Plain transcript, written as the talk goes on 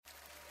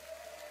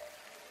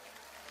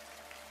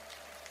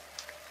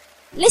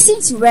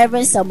Listen to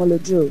Reverend Samuel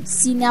Odro,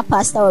 Senior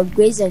Pastor of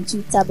Grace and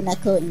Truth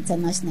Tabernacle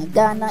International,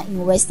 Ghana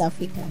in West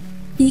Africa.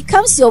 He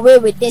comes your way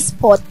with this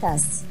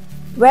podcast.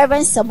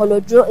 Reverend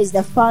Samuel Odro is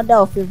the founder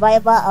of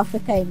Revival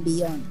Africa and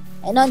Beyond,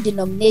 a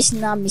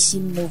non-denominational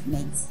mission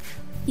movement.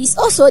 He's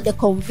also the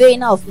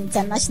convener of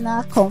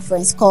international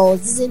conference called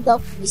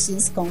Zizendorf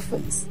Missions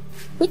Conference,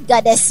 which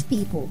gathers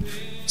people,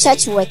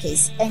 church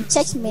workers, and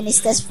church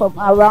ministers from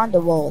around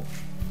the world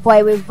for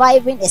a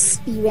reviving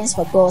experience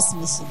for God's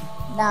mission.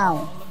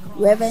 Now,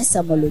 Reverend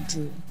Samuel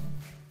Odro.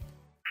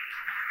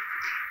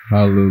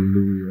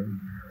 Hallelujah.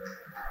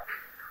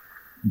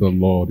 The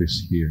Lord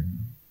is here.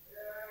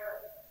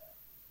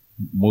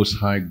 Most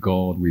High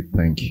God, we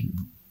thank you.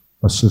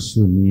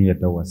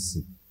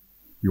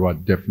 You are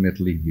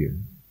definitely here.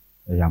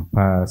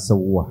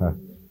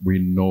 We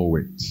know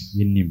it.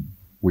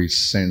 We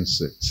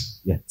sense it.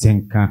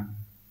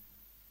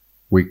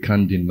 We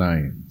can't deny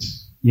it.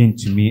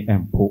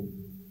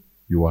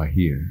 You are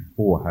here.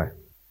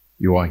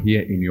 You are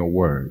here in your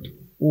word.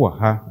 You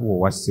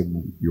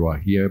are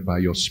here by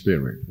your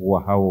spirit. You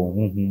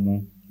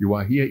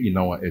are here in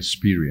our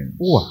experience.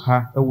 Lord,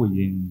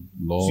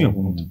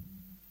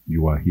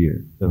 you are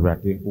here.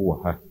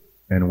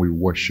 And we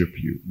worship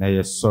you.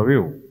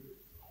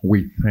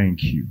 We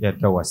thank you.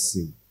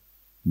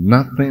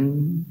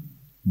 Nothing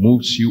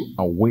moves you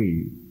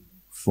away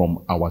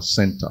from our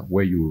center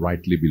where you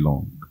rightly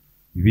belong.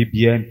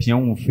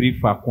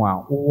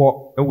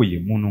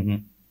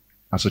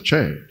 As a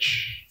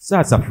church, as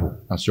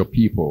your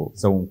people,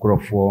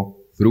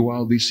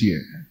 throughout this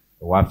year,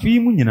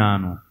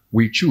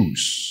 we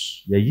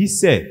choose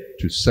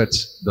to set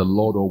the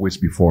Lord always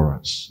before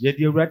us. We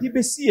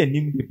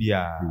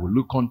will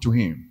look unto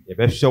him.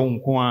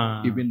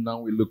 Even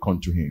now we look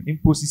unto him. And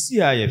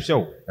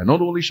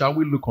not only shall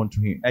we look unto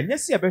him,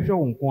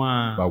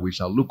 but we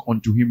shall look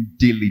unto him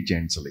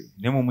diligently.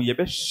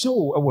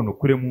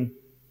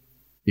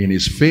 In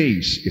his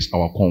face is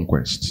our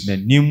conquest.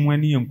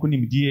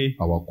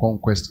 Our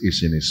conquest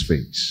is in his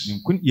face.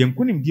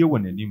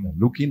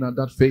 Looking at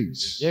that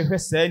face,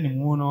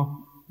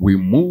 we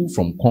move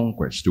from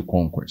conquest to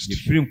conquest.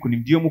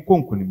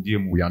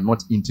 We are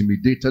not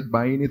intimidated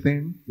by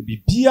anything.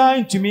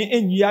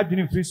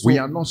 We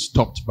are not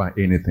stopped by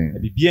anything.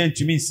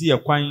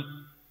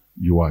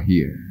 You are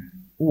here.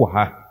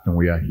 And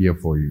we are here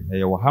for you.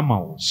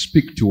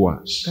 Speak to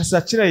us as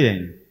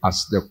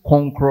the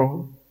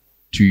conqueror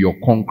to your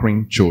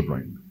conquering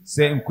children.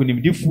 Speak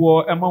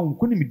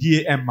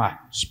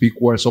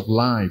words of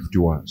life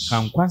to us.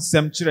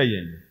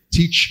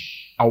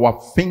 Teach our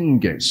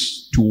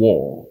fingers to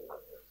war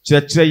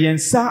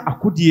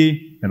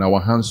and our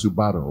hands to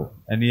battle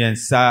and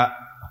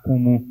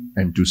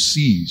to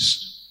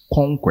seize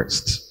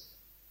conquest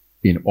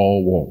in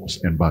all wars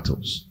and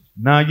battles.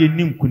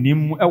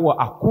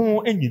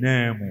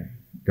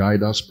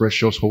 Guide us,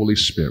 precious Holy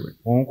Spirit.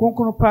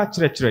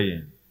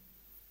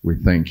 We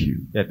thank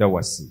you.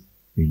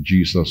 In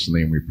Jesus'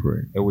 name we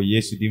pray.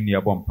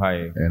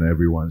 And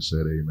everyone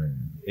said amen.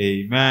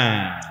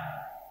 Amen.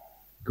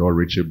 God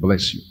richly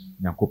bless you.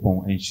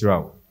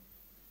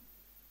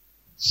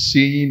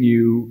 Seeing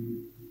you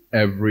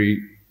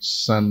every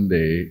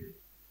Sunday,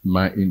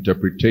 my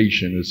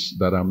interpretation is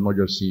that I'm not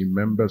just seeing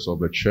members of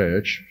the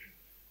church,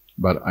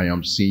 but I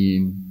am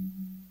seeing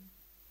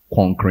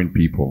conquering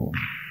people.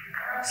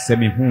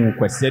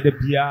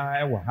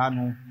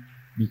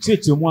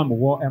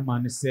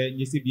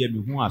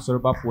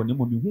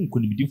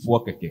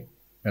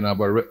 And I've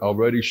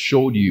already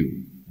showed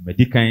you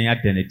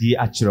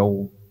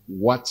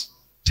what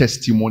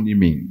testimony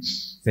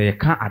means. If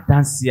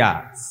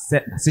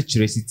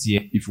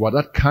you are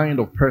that kind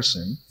of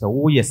person,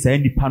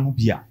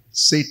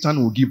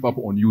 Satan will give up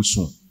on you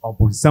soon.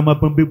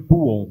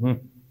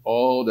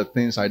 All the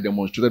things I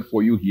demonstrated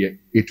for you here,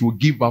 it will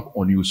give up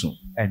on you soon.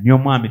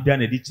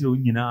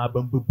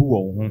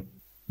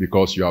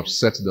 Because you have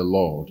set the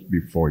Lord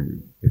before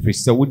you.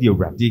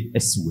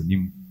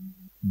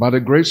 By the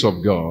grace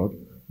of God,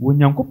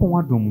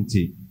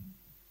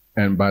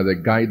 and by the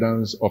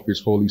guidance of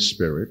his Holy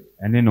Spirit,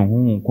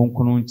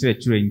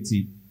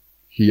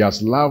 he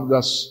has loved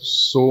us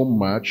so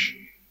much,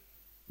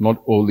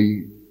 not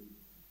only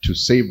to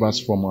save us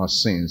from our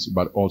sins,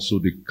 but also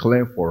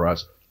declare for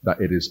us that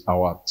it is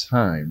our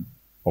time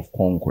of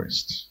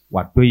conquest.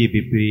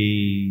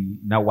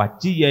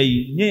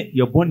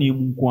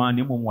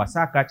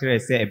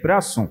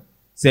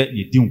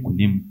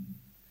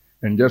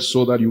 And just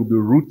so that you'll be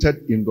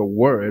rooted in the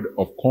word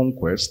of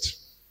conquest,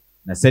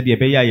 the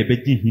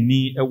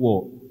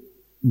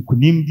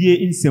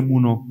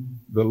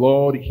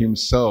Lord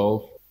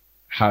himself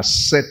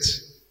has set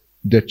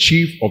the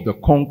chief of the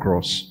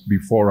conquerors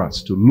before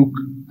us to look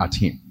at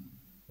him.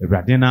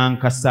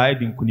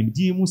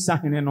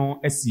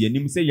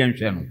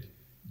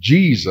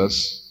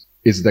 Jesus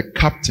is the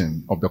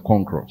captain of the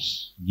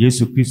conquerors.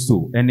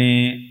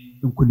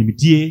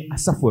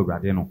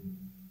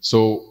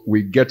 So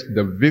we get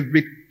the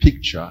vivid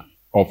picture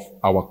of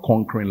our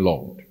conquering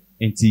Lord.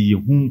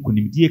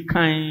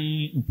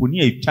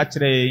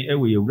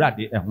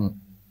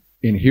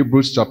 In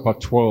Hebrews chapter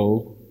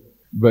 12,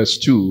 verse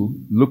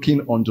 2,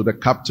 looking unto the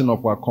captain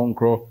of our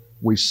conqueror,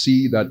 we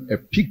see that a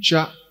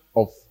picture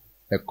of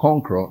a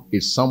conqueror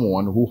is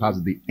someone who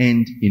has the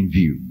end in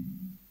view.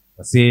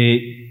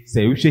 Say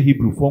we should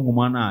Hebrew for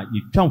woman,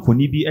 you come for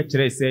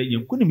Nibi say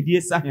you couldn't be a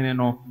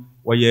saheno,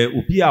 or ye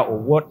upia or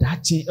what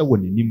hatching a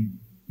winning.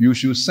 You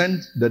should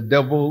send the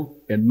devil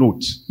a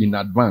note in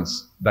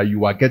advance that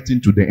you are getting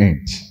to the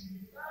end.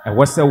 And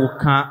what's a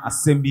woka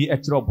assembly a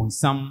trouble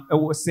some I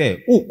will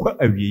say, oh, quite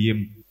a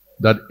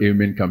that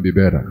amen can be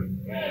better.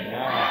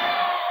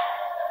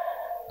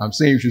 I'm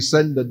saying you should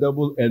send the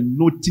devil a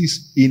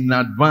notice in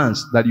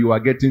advance that you are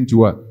getting to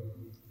what?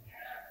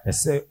 I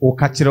say, oh,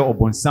 catcher or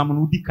bon someone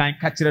who be kind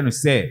catcher and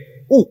say,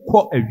 oh,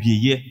 quite a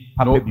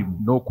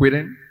no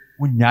quitting,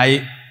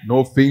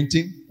 no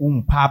fainting.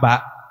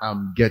 Paba.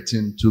 I'm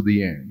getting to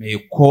the end. May you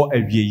call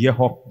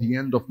the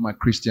end of my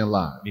Christian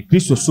life. I am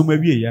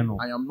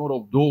not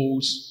of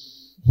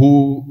those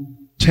who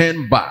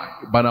turn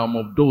back, but I'm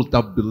of those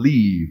that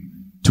believe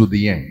to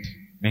the end.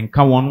 I'm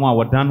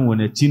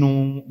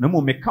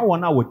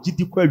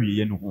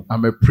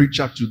a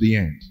preacher to the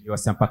end,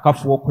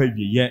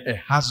 a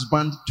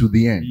husband to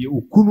the end,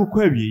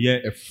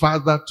 a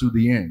father to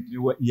the end.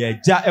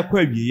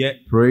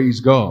 Praise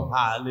God.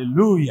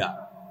 Hallelujah.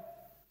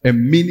 A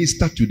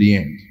minister to the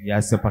end.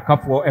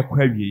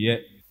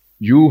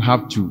 You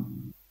have to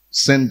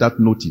send that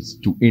notice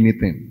to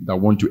anything that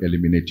want to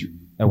eliminate you.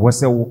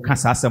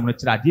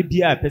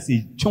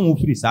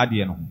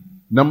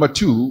 Number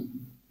 2,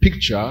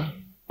 picture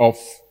of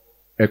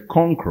a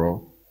conqueror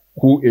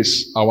who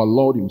is our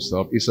Lord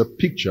himself is a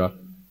picture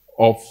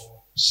of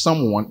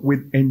someone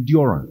with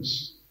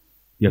endurance.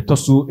 Now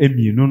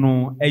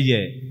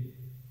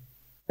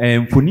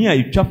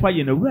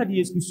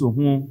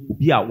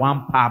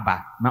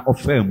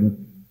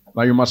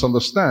you must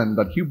understand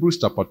that Hebrews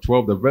chapter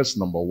 12, the verse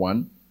number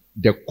 1,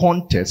 the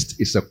contest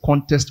is a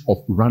contest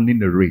of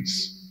running a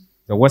race.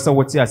 The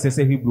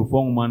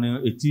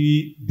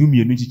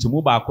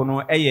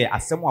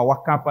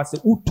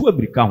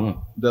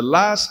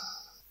last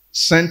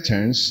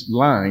sentence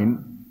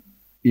line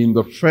in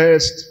the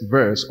first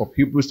verse of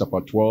Hebrews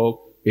chapter 12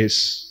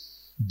 is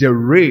the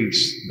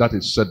race that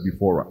is set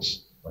before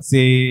us.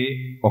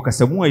 Say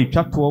okasamu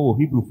itwatoa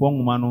Hebrew for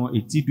ngumano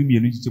eti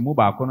dumienu chichemu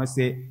ba akono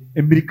say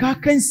emirika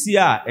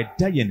kansia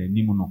eda ye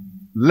nanim no.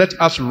 Let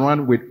us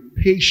run with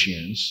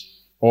patience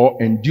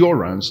or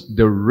endurance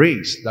the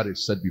race that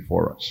is set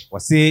before us.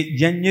 Say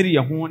yanyeri ye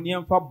ho ne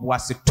mfa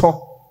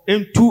boaseto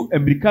entu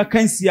emirika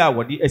kansia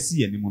wode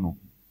asi yanim no.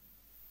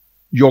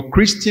 Your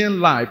Christian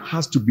life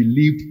has to be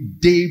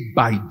lived day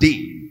by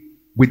day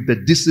with the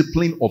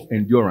discipline of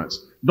endurance.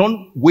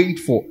 Don't wait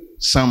for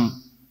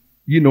some,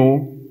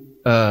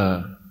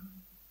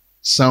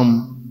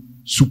 some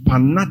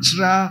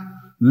supernatural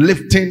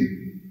lifting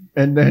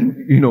and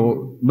then,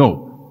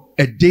 no.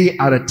 A day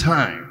at a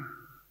time.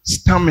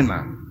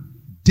 Stamina,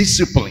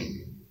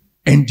 discipline,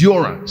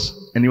 endurance.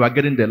 And you are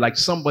getting there like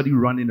somebody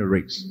running a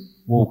race.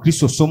 I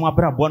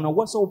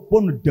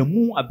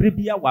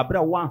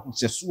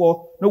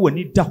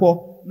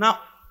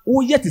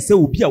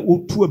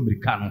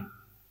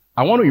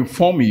want to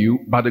inform you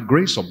by the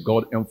grace of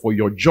God and for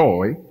your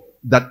joy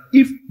that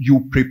if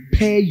you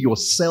prepare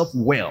yourself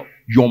well,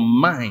 your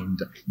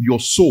mind, your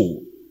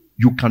soul,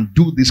 you can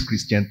do this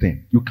Christian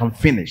thing. You can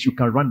finish. You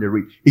can run the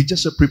race. It's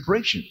just a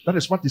preparation. That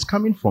is what is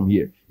coming from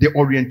here. The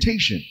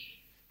orientation.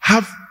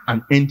 Have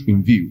an end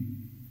in view.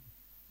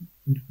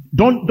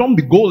 Don't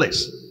be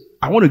goalless.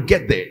 I want to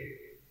get there.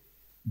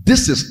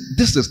 This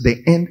is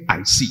the end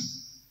I see.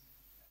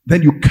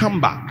 Then you come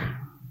back.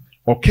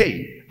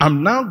 Okay,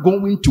 I'm now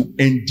going to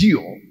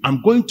endure.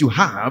 I'm going to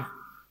have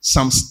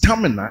some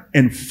stamina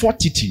and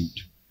fortitude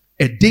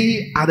a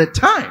day at a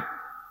time.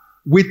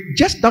 With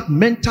just that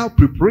mental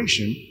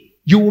preparation,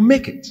 you will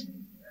make it.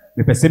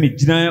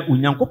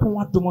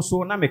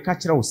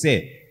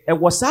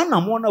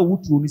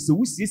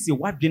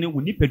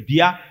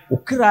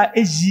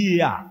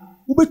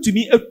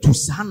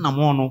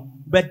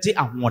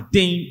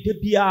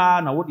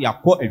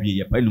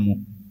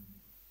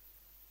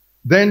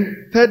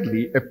 Then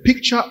thirdly, a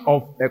picture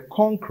of a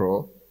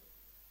conqueror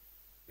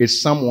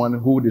is someone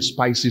who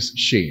despises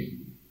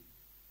shame.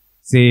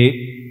 Say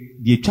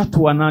the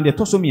chatuana the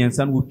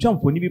tosomiansan will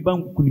jump for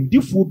Nibiban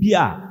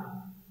Kunimdifobia.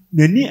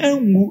 Nani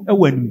engu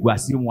ewen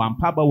guasim one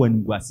paba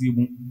when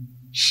guasim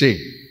shame.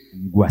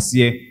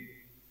 Guasie.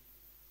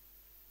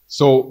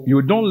 So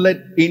you don't let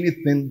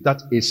anything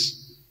that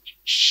is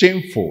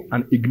shameful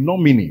and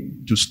ignominy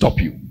to stop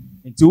you.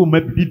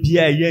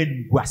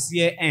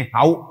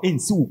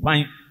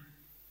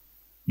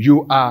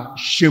 You are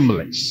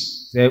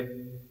shameless.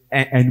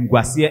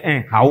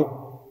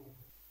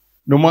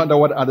 No matter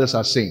what others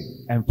are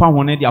saying.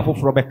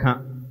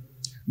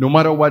 No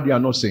matter what they are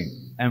not saying.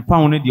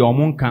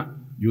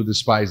 You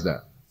despise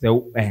that.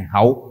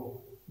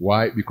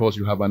 Why? Because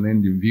you have an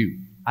end in view.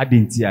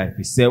 Then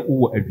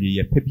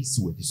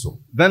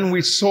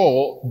we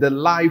saw the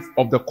life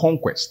of the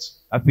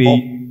conquest.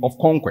 Of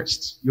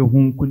conquest.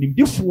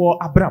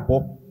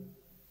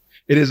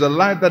 It is a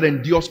life that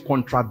endures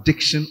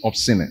contradiction of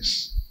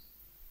sinners.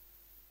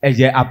 No,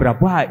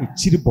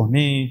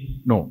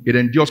 it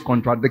endures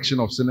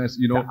contradiction of sinners.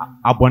 You know,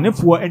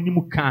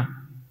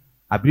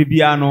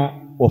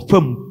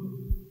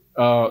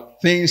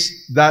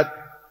 things that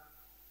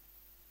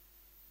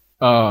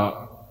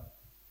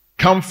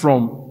come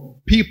from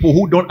people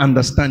who don't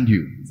understand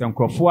you.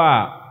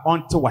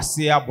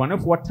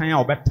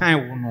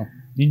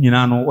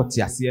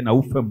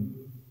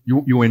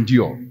 You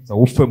endure.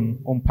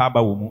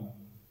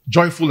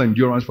 Joyful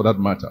endurance for that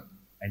matter.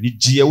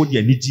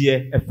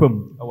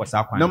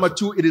 Number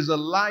 2, it is a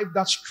life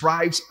that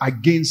strives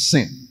against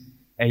sin.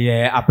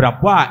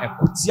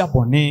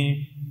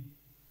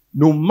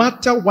 No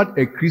matter what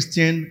a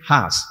Christian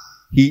has,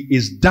 he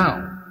is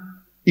down.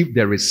 If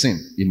there is sin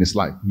in his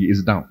life, he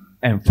is down.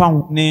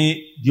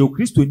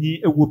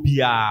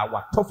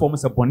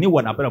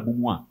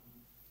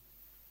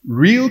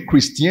 Real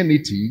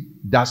Christianity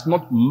does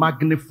not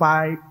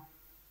magnify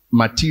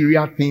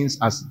material things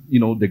as,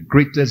 the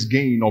greatest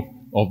gain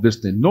of this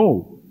thing.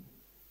 No.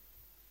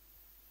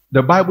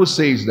 The Bible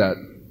says that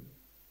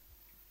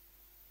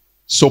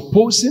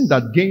supposing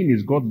that gain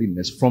is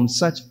godliness, from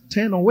such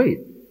turn away.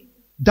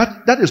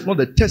 That is not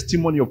the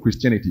testimony of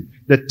Christianity.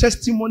 The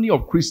testimony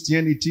of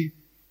Christianity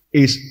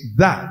is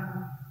that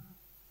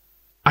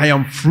I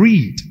am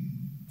freed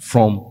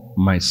from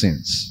my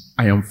sins.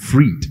 I am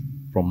freed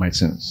from my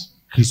sins.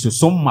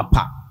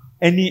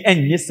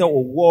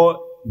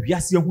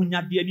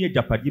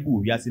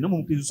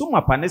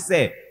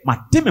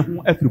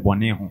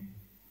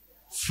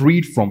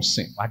 Freed from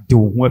sin.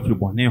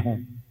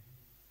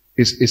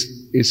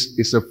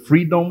 It's a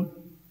freedom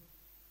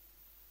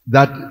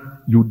that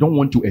you don't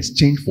want to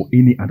exchange for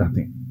any other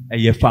thing.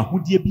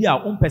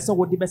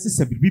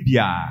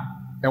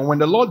 And when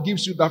the Lord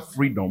gives you that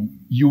freedom,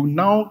 you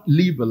now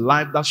live a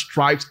life that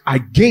strives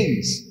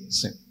against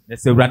sin.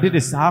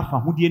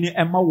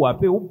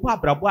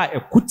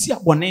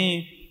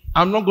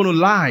 I'm not going to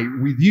lie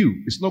with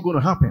you. It's not going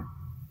to happen.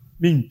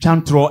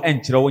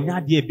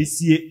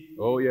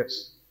 Oh,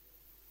 yes.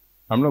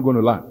 I'm not going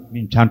to lie.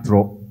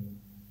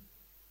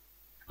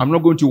 I'm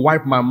not going to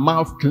wipe my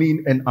mouth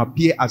clean and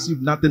appear as if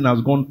nothing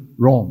has gone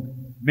wrong.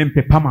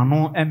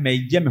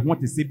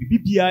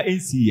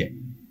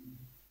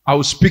 I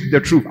will speak the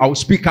truth. I will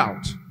speak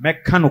out.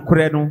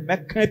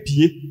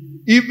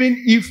 Even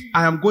if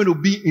I am going to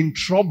be in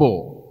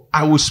trouble,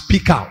 I will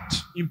speak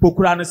out.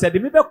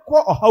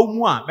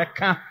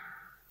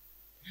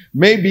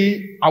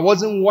 Maybe I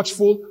wasn't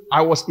watchful.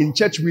 I was in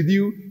church with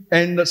you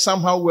and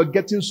somehow we're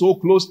getting so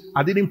close.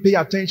 I didn't pay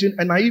attention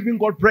and I even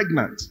got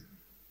pregnant.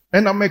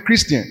 And I'm a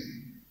Christian.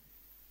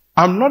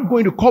 I'm not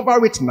going to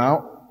cover it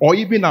now or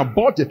even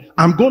abort it.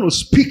 I'm going to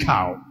speak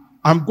out.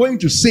 I'm going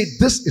to say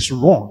this is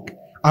wrong.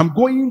 I'm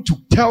going to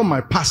tell my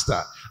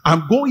pastor.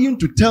 I'm going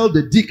to tell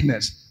the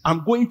deaconess.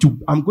 I'm going to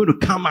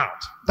come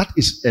out. That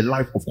is a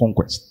life of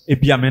conquest.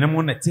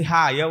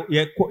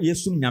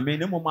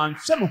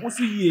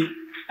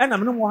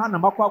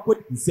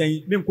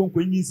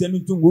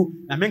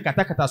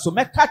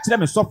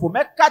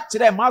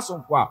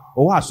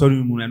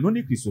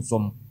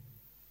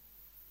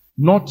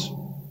 Not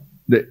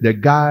the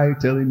guy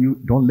telling you,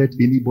 don't let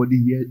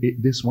anybody hear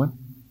this one.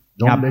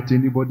 Don't let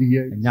anybody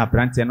hear it.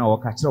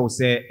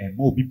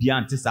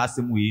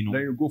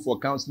 Then you go for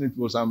counseling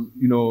for some,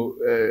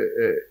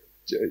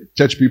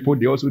 church people.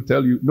 They also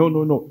tell you,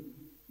 no.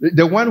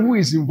 The one who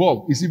is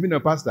involved is even a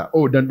pastor.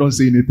 Oh, then don't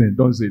say anything.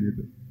 Don't say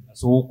anything.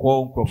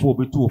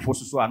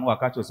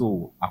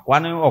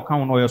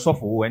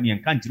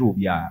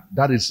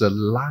 That is a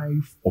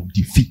life of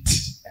defeat.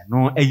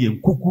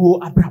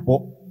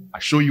 I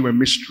show you a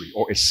mystery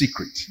or a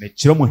secret.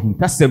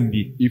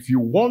 If you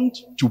want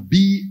to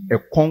be a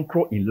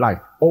conqueror in life,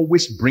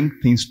 always bring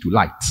things to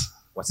light.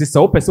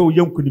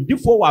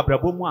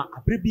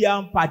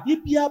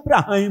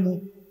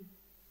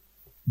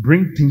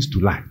 Bring things to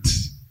light.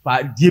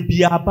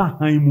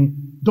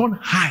 Don't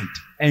hide.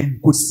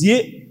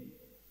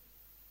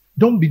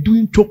 Don't be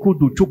doing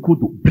chokodo.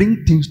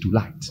 Bring things to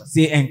light.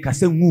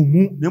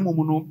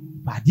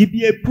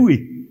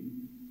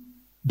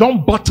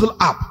 Don't bottle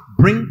up.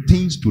 Bring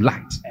things to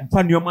light.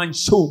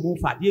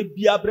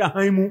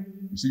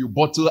 You see, you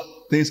bottle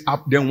things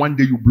up, then one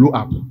day you blow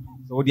up.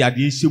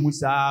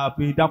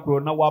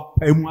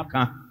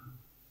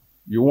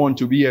 You want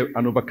to be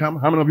an overcomer?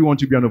 How many of you want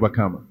to be an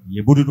overcomer?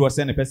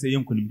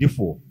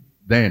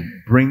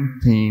 Then bring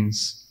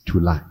things to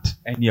light.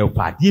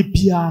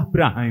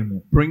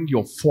 Bring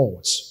your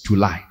faults to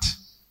light.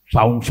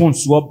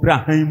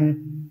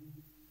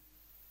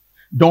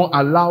 Don't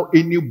allow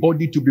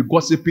anybody to be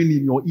gossiping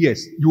in your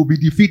ears. You'll be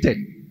defeated.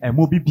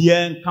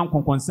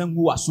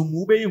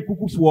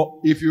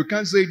 If you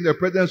can't say it in the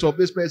presence of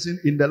this person,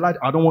 in the light,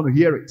 I don't want to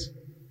hear it.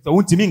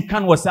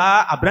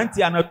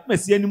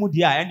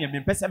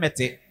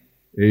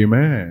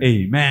 Amen.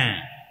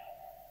 Amen.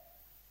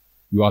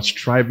 You are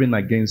striving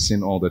against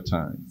sin all the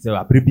time.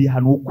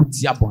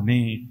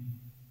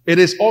 It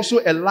is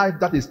also a life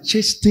that is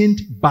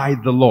chastened by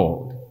the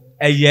Lord.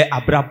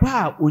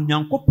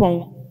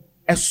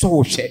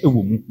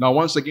 Now,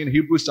 once again,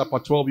 Hebrews chapter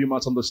 12, you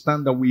must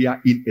understand that we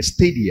are in a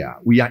stadia.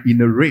 We are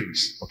in a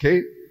race,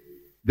 okay?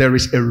 There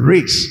is a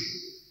race.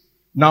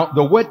 Now,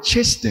 the word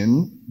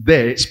chasten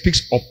there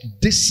speaks of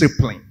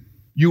discipline.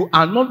 You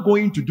are not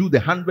going to do the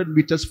 100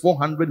 meters,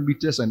 400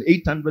 meters, and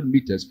 800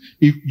 meters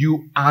if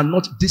you are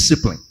not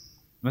disciplined.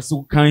 For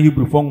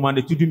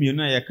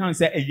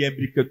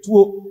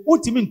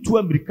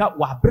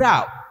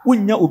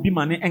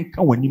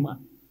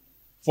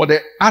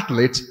the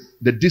athlete,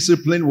 the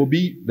discipline will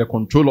be the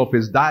control of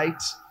his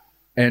diet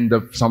and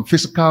some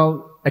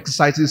physical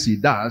exercises he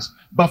does.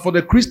 But for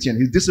the Christian,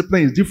 his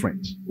discipline is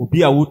different.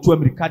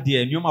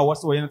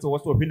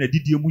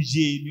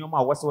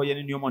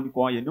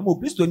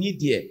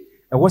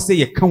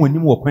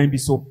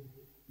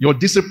 Your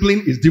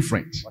discipline is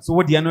different.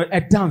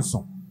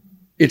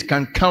 It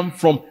can come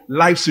from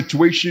life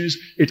situations.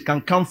 It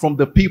can come from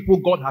the people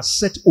God has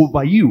set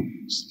over you,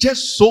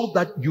 just so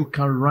that you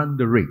can run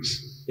the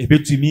race. Let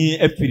me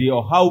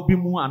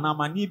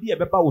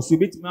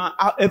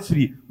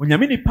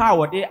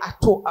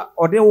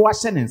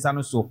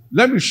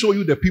show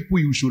you the people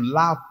you should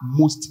love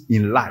most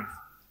in life.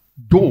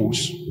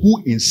 Those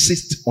who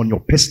insist on your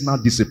personal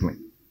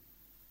discipline.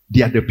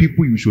 They are the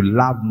people you should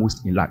love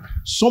most in life.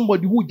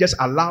 Somebody who just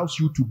allows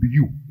you to be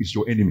you is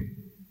your enemy.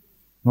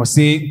 No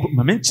say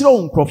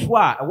nkrofo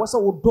a wasa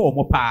wo do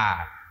mo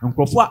pa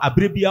nkrofo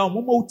abrebia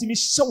mo ma utimi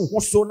hye wo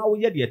so na wo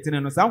ye de etene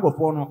no sa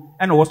nkrofo no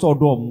e na wo so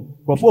do mo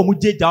nkrofo mo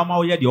jeja ma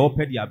wo ye de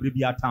opɛ de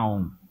abrebia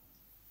town.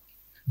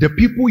 The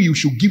people you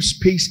should give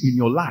space in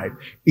your life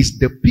is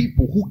the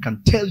people who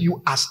can tell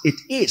you as it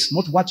is,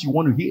 not what you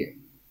want to hear.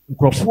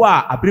 Nkrofo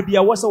a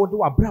abrebia wasa wo de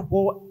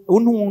wabrabo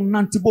onu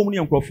nantebo mu ne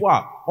nkrofo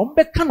a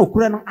ombeka no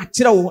kure no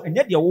akire wo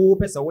enye de wo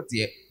pɛ sɛ wo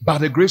te. By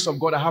the grace of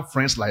God, I have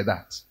friends like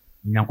that.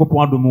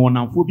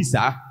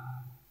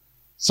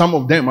 Some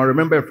of them, I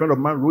remember a friend of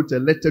mine wrote a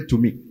letter to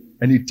me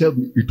and he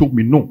told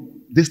me, no,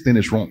 this thing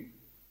is wrong.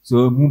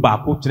 So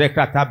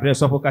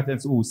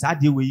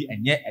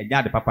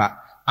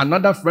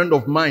another friend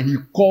of mine, he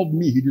called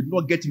me, he did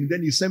not get me,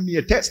 then he sent me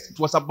a text. It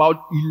was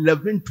about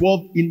 11,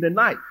 12 in the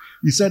night.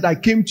 He said, I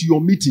came to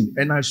your meeting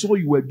and I saw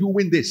you were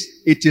doing this.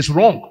 It is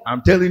wrong,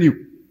 I'm telling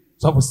you.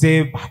 So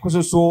say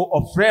so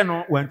of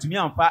friend went to me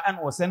and fa and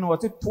was send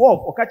what 12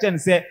 or catch and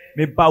say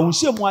me ba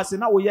unhye mu ase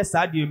na wo yes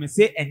ade me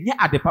say enye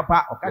ade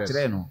papa o catch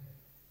no.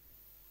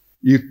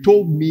 He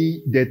told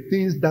me the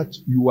things that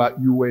you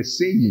were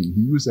saying.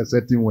 He used a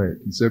certain word.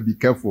 He said, be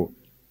careful,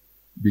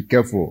 be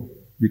careful,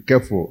 be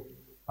careful.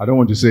 I don't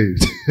want to say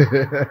it.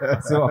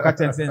 So catch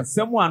and say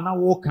someone na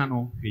wo kan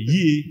no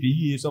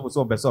ye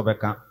so be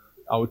kan.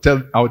 I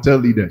will tell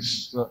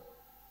leaders. So,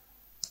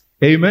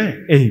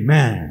 amen.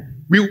 Amen.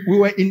 We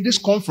were in this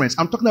conference.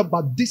 I'm talking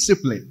about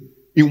discipline.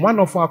 In one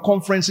of our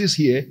conferences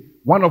here,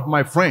 one of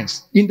my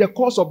friends, in the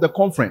course of the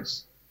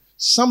conference,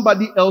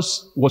 somebody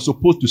else was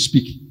supposed to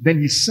speak.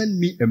 Then he sent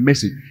me a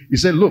message. He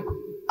said, look,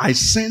 I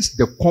sense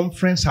the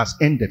conference has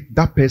ended.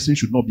 That person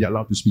should not be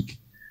allowed to speak.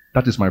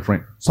 That is my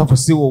friend. Don't allow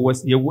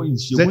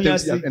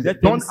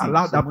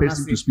that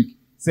person to speak.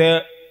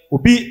 Say,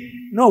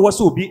 no, what's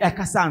Obi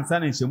Ekasa and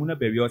San and Shemuna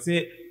baby, or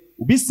say,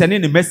 Obi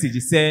sending a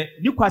message, say,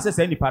 you can't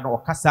say any part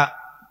or Kasa.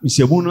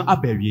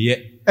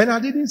 And I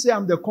didn't say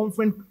I'm the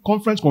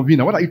conference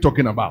convener. What are you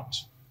talking about?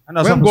 And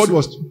when God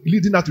was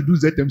leading us to do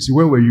ZMC,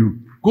 where were you?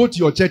 Go to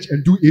your church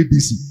and do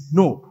ABC.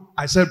 No.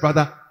 I said,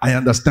 brother, I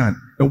understand.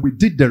 And we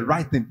did the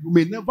right thing. You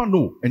may never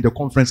know. And the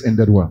conference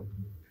ended well.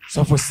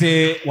 So for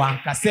say, one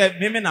can say,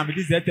 maybe I'm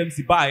this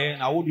ZMC by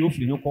and I would you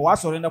feel you go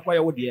was or in the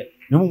choir would dear.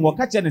 No more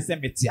catch and send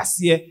me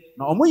Tiasia.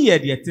 No more year,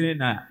 dear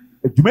Tina.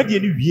 That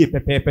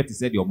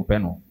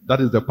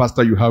is the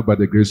pastor you have by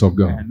the grace of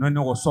God.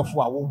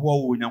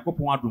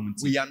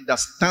 We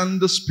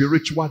understand the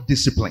spiritual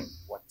discipline.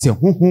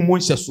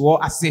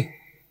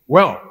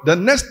 Well, the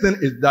next thing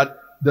is that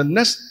the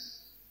next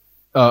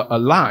a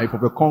life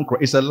of a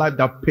conqueror is a life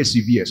that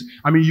perseveres.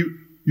 I mean,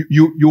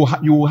 you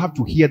have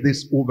to hear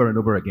this over and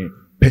over again.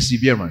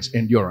 Perseverance,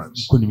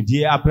 endurance.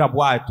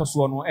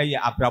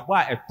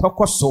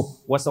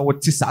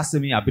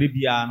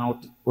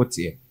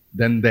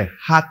 Then the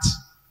heart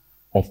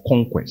of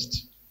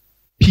conquest,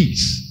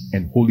 peace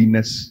and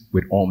holiness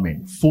with all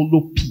men.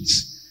 Follow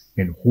peace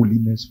and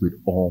holiness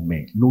with all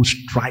men. No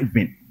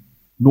striving,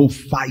 no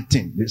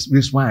fighting. This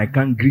is why I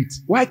can't greet.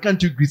 Why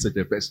can't you greet such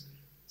a person?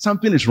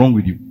 Something is wrong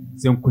with you.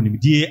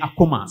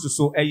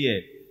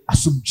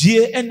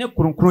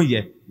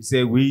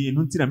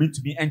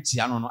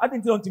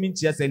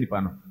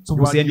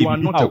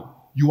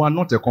 You are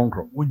not a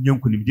conqueror.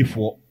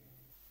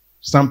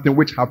 Something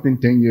which happened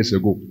 10 years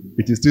ago.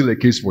 It is still a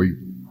case for you.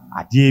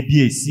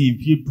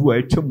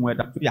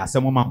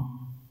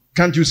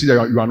 Can't you see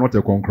that you are not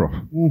a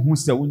conqueror?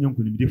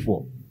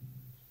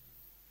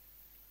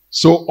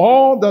 So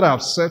all that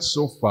I've said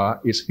so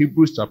far is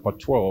Hebrews chapter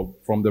 12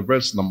 from the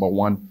verse number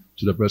 1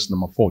 to the verse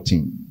number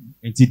 14.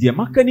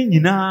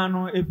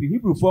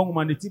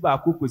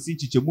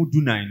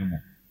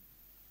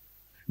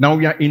 Now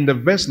we are in the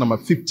verse number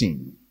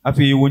 15.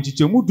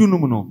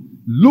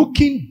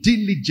 Looking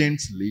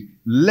diligently,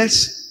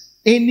 lest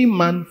any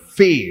man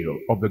fail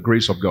of the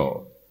grace of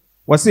God.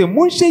 Now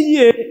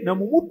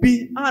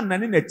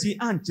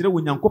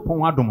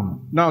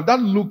that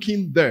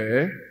looking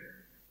there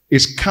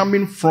is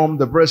coming from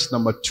the verse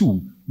number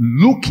 2,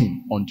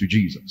 looking unto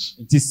Jesus.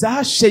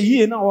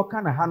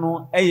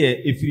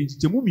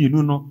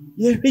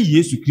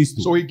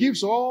 So he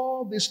gives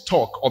all this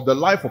talk of the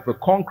life of a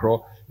conqueror.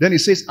 Then he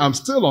says, I'm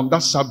still on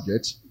that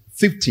subject,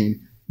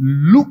 15,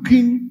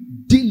 looking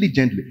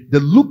diligently. The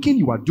looking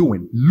you are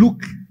doing,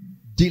 look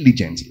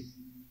diligently.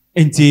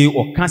 I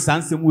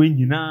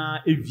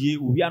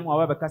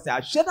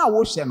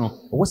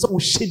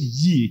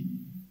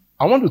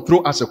want to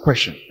throw us a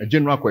question, a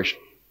general question.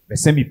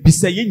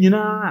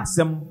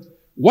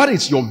 What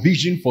is your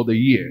vision for the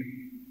year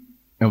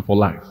and for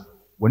life?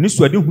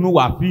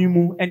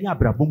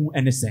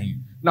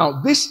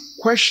 Now, this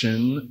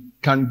question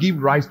can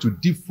give rise to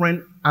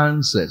different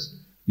answers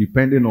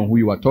depending on who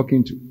you are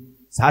talking to.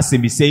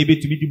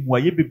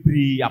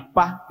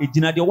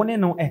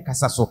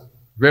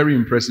 Very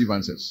impressive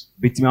answers.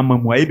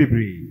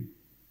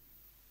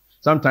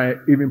 Sometimes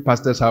even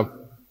pastors have,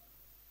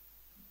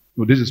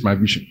 no, this is my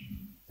vision.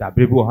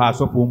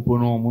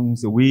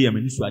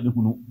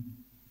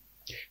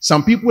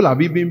 Some people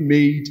have even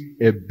made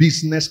a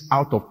business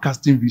out of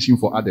casting vision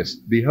for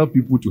others. They help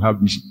people to have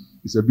vision.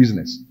 It's a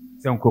business.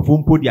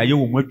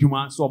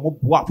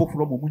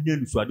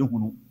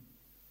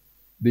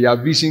 They are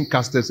vision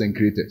casters and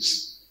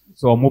creators.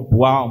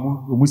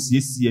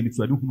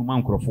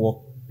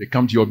 They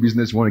come to your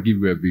business, want to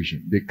give you a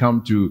vision. They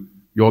come to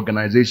your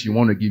organization,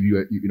 want to give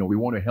you we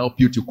want to help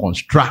you to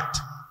construct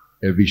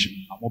a vision.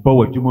 But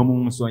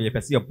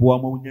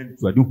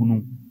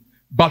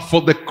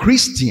for the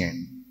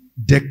Christian,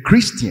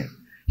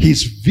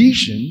 his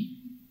vision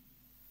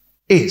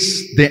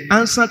is the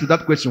answer to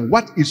that question.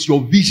 What is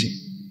your vision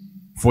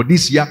for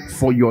this year,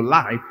 for your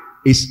life?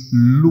 Is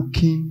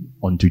looking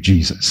unto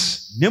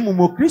Jesus. The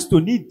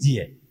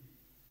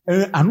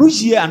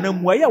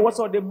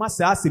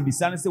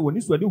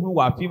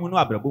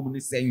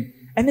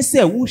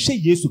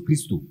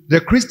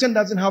Christian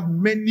doesn't have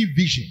many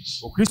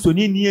visions.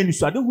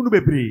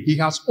 He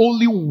has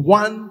only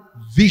one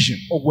vision.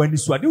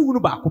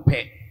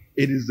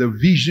 It is the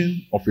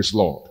vision of his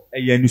Lord.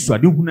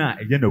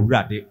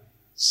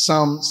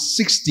 Psalm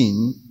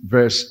 16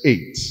 verse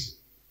 8.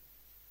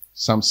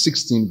 Psalm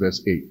 16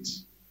 verse 8.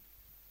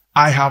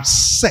 I have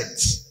set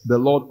the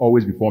Lord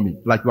always before me.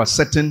 Like you are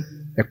setting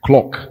a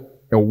clock,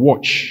 a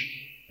watch,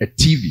 a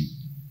TV.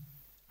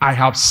 I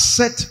have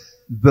set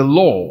the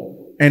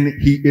Lord, and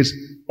he is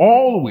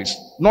always,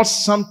 not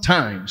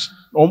sometimes,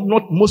 or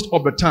not most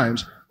of the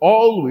times,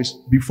 always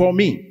before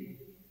me.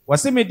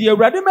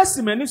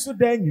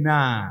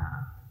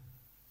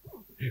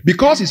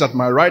 Because he's at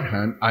my right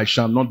hand, I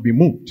shall not be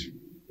moved.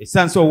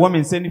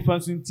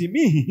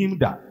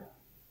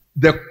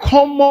 The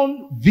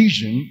common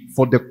vision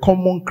for the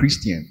common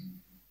Christian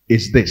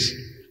is this: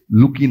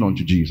 looking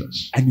unto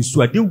Jesus.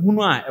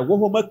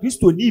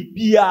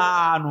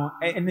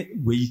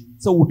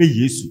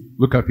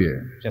 Look up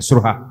here.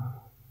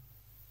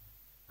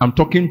 I'm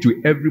talking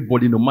to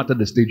everybody, no matter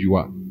the stage you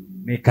are.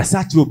 We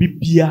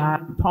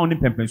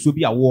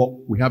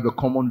have a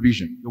common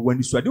vision.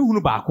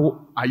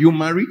 Are you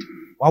married?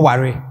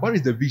 What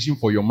is the vision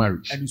for your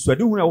marriage?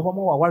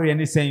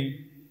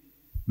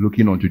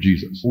 Looking unto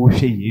Jesus.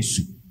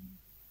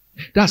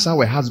 That's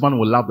how a husband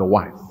will love the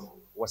wife.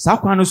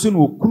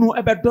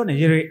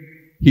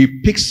 He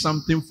picks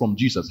something from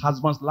Jesus.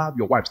 Husbands, love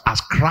your wives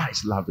as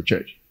Christ loved the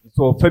church.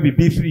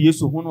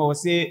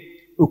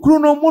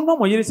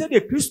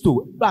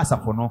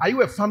 Are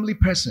you a family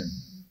person?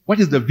 What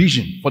is the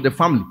vision for the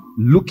family?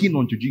 Looking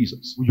unto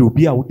Jesus.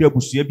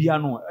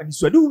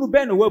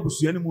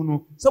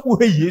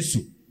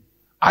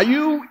 Are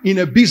you in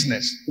a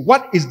business?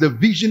 What is the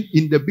vision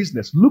in the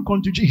business? Look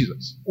unto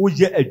Jesus.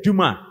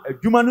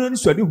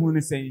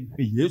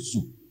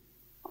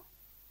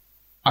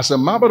 As a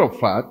matter of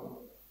fact,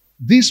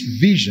 this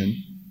vision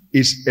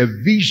is a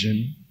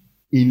vision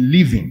in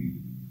living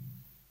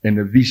and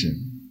a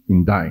vision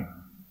in dying.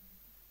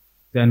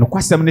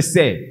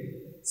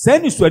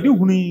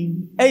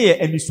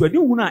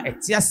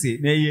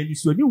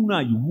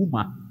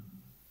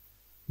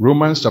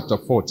 Romans chapter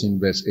 14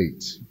 verse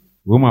 8.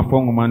 Romans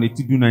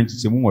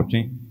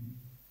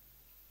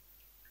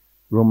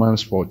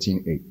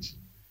 14:8.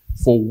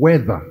 For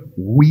whether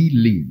we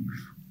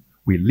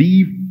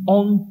live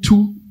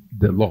unto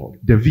the Lord.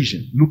 The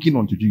vision, looking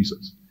unto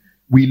Jesus.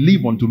 We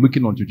live unto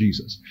looking unto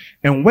Jesus.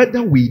 And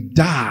whether we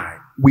die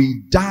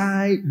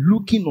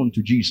looking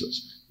unto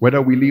Jesus.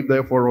 Whether we live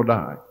therefore or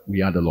die,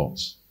 we are the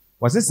Lord's.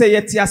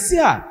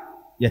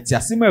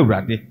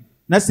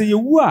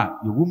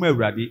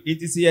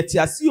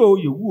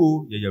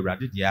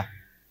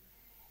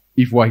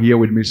 If you are here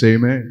with me, say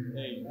amen.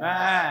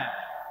 Amen.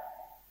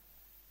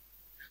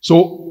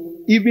 So,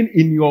 even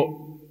in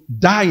your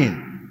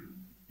dying,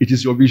 it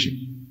is your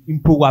vision.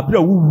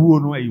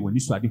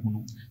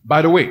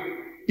 By the way,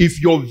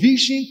 if your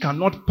vision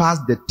cannot pass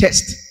the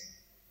test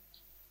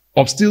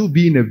of still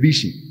being a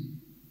vision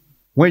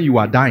when you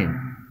are dying,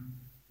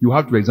 you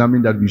have to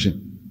examine that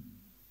vision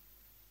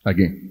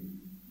again.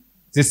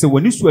 Sese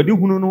woni suade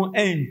hunu no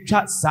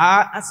entwa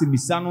saa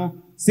asemisa no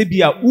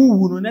sebia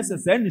uwu no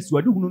necessary ni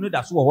suade hunu no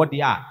da so wo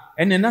de a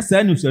ene na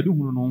saa ni suade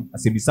hunu no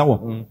asemisa wo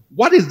ho.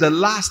 What is the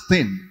last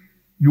thing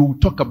you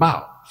talk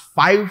about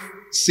 5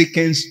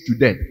 seconds to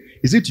death?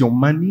 Is it your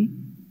money?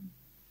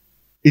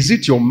 Is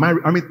it your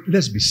marriage? I mean,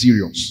 let's be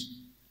serious.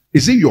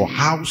 Is it your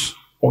house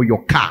or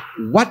your car?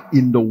 What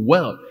in the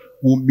world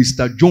will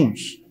Mr.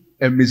 Jones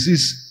and Mrs.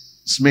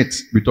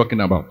 Smith be talking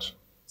about?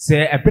 Se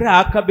ebra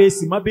aka be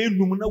si ma be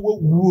num na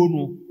wawuo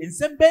no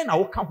ensem be na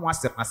wo ka ho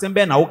asem asem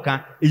be na wo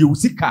ka eye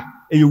usika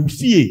eye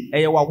ufie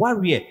eye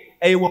waware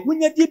eye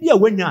wahunyade bi a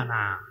wanya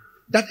na.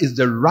 That is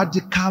the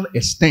radical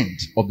extent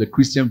of the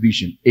Christian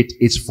vision. It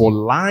is for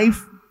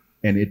life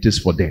and it is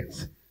for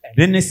death.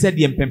 Then said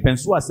the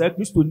empempenso asa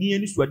Kristo ni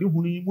ani suade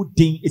hunu mu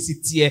den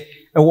esitie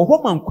e wo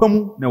ho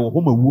mankwamu na wo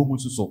ho mawuo mu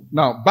so.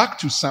 Now back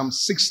to Psalm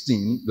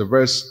 16, the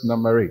verse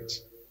number 8.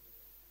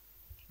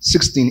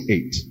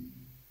 16:8.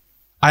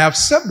 I have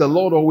set the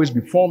Lord always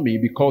before me,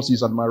 because he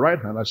is at my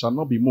right hand, I shall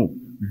not be moved.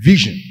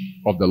 Vision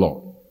of the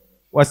Lord.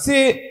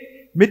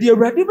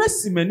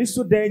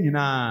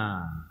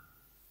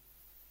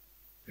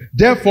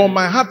 Therefore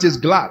my heart is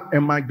glad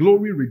and my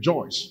glory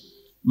rejoice.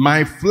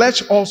 My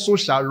flesh also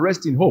shall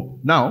rest in hope.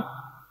 Now,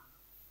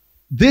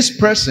 this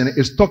person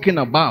is talking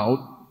about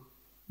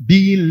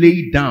being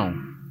laid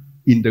down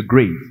in the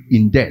grave,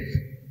 in death.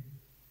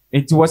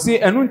 Enti wose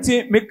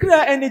enunti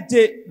mekra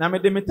enije na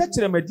mede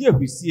metachere mede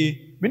ahwisie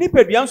meni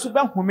padua nso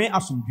ba home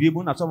asomdwe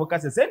mu na so boka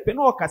se pe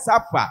na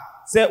okasa fa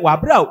se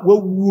wabra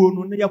wawuo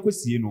no na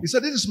yakosie no. He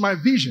said, this is my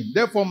vision,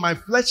 therefore my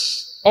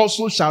flesh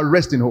also shall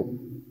rest in hope.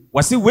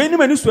 Wase weni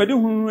mani suade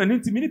hu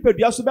enunti meni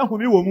padua so ba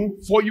home wo mu,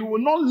 for you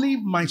will not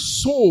leave my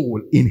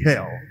soul in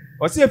hell.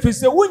 Wase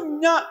efise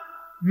wonya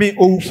me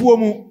owufuo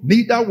mu,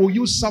 neither will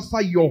you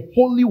suffer your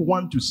holy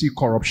one to see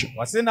corruption.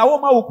 Wase na wo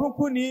ma wo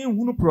kronkron ni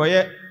hunu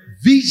proye.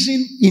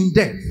 Vision in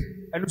death.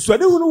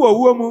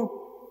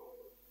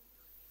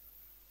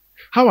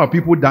 How are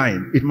people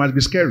dying? It must be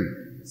scary.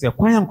 This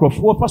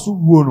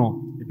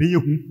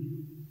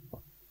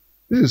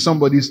is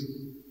somebody's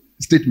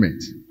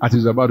statement as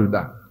he's about to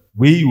die.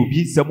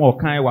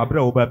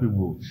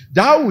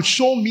 Thou will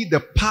show me the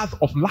path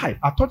of life.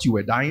 I thought you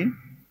were dying.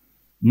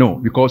 No,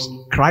 because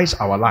Christ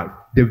our life.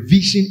 The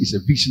vision is a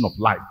vision of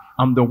life.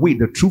 I'm the way,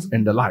 the truth,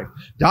 and the life.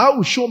 Thou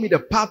will show me the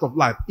path of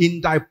life.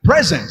 In thy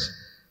presence,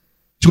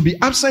 to be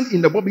absent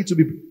in the body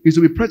is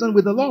to be present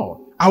with the Lord.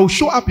 I will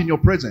show up in your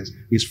presence.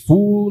 Is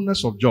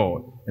fullness of joy,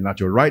 and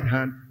at your right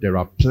hand there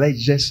are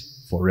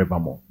pleasures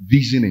forevermore.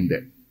 Vision in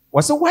death.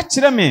 Wase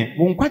wachire me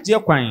wo nkwaje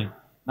kwan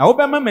na wo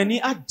bema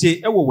mani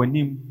agye ewo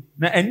wanim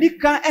na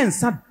anika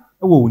ensa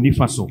ewo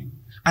onifa so.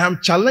 I am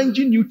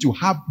challenging you to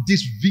have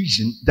this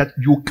vision that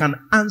you can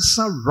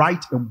answer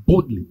right and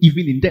boldly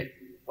even in death.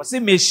 Wase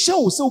me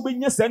show se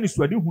obenya sa ni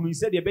suade hunu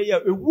se de be ya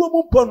ewuo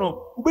mu mpo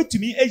no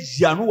obetumi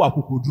agya no wa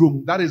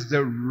kokodrom. That is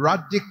the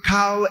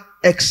radical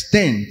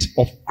extent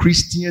of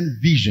Christian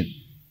vision,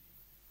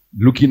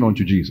 looking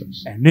unto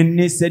Jesus.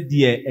 Enene se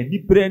de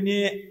anibre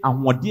ne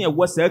ahode e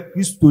wo sa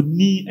Kristo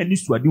ni ani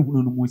suade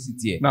hunu no mu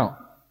sitie. Now,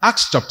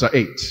 Acts chapter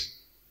 8.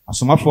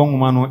 Asomafo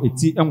nwoma no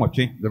eti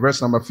enwotwe. The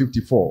verse number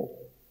 54.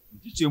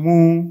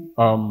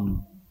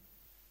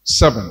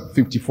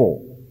 7:54.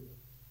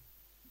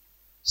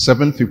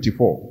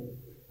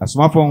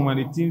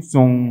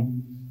 7:54.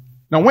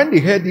 Now when they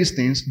heard these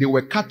things, they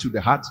were cut to the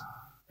heart,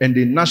 and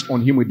they gnashed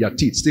on him with their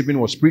teeth. Stephen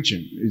was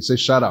preaching. He said,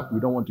 shut up. We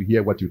don't want to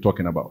hear what you're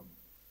talking about.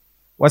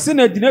 But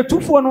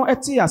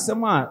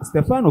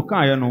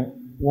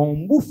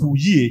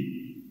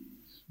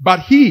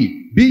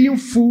he, being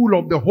full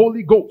of the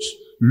Holy Ghost,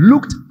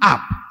 looked up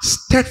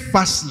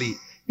steadfastly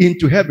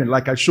into heaven,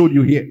 like I showed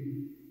you here.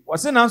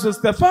 And he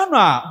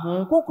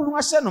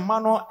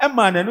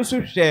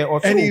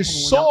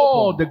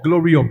saw the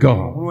glory of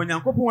God.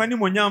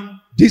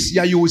 This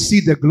year you will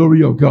see the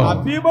glory of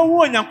God.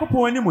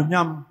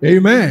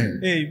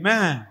 Amen.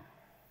 Amen.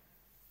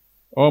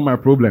 All my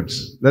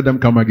problems, let them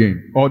come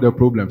again. All the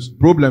problems.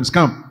 Problems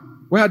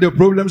come. Where are the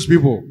problems,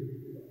 people?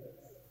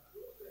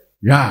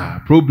 Yeah,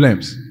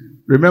 problems.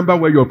 Remember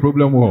where your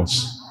problem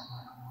was.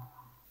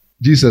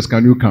 Jesus,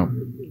 can you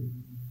come?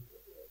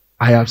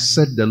 I have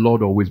set the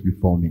Lord always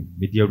before me.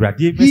 He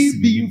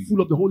being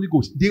full of the Holy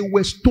Ghost, they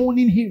were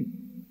stoning him.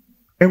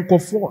 They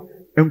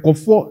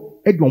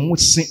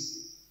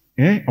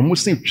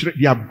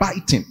are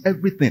biting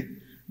everything.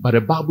 But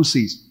the Bible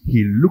says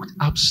he looked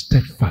up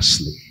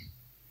steadfastly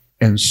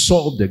and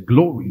saw the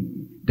glory,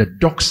 the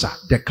doxa,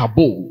 the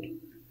kabod,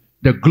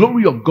 the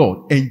glory of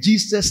God, and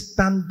Jesus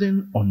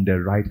standing on the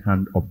right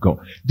hand of God.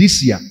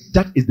 This year,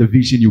 that is the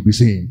vision you'll be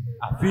seeing.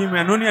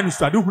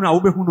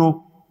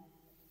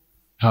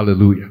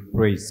 Hallelujah.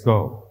 Praise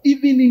God.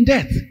 Even in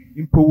death.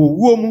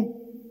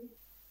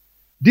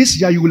 This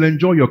year you will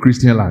enjoy your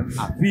Christian life.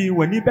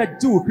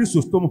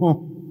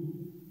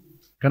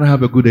 Can I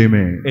have a good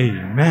amen?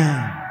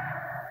 Amen.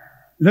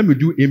 let me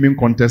do amen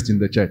contest in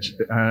the church.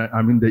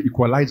 I mean, the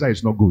equalizer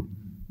is not good.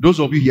 Those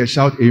of you here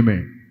shout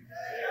amen.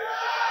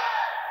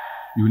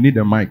 You need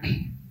a mic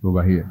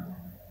over here.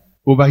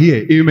 Over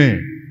here,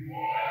 amen.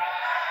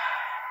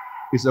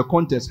 It's a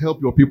contest.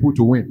 Help your people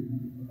to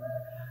win.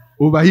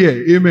 Over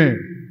here, amen.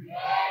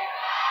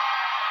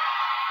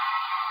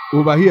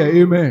 Over here,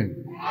 amen.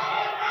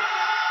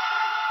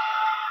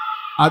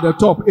 At the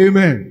top,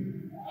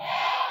 amen.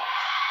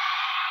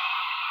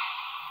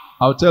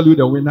 I'll tell you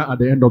the winner at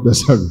the end of the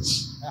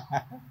service.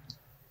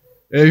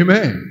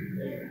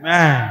 Amen.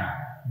 Amen.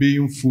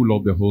 Being full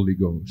of the Holy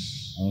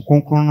Ghost.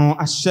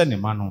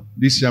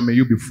 This year, may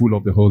you be full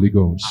of the Holy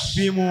Ghost.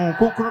 It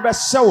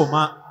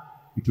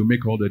will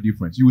make all the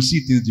difference. You will see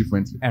things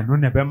differently.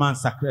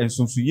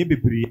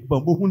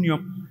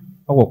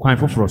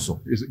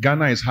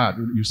 Ghana is hard.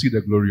 You see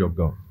the glory of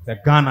God.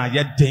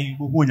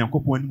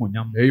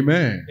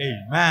 Amen.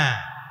 Amen.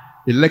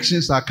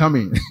 Elections are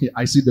coming.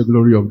 I see the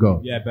glory of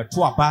God.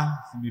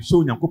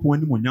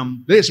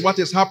 This is what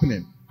is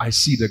happening. I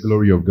see the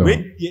glory of God.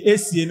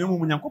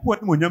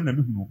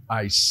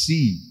 I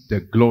see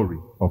the glory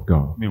of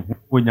God.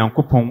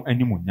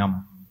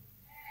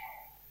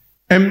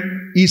 And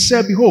he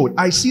said, behold,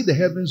 I see the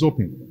heavens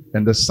open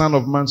and the Son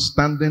of Man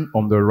standing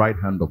on the right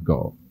hand of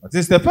God.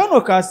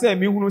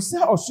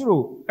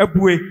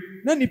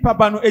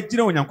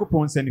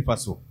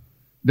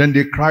 Then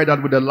they cried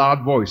out with a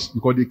loud voice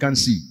because they can't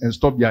see and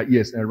stopped their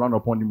ears and ran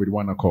upon him with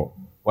one accord.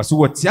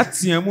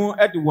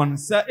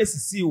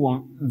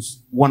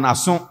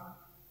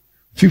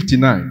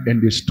 59,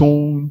 and they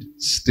stoned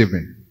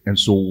Stephen. And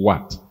so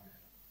what?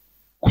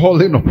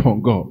 Calling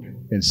upon God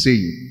and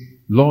saying,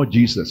 Lord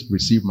Jesus,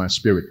 receive my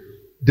spirit.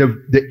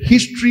 The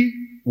history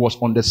was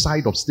on the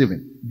side of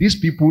Stephen. These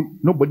people,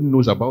 nobody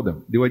knows about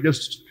them. They were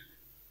just,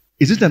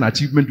 is it an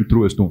achievement to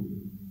throw a stone?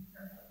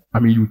 I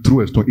mean, you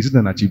throw a stone. Is it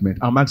an achievement?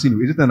 I'm asking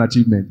you, is it an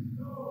achievement?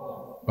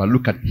 But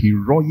look at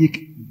heroic,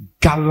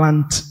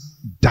 gallant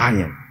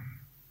dying.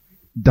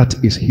 That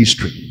is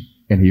history.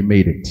 And he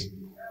made it.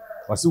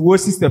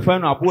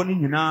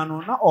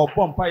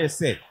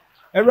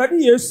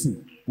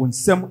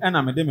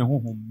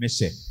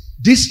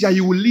 This year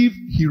you will live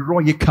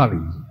heroically.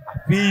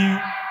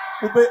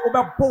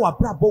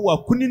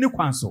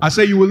 I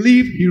say you will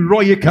live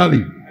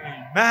heroically.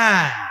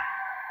 Amen.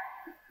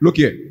 Look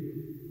here.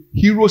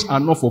 Heroes are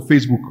not for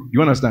Facebook.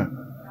 You understand?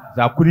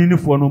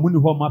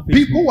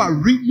 People who are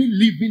really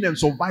living and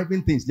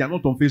surviving things, they are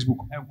not on Facebook.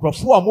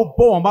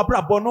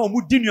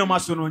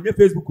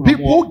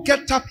 People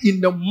get up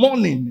in the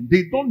morning,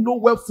 they don't know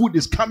where food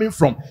is coming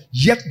from,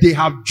 yet they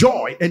have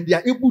joy and they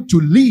are able to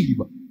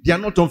live. They are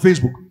not on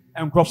Facebook.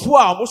 Some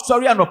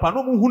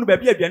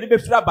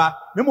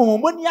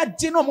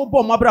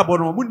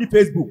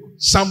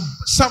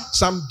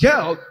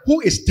girl who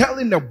is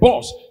telling the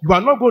boss, you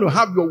are not going to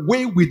have your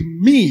way with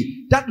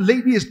me. That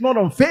lady is not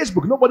on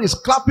Facebook. Nobody is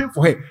clapping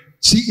for her.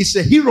 She is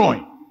a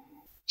heroine.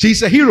 She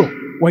is a hero.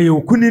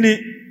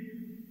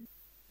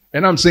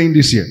 And I'm saying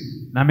this here,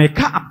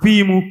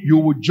 you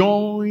will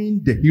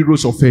join the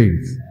heroes of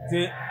faith.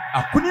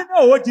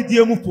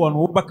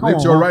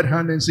 Lift your right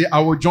hand and say, I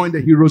will join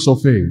the heroes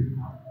of faith.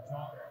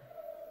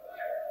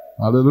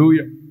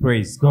 Hallelujah.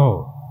 Praise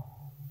God.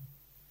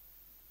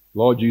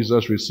 Lord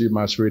Jesus, receive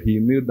my spirit. He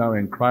kneeled down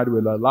and cried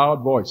with a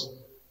loud voice.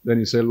 Then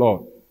he said,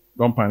 Lord,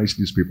 don't punish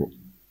these people.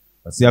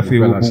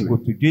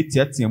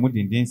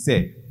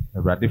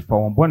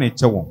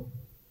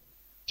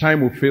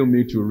 Time will fail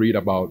me to read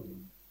about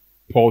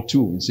Paul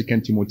 2 in 2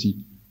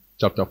 Timothy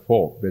chapter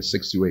 4, verse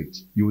 6 to 8.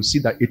 You will see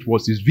that it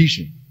was his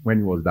vision when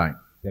he was dying.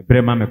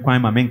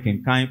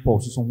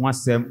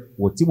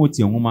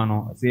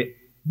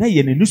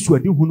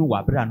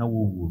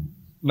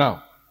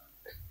 Now,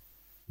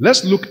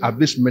 let's look at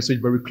this message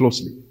very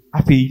closely.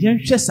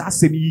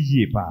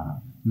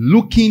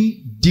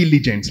 Looking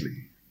diligently.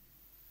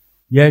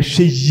 Then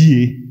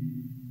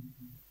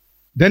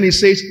he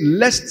says,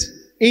 lest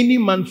any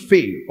man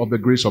fail of the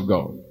grace of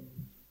God.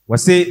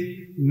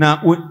 We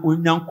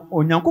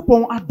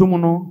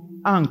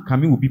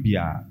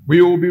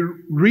will be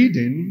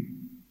reading,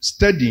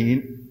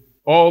 studying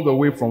all the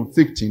way from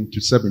 15 to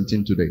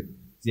 17 today.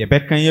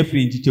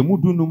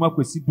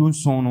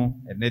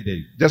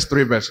 Just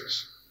 3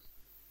 verses.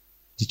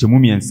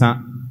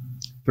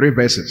 3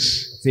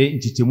 verses.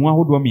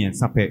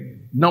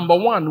 Number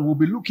 1, we'll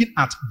be looking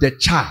at the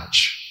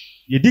charge.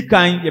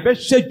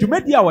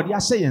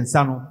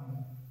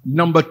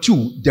 Number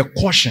 2, the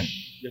caution.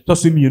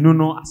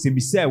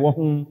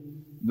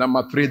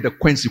 Number 3, the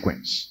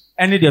consequence.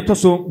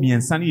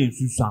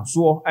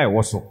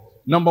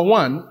 Number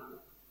 1,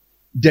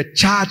 the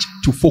charge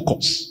to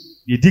focus.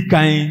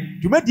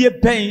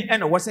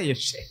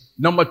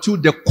 Number 2,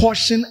 the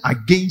caution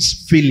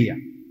against failure.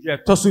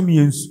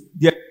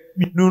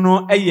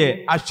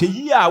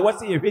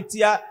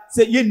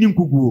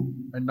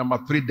 And number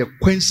 3, the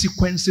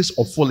consequences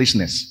of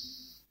foolishness.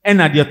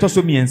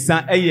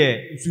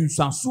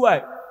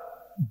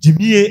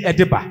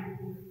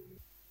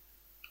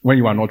 When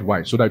you are not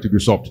wise, so that it will be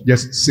soft.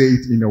 Just say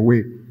it in a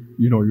way,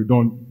 you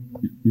don't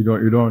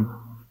You don't.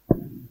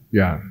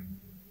 Yeah.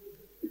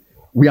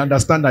 We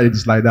understand that it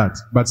is like that,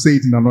 but say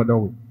it in another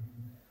way.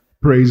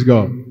 Praise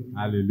God.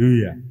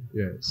 Hallelujah.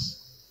 Yes.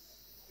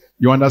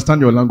 You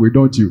understand your language,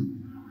 don't you?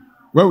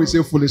 When we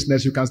say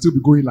foolishness, you can still be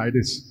going like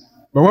this.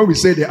 But when we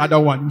say the other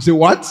one, you say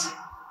what?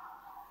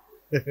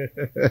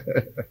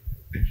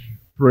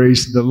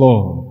 Praise the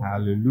Lord.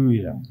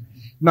 Hallelujah.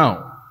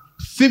 Now,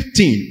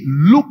 15,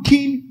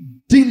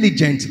 looking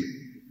diligently.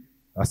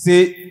 I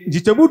say,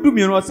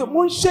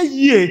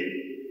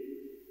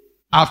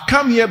 I've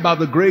come here by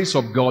the grace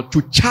of God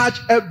to charge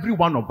every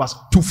one of us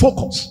to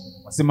focus.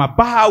 Sometimes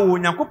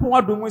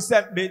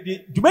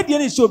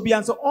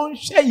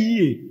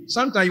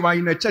you are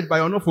in a church but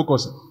you're not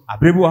focusing.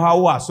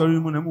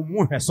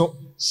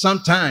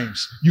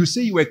 Sometimes you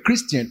say you are a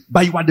Christian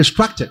but you are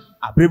distracted.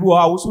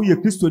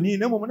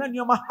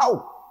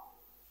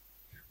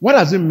 What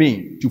does it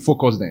mean to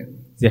focus then?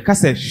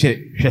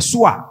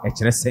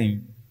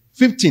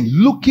 15,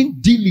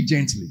 looking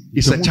diligently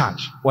is a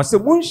charge.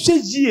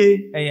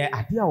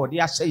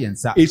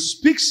 It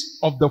speaks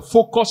of the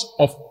focus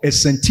of a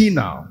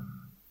sentinel.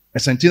 A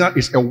sentinel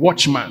is a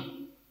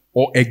watchman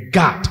or a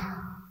guard.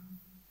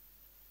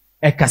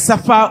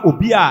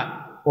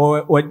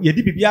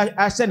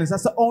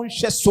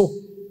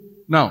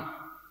 Now,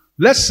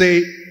 let's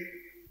say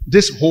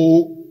this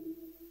whole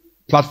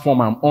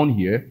platform I'm on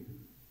here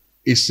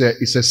is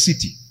a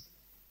city.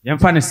 Or a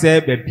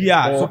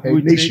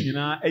nation.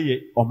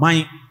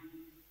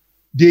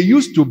 They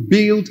used to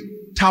build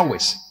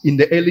towers in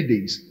the early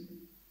days,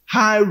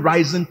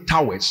 high-rising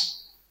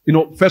towers.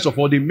 First of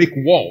all, they make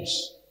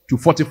walls to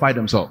fortify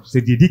themselves,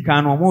 like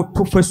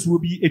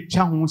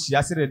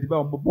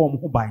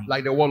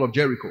the wall of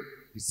Jericho.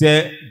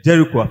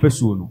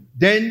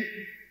 Then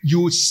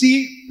you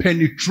see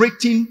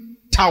penetrating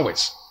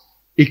towers.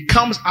 It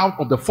comes out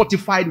of the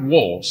fortified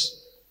walls.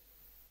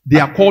 They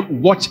are called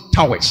watch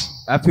towers.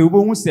 And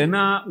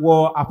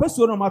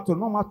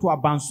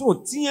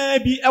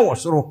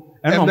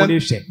then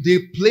they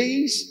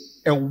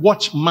place a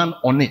watchman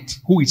on it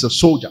who is a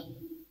soldier.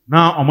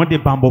 Now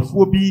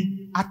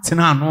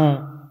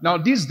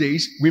these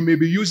days we may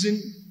be using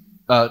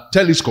a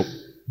telescope.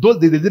 Those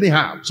days they didn't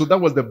have, so that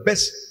was the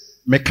best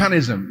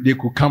mechanism they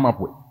could come up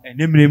with.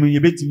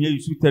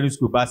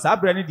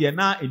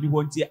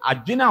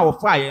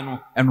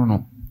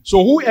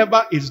 So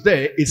whoever is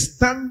there is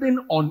standing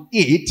on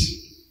it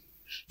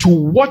to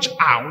watch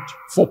out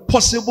for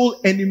possible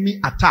enemy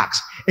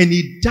attacks. And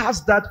he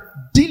does that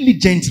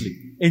diligently.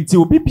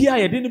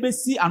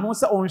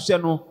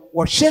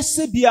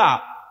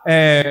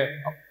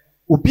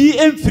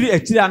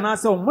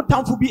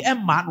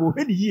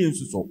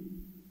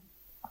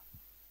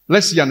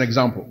 Let's see an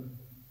example.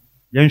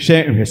 2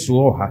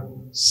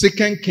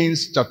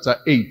 Kings chapter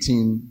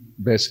 18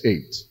 verse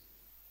 8.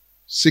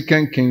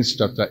 2 Kings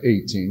chapter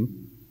 18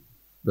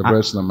 the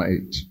verse number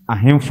 8.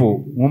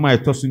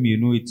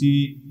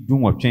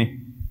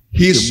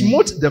 He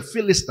smote the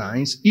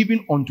Philistines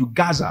even unto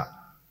Gaza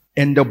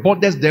and the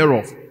borders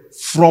thereof,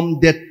 from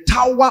the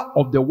tower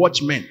of the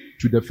watchmen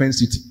to the fenced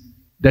city.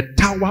 The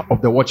tower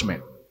of the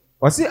watchmen.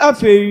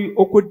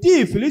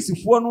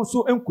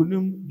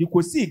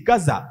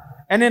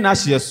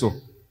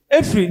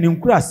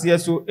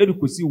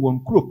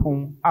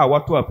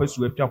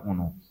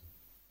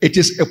 It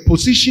is a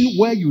position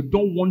where you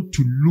don't want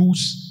to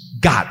lose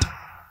guard.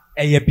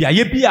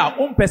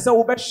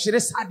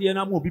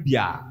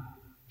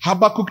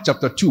 Habakkuk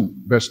chapter 2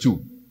 verse 2,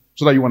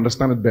 so that you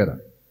understand it better.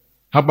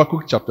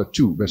 Habakkuk chapter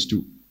 2 verse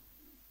 2.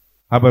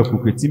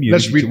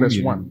 Let's read verse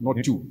 1,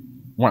 not 2.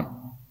 1.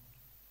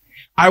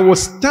 I will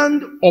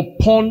stand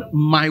upon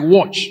my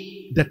watch,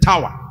 the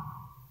tower,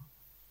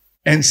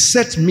 and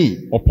set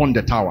me upon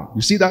the tower.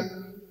 You see that?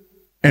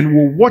 And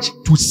will watch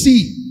to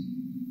see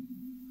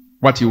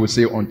what he will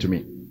say unto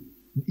me.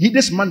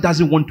 This man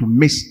doesn't want to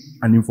miss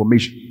an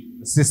information.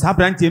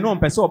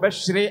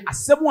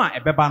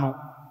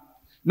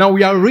 Now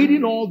we are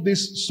reading all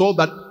this so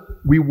that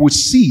we will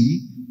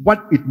see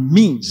what it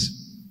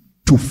means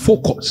to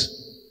focus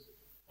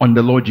on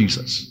the Lord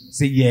Jesus.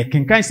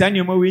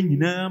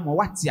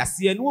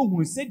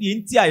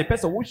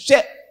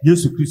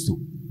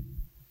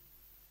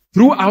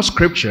 Throughout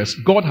scriptures,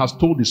 God has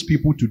told his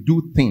people to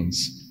do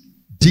things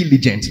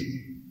diligently.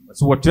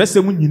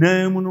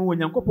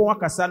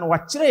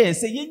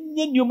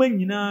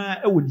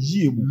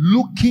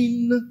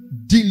 Looking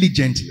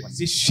diligently.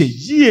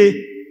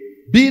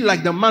 Be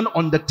like the man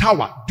on the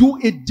tower. Do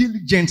it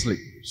diligently.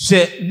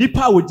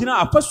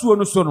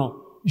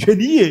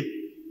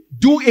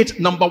 Do it,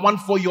 number one,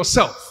 for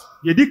yourself.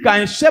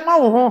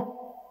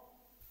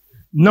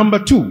 Number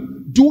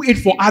two, do it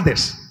for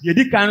others.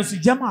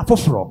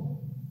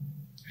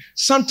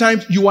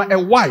 Sometimes you are a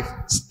wife.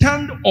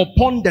 Stand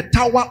upon the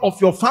tower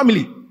of your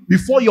family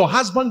before your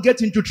husband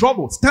gets into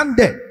trouble. Stand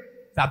there.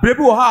 A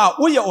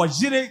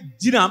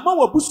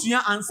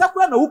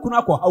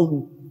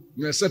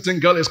certain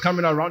girl is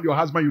coming around your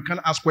husband, you can't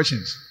ask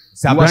questions.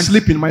 You are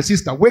sleeping, my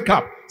sister. Wake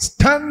up.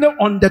 Stand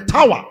on the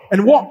tower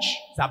and watch.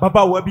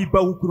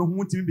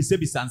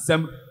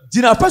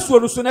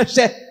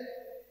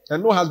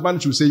 And no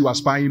husband should say you are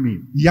spying me.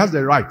 He has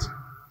the right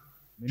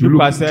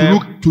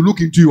to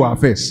look into your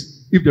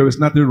affairs if there is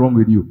nothing wrong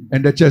with you.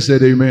 And the church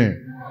said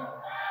amen.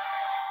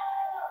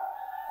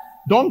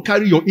 Don't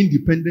carry your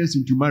independence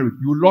into marriage.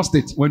 You lost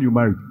it when you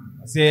married.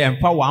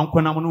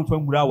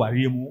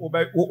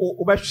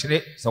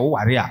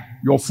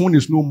 Your phone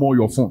is no more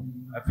your phone.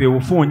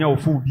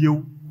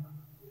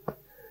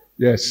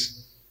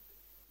 Yes.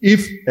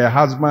 If a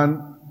husband,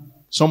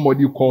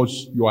 somebody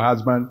calls your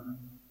husband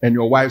and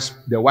the wife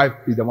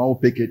is the one who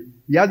pick it,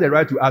 he has the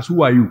right to ask,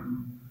 who are you?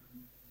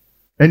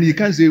 And he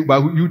can't say,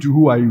 but you two,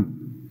 who are you?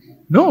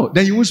 No,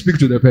 then you won't speak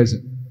to the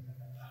person.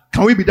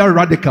 Can we be that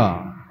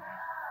radical?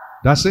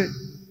 That's it.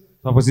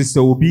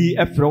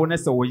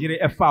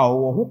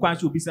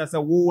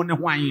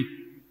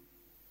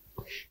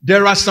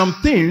 There are some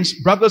things,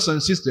 brothers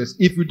and sisters,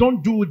 if you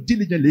don't do it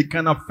diligently, it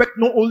can affect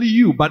not only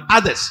you, but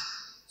others.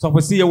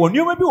 Leaders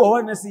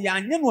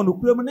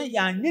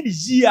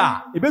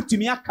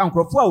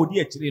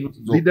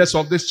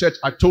of this church,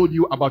 I told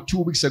you about 2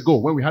 weeks ago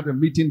when we had a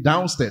meeting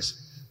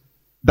downstairs,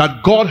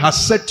 that God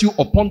has set you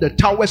upon the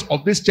towers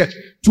of this church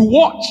to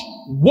watch.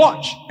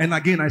 Watch. And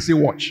again, I say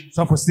watch.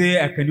 And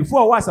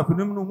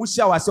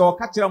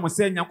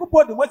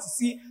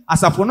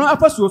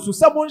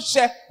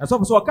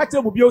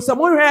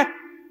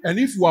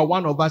if you are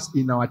one of us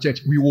in our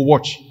church, we will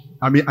watch.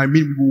 I mean,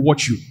 we will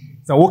watch you.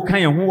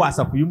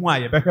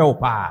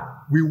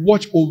 We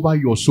watch over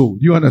your soul.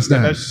 Do you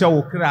understand?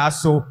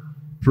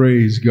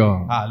 Praise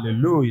God.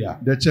 Hallelujah.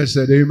 The church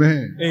said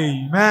amen.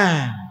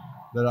 Amen.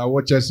 There are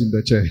watchers in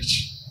the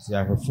church.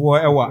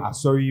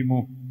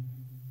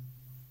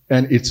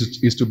 And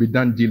it's to be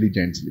done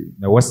diligently.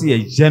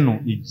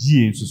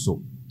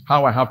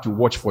 How I have to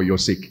watch for your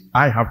sake.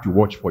 I have to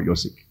watch for your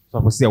sake.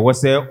 Not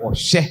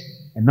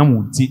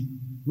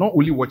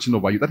only watching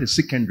over you, that is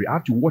secondary. I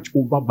have to watch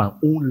over my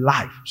own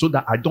life so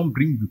that I don't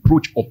bring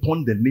reproach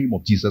upon the name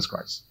of Jesus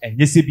Christ.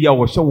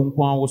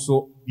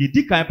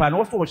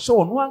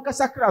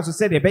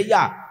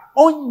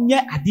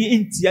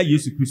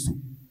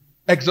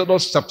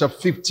 Exodus chapter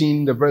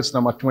 15, the verse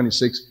number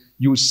 26,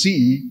 you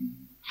see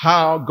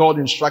how God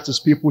instructs his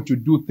people to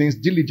do things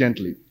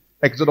diligently.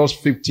 Exodus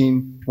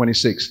 15,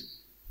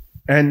 26.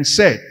 And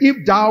said,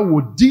 if thou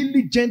would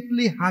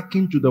diligently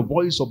hearken to the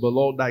voice of the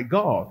Lord thy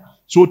God.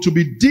 So to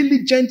be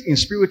diligent in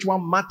spiritual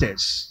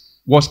matters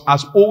was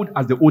as old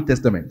as the Old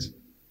Testament.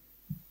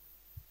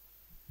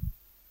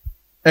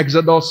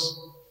 Exodus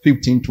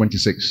 15,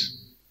 26.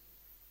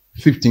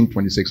 15,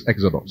 26,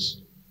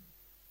 Exodus.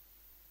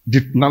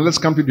 Now let's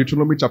come to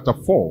Deuteronomy chapter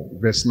 4,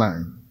 verse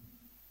 9.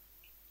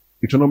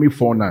 Deuteronomy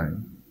 4,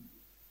 9.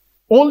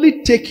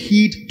 Only take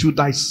heed to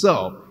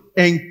thyself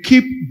and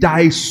keep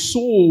thy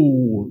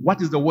soul.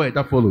 What is the word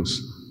that follows?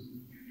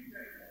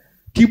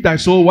 Keep thy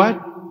soul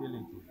what?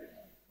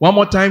 One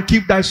more time.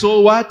 Keep thy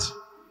soul what?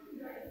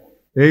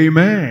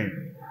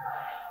 Amen.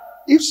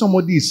 If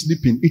somebody is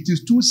sleeping, it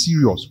is too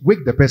serious.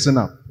 Wake the person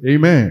up.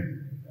 Amen.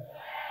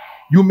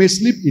 You may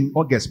sleep in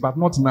August, but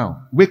not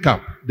now. Wake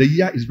up. The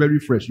year is very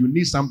fresh. You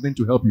need something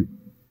to help you.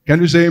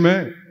 Can you say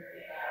amen?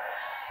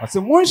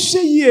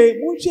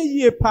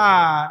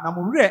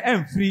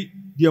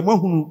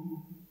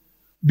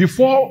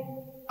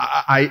 Before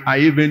I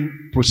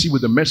even proceed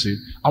with the message,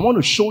 I want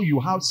to show you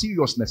how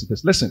seriousness it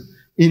is. Listen,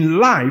 in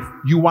life,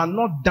 you are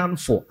not done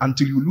for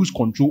until you lose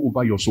control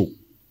over your soul.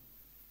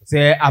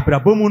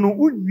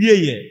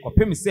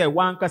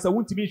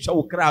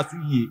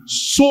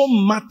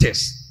 Soul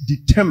matters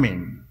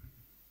determine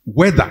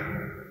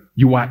whether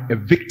you are a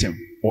victim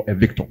or a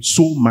victim.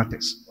 Soul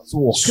matters.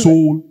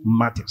 Soul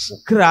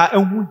matters.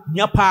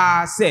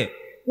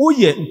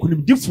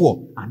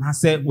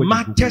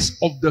 Matters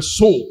of the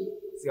soul.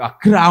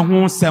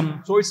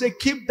 So he said,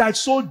 keep thy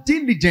soul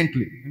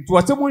diligently.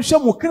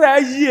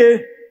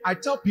 I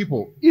tell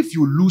people, if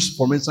you lose,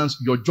 for instance,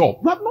 your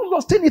job, you have not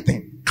lost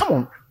anything. Come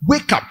on,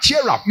 wake up,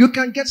 cheer up. You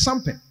can get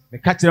something. You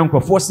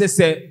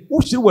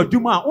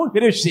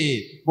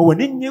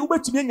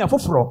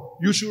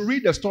should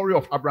read the story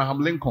of Abraham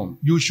Lincoln.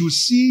 You should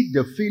see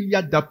the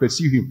failure that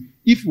pursued him.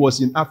 If he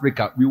was in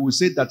Africa, we would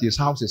say that his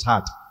house is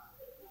hard.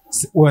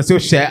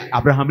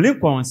 Abraham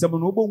Lincoln.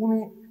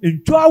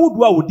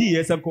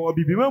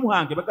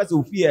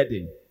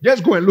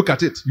 Just go and look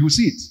at it. You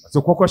see it.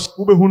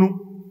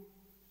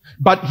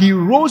 But he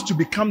rose to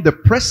become the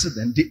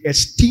president, the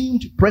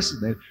esteemed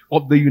president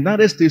of the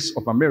United States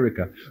of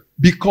America,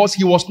 because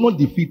he was not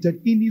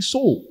defeated in his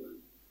soul.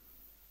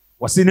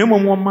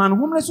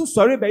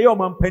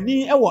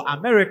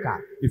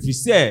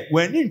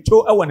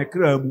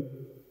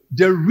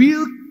 The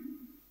real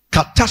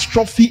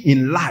catastrophe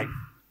in life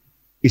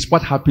is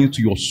what happens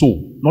to your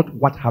soul, not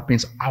what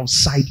happens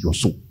outside your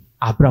soul.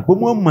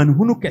 abrabomu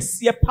manhunu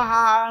kese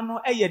pa no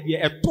eye de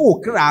eto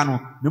kra no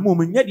na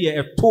mom nye de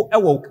eto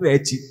ewo kra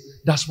achi.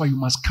 That's why you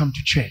must come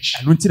to church.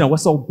 Anu nti na wo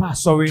se wo ba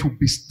sorry To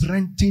be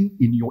strengthened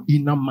in your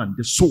inner man,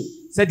 the soul.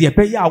 said de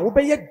be ya wo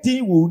be ye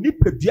din wo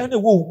nipadua na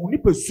wo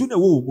nipasu na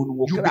wo mu no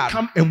wo You kra.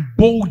 become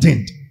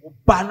emboldened.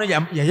 Ba no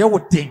ye wo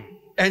din.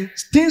 And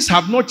things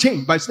have not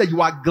changed, but instead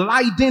you are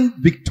gliding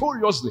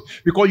victoriously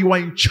because you are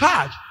in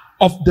charge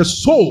of the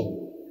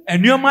soul.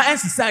 Enyoma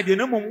ensisa de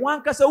no mom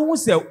wankasa hu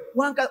se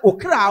wanka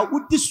okra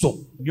wudi so.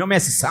 Enyoma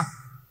ensisa.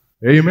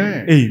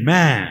 Amen.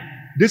 Amen.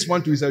 This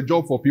one too is a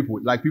job for people.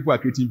 Like people are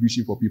creating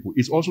vision for people.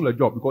 It's also a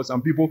job because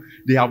some people,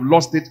 they have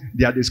lost it.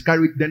 They are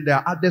discouraged. Then there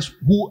are others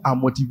who are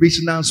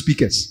motivational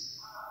speakers.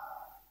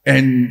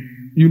 And,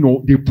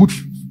 they put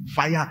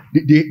fire.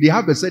 They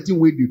have a certain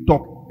way they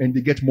talk and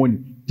they get money.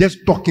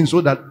 Just talking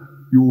so that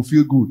you will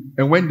feel good.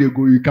 And when they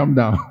go, you come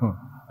down.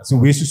 So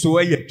we so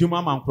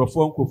dwuma ma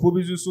nkrofo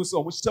bi so se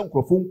omo hye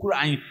nkrofo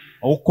nkuran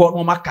okọ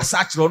no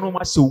makasa kire no ma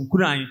hye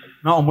nkuran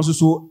na omo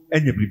so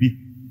anya bribi.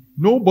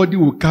 Nobody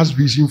will cast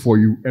vision for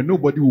you and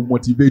nobody will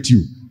motivate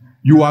you.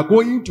 You are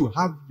going to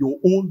have your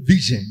own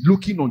vision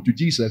looking unto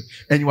Jesus,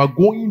 and you are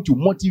going to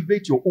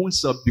motivate your own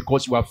self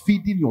because you are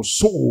feeding your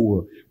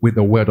soul with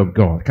the word of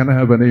God. Can I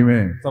have an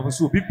amen?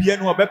 So bibia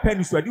no obepa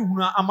ni suade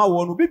hunu ama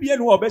wo no bibia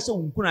no obehye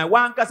nkuran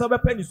wankasa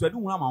obepa ni suade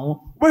hunu ama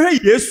wo obehye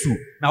Yesu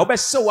na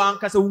obehye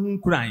wankasa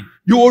nkuran.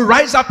 You will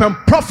rise up and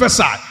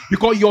prophesy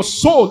because your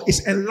soul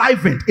is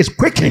enlivened, is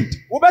quickened.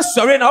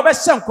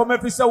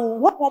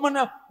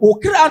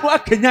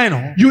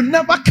 You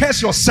never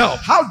curse yourself.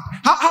 How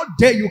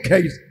dare you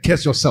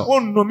curse yourself? You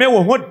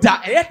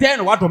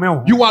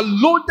are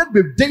loaded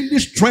with daily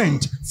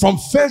strength from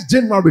 1st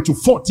January to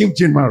 14th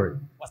January.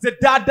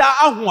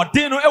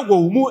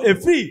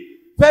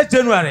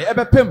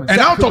 And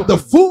out of the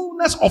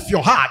fullness of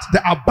your heart,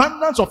 the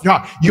abundance of your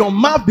heart, your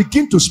mouth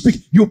begin to speak.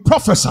 You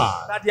prophesy.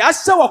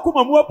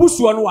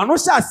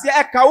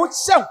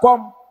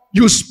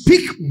 You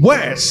speak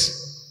words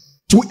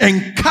to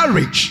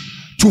encourage,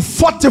 to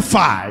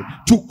fortify,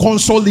 to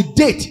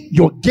consolidate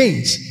your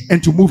gains,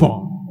 and to move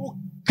on.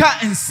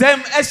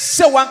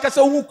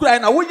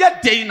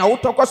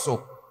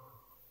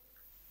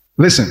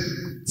 Listen.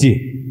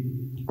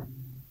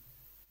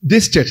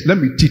 This church, let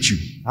me teach you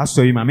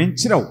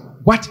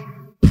what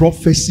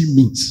prophecy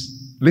means.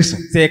 Listen.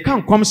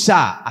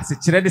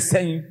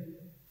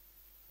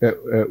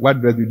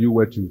 What dress did you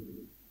wear to?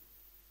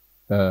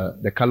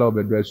 The color of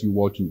the dress you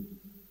wore to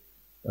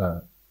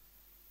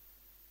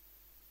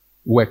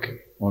work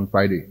on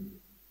Friday.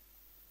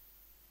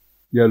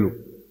 Yellow.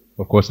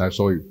 Of course, I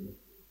saw you.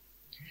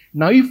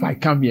 Now, if I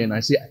come here and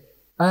I say,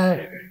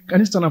 can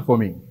you stand up for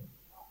me?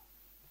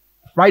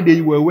 Friday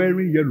you were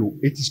wearing yellow.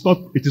 It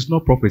is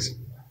not prophecy.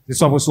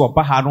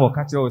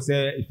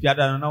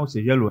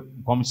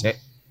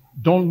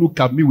 Don't look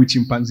at me with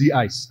chimpanzee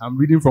eyes. I'm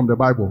reading from the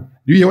Bible.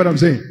 Do you hear what I'm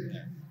saying?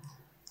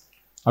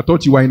 I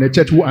thought you were in a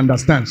church who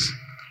understands.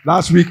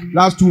 Last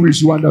 2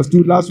 weeks you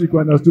understood. Last week you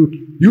understood.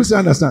 You still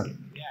understand?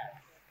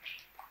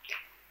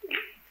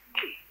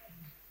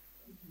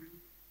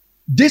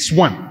 This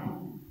one,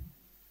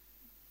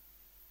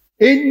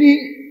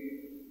 any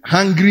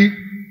hungry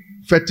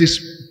fetish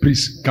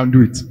priest can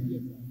do it.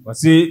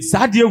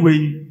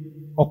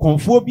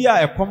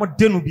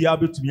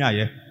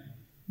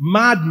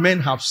 Mad men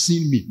have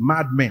seen me,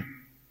 mad men,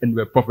 and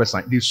were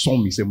prophesying. They saw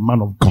me, say,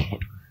 man of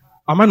God.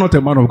 Am I not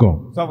a man of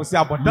God?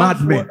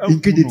 Mad men,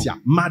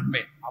 mad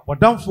men.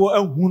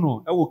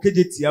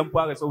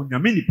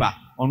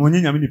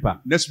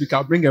 Next week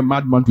I'll bring a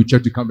madman to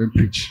church to come and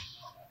preach.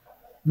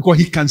 Because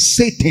he can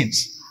say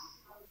things.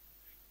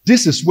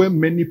 This is where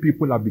many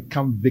people have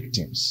become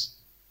victims.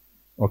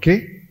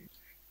 Okay?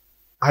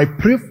 I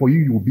pray for you,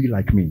 you will be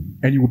like me.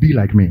 And you will be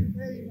like me.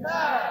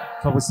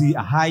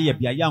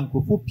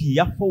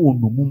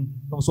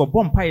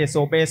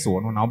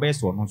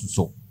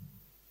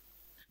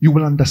 You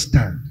will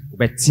understand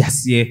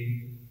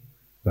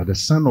that the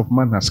Son of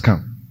Man has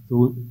come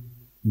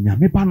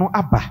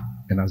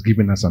and has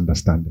given us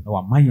understanding.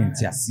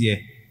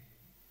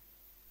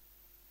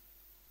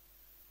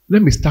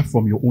 Let me start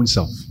from your own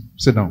self.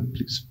 Sit down,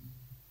 please.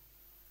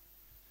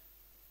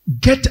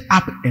 Get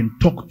up and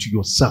talk to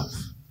yourself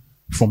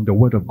from the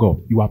word of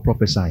God. You are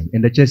prophesying.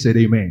 And the church said,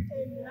 Amen.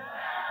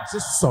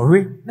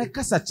 Sorry.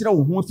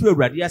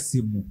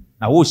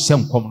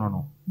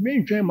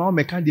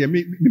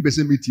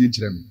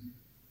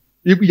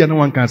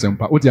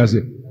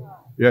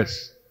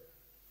 Yes.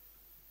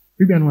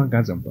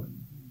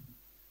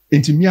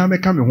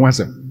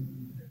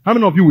 How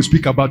many of you will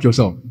speak about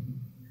yourself?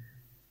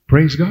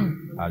 Praise God.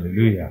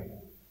 Hallelujah.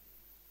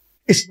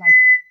 It's like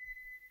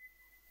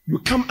you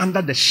come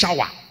under the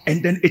shower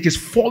and then it is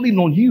falling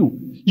on you.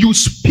 You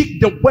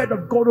speak the word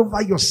of God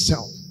over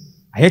yourself.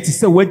 Under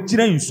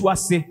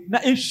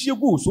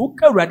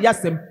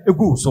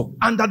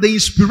the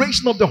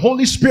inspiration of the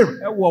Holy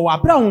Spirit.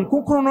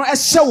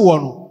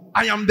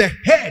 I am the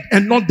head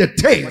and not the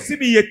tail.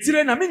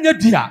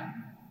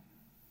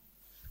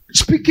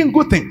 Speaking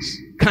good things.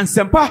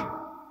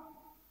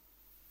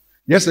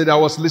 Yesterday I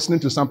was listening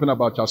to something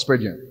about Charles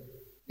Spurgeon.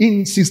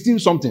 In 16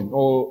 something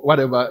or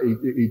whatever,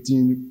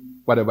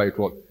 18, whatever it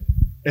was,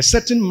 a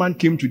certain man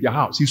came to their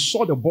house. He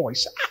saw the boy. He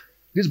said,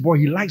 this boy,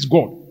 he likes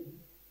God.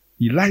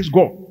 He likes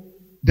God.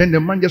 Then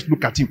the man just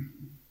looked at him.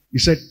 He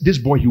said, this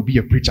boy, he'll be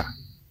a preacher.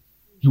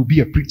 He'll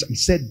be a preacher. He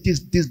said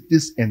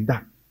this, and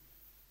that.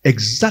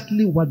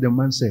 Exactly what the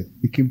man said,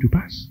 it came to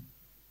pass.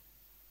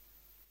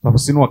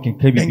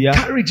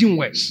 Encouraging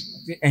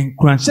words.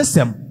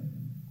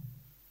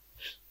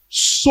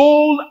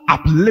 Soul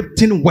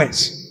uplifting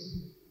words.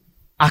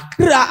 Is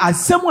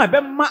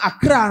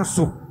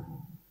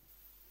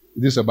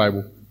this a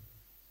Bible?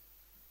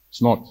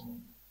 It's not.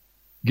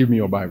 Give me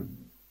your Bible.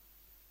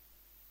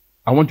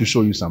 I want to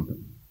show you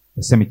something.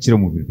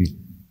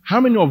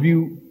 How many of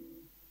you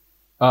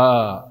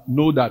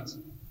know that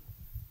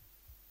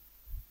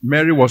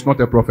Mary was not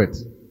a prophet?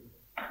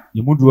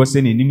 What do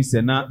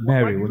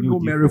you know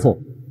Mary for?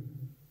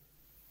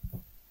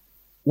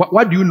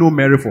 What do you know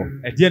Mary for?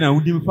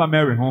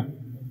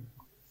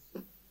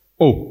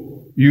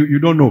 Oh, you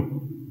don't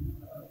know.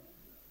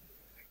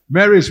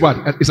 Mary is what?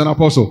 Is an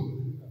apostle.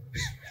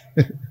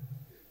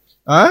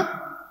 Huh?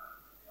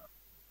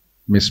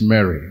 Miss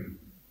Mary.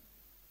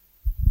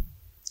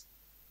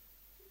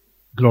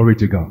 Glory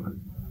to God.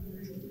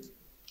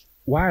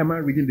 Why am I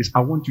reading this?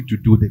 I want you to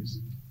do this.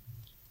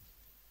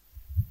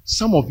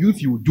 Some of you,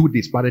 if you do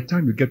this, by the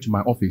time you get to my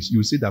office,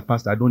 you say that,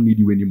 Pastor, I don't need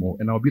you anymore.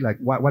 And I'll be like,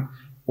 what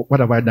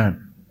have I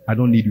done? I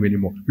don't need you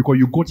anymore. Because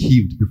you got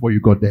healed before you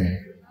got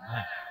there.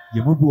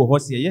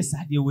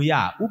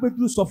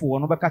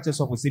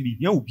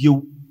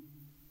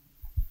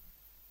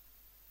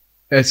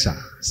 Esa,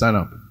 stand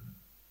up.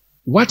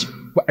 What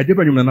I did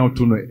when now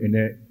to know in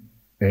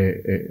a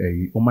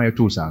Omaya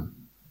Tosan.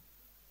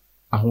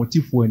 I want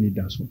you for any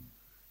dance.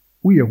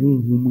 We are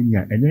home,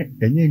 and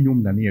then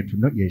near to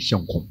not yet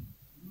shankom.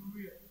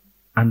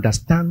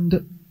 Understand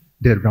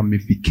the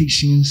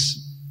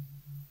ramifications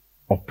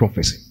of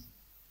prophecy.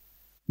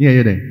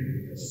 Yeah,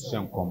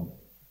 shankom.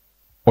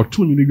 Or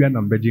two new and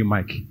I'm begging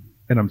Mike,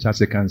 and I'm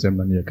just a cancer.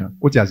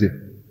 What is it?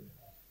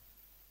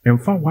 And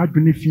for what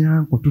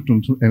benefian or two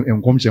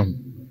and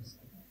commission.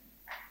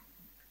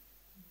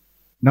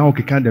 Now,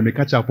 okay, can they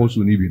catch up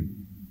also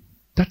even?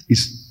 That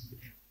is,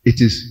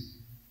 it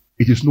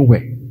is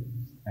nowhere.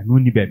 And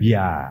only baby.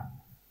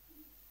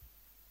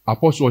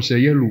 Apostle say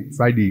yellow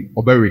Friday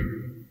or berry.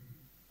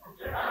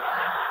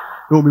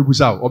 No, me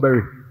busao or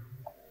berry.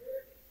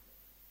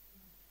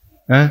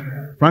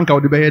 Frank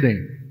out the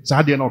beheading.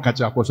 Saturday no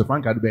catch up also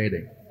Frank out the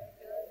beheading.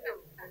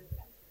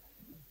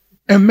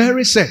 And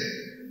Mary said,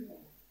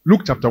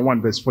 Luke chapter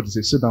 1, verse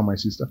 46. Sit down, my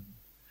sister.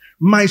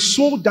 My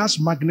soul does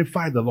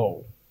magnify the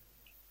Lord,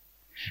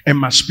 and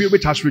my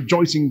spirit has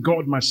rejoiced in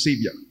God, my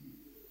Savior.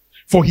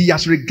 For he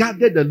has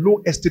regarded the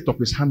low estate of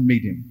his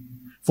handmaiden.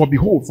 For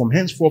behold, from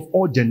henceforth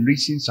all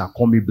generations shall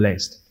call me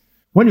blessed.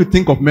 When you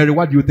think of Mary,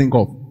 what do you think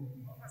of?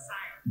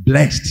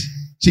 Blessed.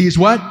 She is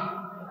what?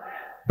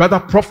 Brother,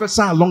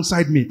 prophesy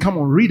alongside me. Come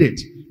on, read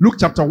it. Luke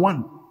chapter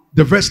 1,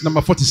 the verse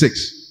number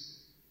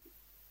 46.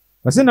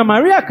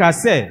 Maria ka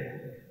say,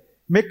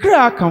 me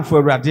kra kan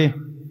fo Awurade.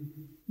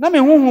 Na me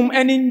honhom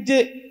eni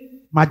nje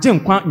maje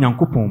nkwa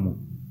Nyankopon mu.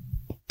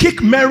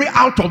 Kick Mary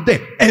out of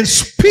there and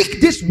speak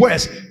these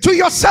words to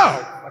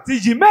yourself.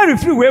 Speak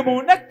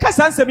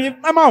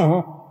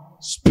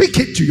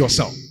it to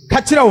yourself.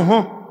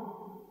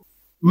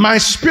 My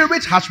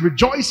spirit has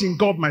rejoiced in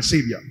God, my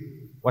Savior.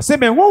 For he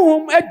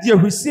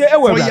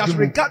has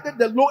regarded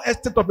the low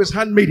estate of his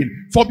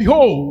handmaiden. For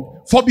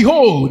behold,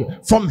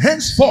 from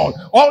henceforth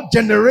all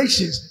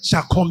generations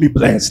shall call me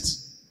blessed.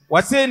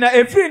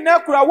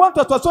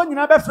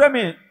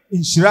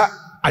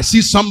 I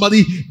see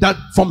somebody that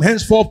from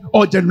henceforth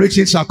all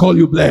generations shall call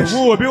you blessed.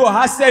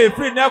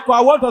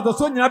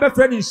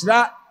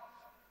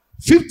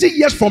 50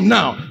 years from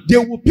now, they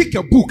will pick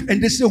a book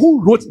and they say,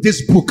 who wrote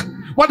this book?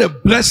 What a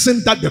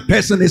blessing that the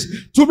person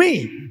is. To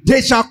me,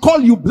 they shall call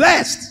you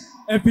blessed.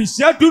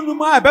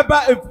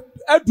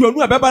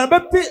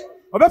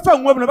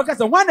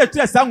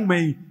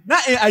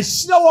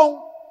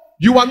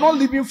 You are not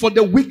living for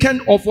the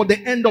weekend or for the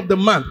end of the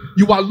month.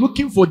 You are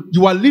living for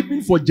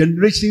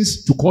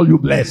generations to call you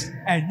blessed.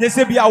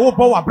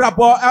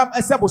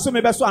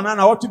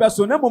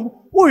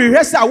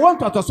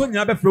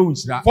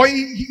 For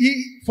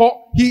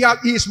he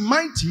is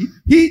mighty.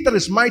 He that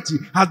is mighty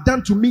has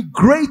done to me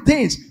great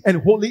things,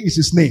 and holy is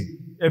his name.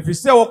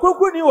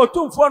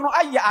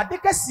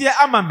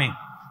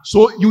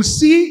 So you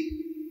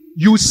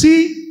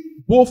see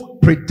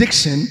both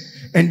prediction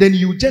and then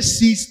you just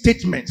see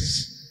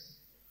statements.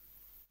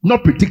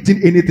 Not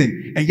predicting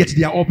anything, and yet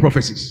they are all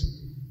prophecies.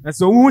 And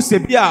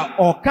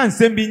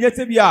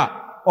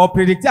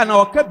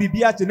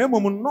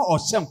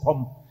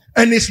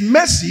his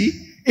mercy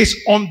is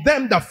on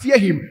them that fear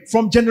him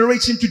from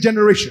generation to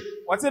generation.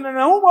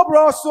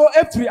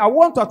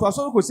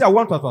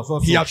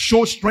 He has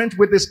shown strength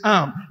with his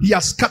arm. He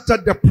has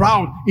scattered the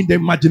proud in the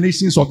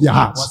imaginations of their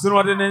hearts.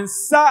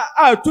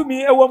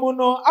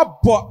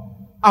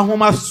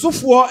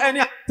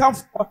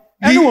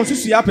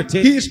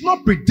 He is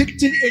not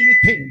predicting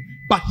anything,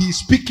 but he is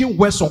speaking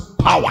words of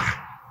power.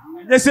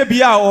 He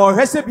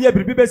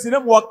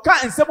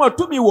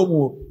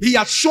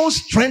has shown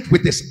strength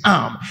with his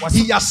arm.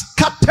 He has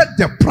scattered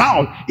the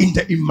proud in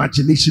the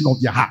imagination of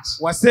their hearts.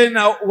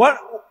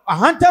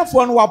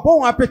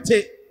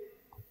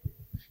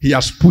 He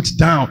has put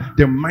down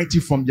the mighty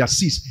from their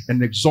seats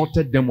and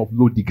exalted them of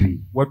low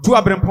degree.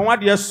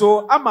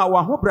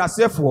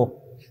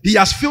 He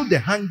has filled the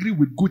hungry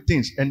with good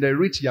things, and the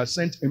rich he has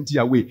sent empty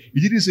away. He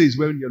didn't say he's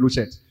wearing yellow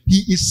shirt.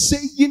 He is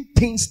saying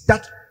things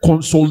that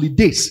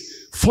consolidates,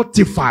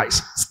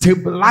 fortifies,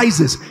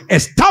 stabilizes,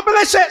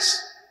 establishes.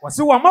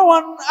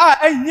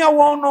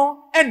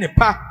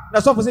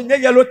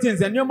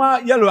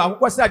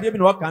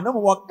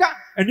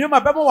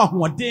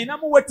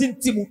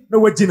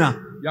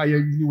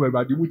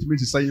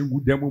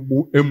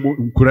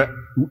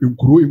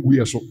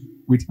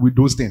 With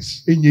those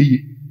things. Do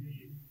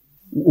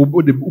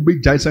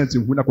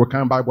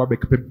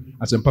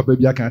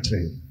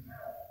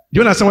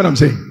you understand what I'm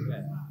saying?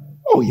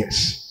 Oh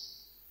yes.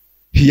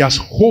 He has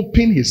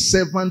opened his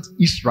servant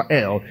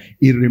Israel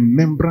in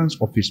remembrance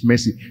of his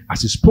mercy,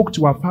 as he spoke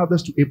to our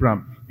fathers, to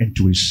Abraham, and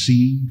to his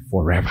seed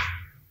forever.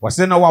 Now,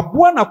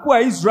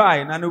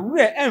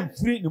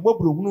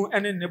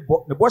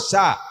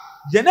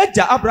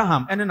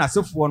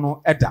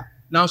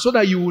 so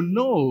that you will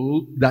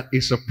know that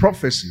it's a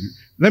prophecy,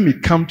 let me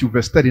come to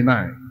verse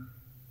 39.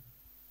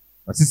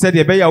 And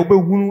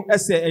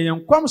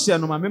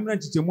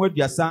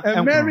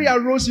Mary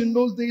arose in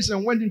those days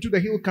and went into the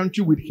hill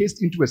country with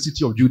haste into a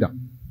city of Judah.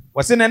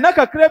 And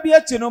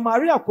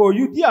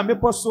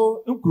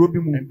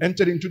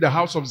entered into the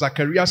house of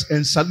Zacharias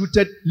and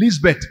saluted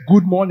Lisbeth.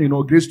 Good morning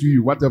or grace to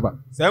you, whatever.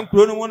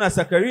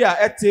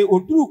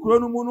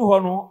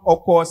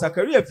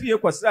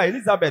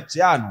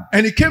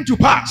 And it came to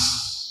pass.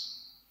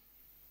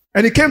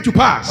 This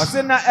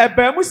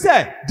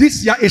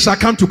year it shall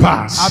come to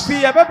pass.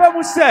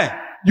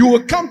 You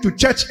will come to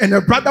church and a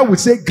brother will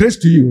say grace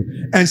to you,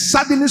 and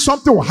suddenly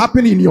something will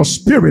happen in your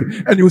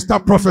spirit and you will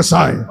start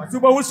prophesying. I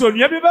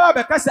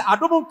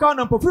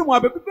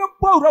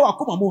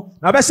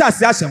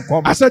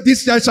said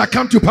this year shall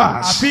come to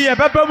pass.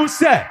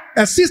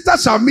 A sister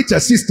shall meet a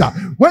sister.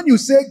 When you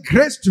say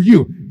grace to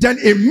you, then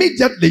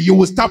immediately you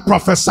will start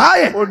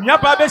prophesying.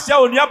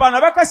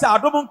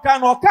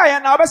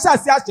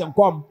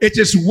 It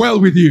is well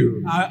with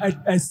you.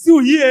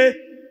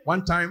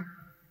 One time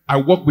I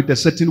walked with a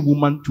certain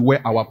woman to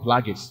where our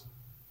plug is.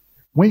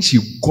 When she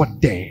got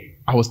there,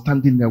 I was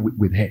standing there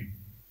with her.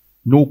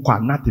 No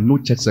choir, nothing, no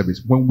church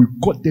service. When we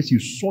got there, she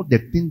saw the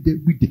thing there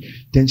with it.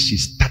 Then she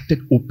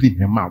started opening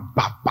her mouth.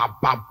 Ba, ba,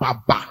 ba,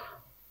 ba, ba.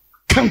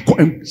 What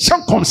are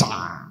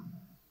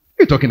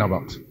you talking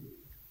about?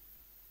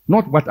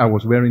 Not what I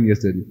was wearing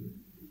yesterday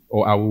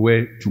or I will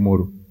wear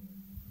tomorrow.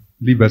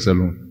 Leave us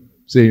alone.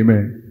 Say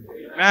amen.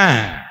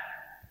 Amen.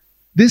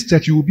 This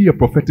church, you will be a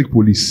prophetic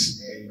police.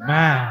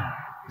 Amen.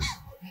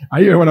 Are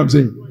you hearing what I'm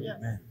saying?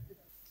 Amen.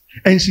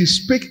 And she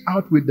spake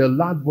out with a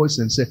loud voice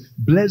and said,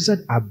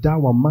 blessed art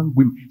thou among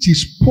women. She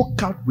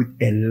spoke out with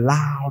a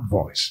loud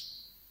voice.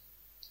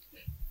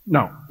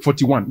 Now,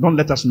 41. Don't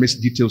let us miss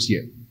details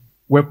here,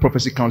 where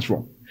prophecy comes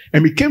from.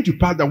 And it came to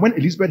pass that when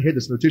Elizabeth heard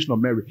the salutation of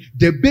Mary,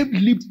 the babe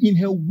lived in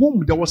her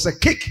womb. There was a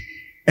cake,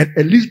 and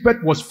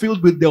Elizabeth was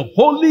filled with the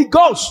Holy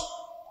Ghost.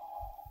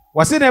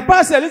 Was in a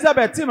pass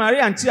Elizabeth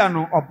Maria and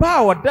Tiano, or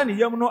bow Danny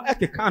Yamuno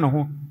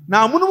Ekekano.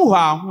 Now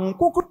Munuha,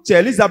 cooked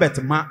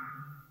Elizabeth Ma.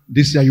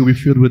 This year you'll be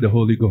filled with the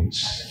Holy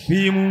Ghost.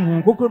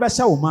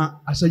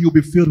 I said you'll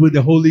be filled with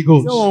the Holy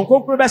Ghost. Oh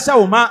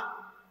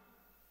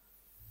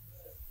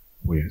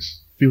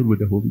yes, filled with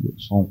the Holy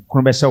Ghost.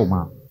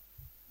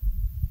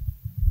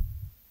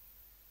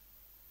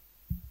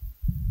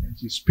 And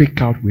she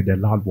spake out with a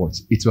loud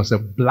voice. It was a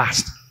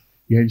blast.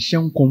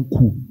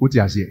 What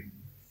is it?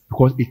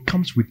 Because it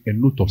comes with a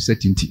note of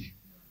certainty.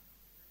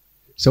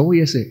 So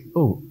we say,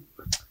 oh,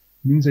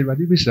 means are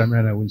you listening to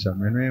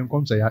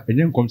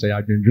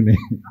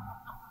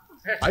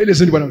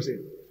what I'm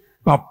saying?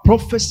 But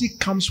prophecy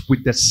comes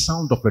with the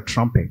sound of a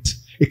trumpet.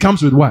 It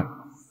comes with what?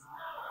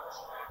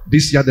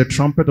 This year the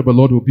trumpet of the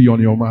Lord will be on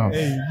your mouth.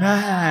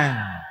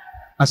 Amen.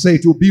 I say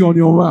it will be on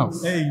your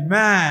mouth.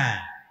 Amen.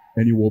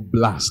 And you will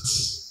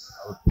blast.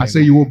 I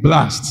say you will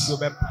blast.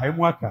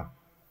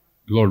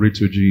 Glory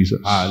to Jesus.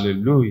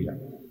 Hallelujah.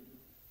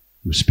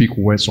 You speak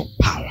words of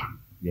power.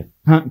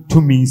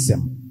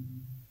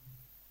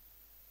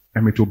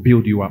 And it will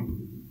build you up.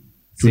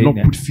 It will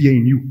not put fear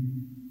in you.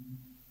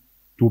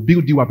 It will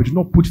build you up. It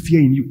will not put fear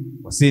in you.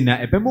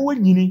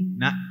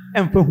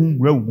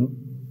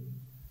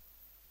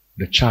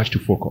 The charge to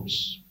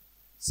focus.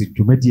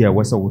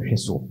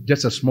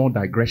 Just a small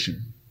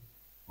digression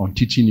on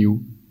teaching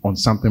you on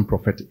something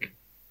prophetic.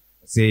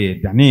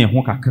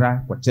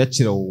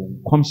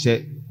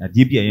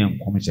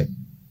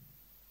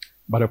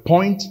 But the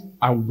point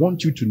I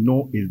want you to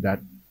know is that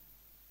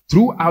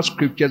throughout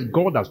scriptures,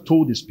 God has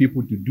told his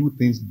people to do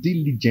things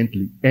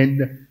diligently.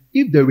 And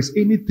if there is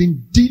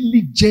anything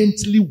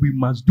diligently we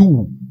must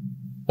do,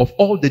 of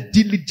all the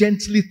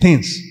diligently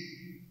things,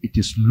 it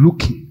is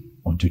looking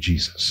unto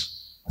Jesus.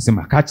 Sɛ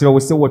maka kyerɛ wo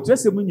sɛ wɔtwerɛ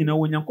sɛ mu nyinaa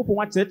Onyankopɔn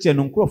wakyerɛkyerɛ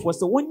no nkurɔfoɔ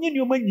sɛ wɔnyɛ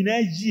nneɛma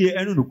nyinaa yie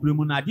ɛno nokorɛ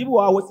mu na adeɛ bi wɔ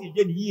a wɔsɛ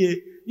yɛgye ne yie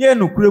yɛ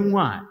nokorɛ mu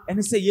a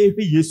ɛne sɛ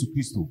yɛhwɛ Yesu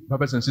Kristo.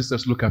 Brothers and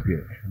sisters, look up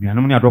here.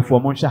 Nuanom ne adɔfoɔ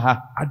monhwɛ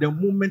ha. At the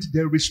moment,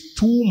 there is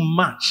too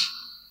much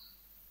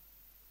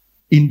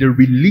in the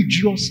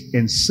religious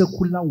and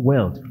secular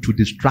world to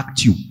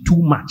distract you. Too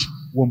much.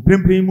 Wɔn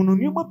mprempren mu no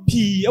nneɛma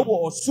pii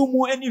ɛwɔ ɔsom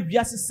mu ne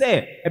wiase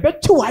sɛ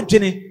ɛbɛtwe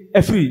w'adwene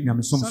afiri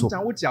nyamesom so.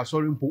 Sometimes what you are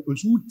sorry for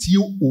is who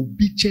tell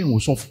obi chen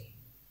osof.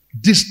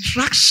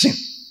 Distraction.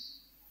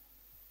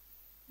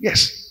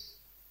 Yes.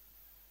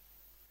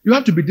 You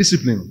have to be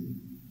disciplined.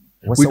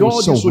 With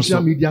all the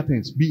social media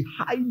things, be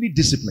highly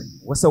disciplined.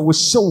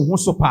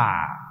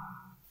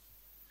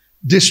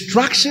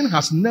 Distraction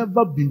has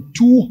never been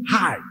too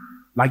high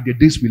like the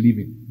days we live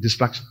in.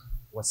 Distraction.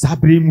 I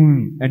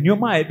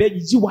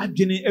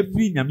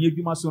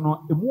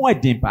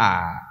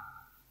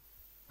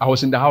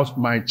was in the house,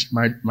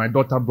 my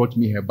daughter brought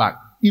me her bag.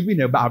 Even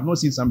her bag, I've not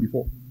seen some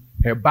before.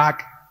 Her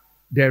bag,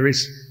 there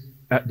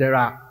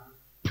are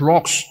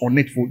plugs on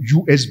it for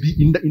USB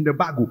in the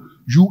bag.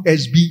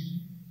 USB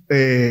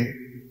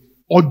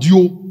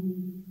audio.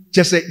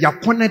 Just say your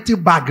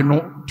connected bag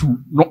not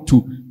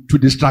to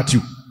distract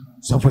you.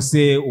 So for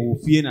say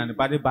fear and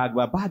body bag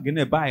in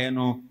a buy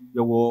no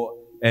your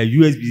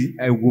USB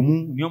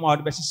woman no more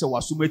the best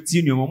was so much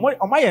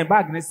on my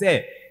bag and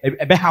say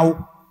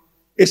how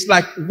it's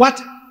like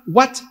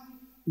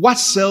what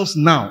sells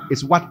now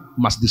is what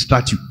must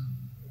distract you.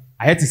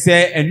 I had to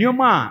say a new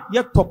man,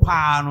 yet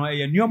topano,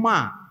 a new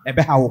man,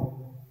 a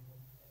how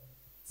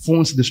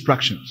phones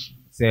distractions.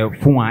 Say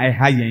phone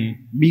high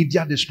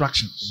media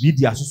distractions.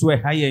 Media so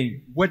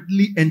high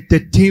worldly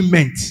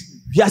entertainment.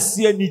 Yes,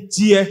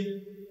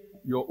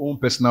 your own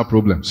personal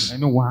problems. I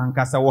know one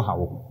casa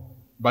how.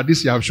 But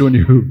this year I've shown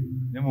you.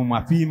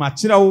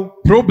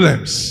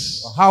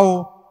 Problems.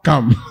 How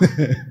come.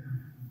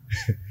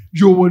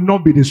 You will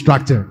not be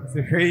distracted.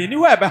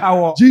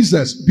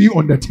 Jesus, be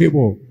on the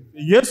table.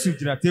 Yes, you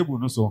a table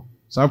no so.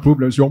 Some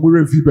problems. You're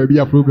moving feet baby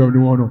a problem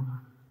no one.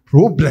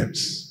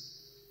 Problems.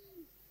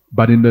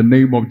 But in the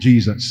name of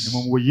Jesus,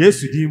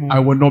 I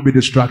will not be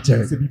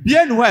distracted.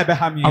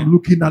 I'm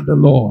looking at the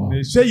Lord.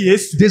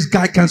 This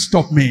guy can't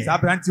stop me.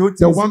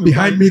 The one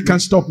behind me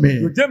can't stop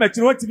me.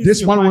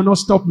 This one will not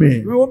stop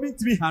me.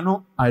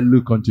 I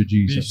look unto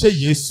Jesus.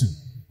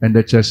 And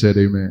the church said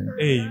amen.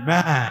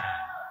 Amen.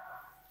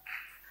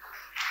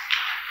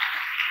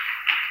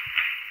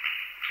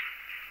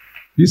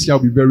 This shall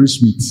be very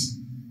sweet.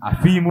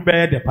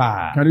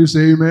 Can you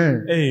say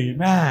amen?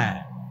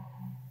 Amen.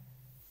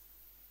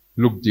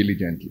 Look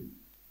diligently.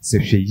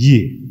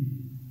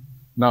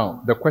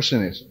 Now, the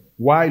question is,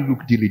 why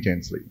look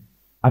diligently?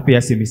 It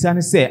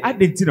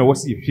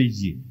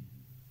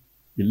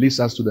leads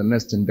us to the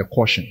next thing, the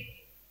caution.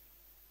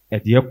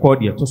 The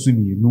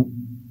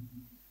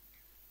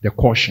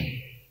caution.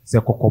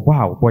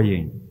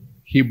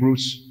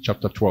 Hebrews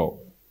chapter 12,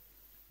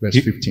 verse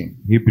 15.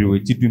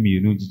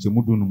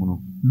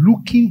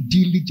 Looking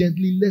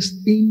diligently,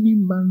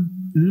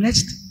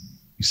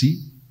 you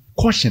see,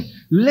 caution,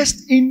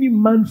 lest any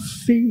man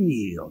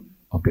fail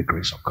of the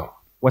grace of God.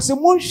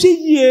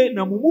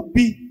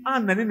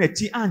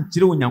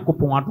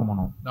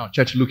 Now,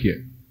 church, look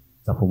here.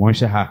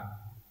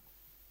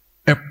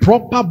 A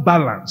proper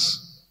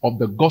balance of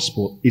the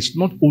gospel is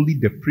not only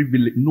the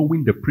privilege,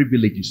 knowing the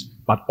privileges,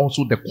 but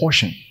also the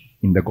caution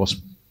in the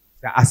gospel.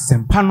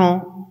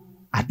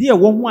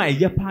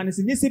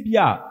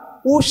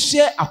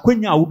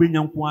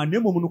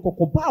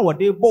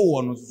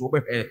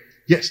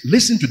 Yes,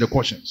 listen to the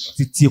cautions.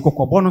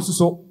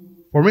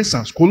 For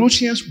instance,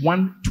 Colossians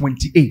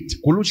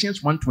 1:28.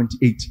 Colossians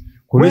 1:28.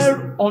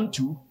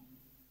 Whereunto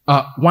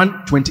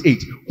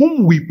 1:28.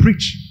 Whom we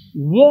preach,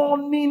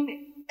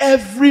 warning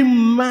every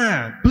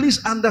man. Please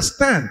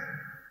understand,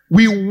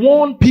 we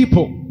warn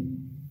people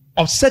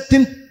of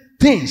certain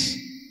things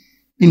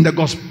in the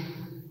gospel.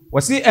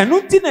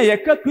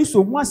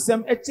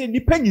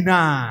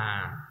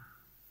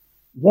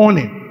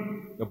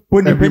 Warning.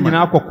 Every man.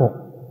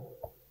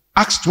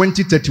 Acts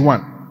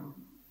 20:31.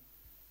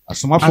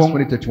 Acts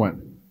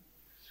 20:31.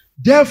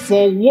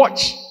 Therefore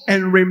watch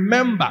and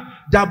remember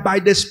that by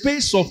the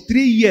space of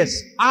 3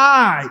 years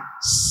I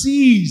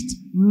ceased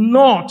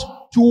not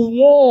to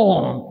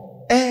warn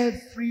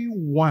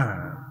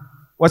everyone.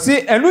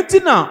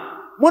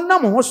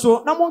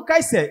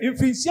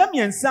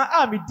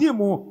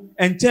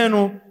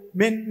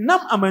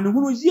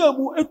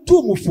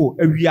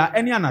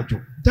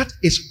 That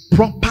is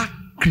proper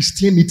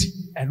Christianity.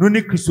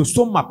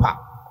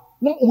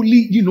 Not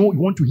only, you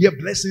want to hear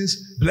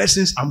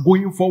blessings, I'm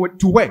going forward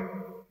to where?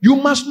 You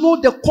must know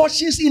the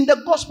cautions in the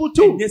gospel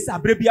too.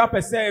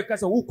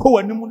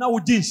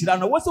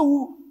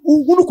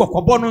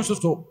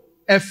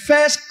 A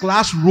first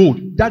class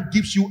road that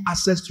gives you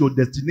access to your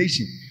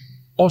destination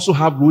also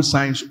have road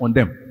signs on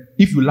them.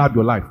 If you love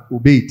your life,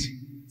 obey it.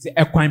 Se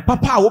ekwan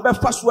papa a wo be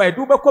fa so a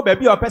edu be ko ba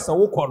bia opesa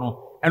wo kɔ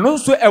no. Eno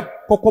nso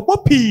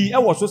kokobo pii e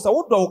wo so se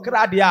wo do wo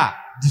kra de a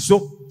di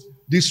so.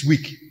 This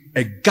week,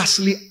 a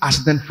ghastly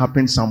accident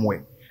happened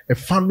somewhere. A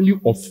family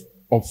of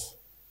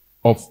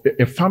a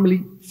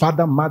family,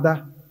 father,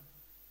 mother,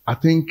 I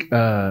think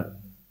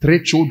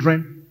 3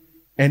 children,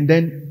 and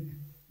then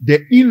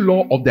the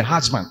in-law of the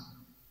husband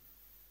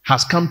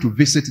has come to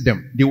visit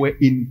them. They were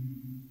in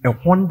a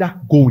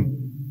Honda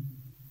going.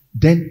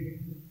 Then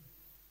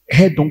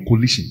head-on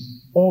collision.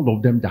 All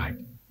of them died.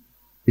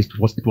 It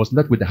was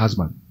left with the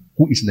husband,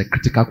 who is in a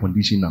critical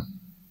condition now.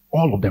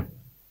 All of them.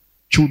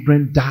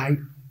 Children died.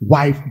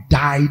 Wife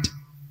died.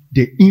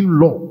 The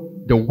in-law,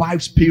 the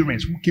wife's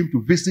parents who came to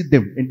visit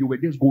them and they were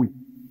just going,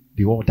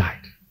 they all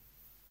died.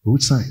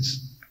 Road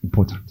signs,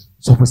 important.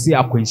 So for say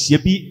akwanhia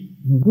bi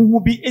huhu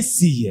bi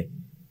esiye.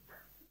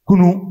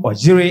 Kunu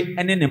ojire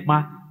ene ne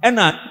ma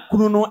ena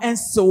kunu no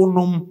ensew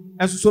nom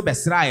enso so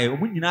besrae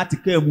omu nyina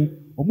ateka mu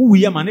omu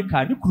wuye ma ne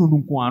ka ne kunu no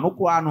nko ano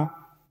ko ano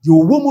de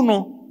owo mu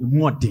no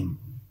emu odin.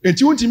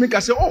 Enti wontimi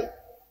ka say oh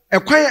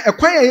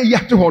ekwan ya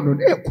te ho no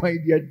ekwan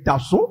dia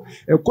daso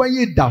ekwan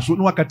ye daso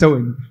no akata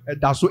wani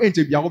daso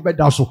enti bia wo be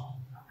daso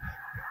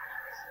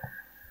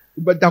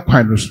wo be da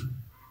kwan no.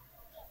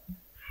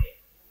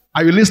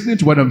 Are you listening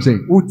to what I'm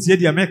saying?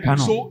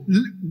 So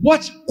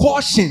what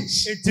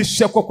cautions?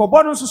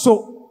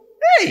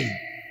 Hey,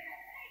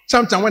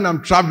 sometimes when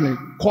I'm traveling,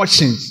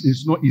 cautions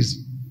is not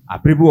easy.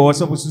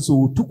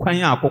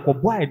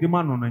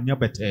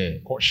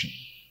 Caution.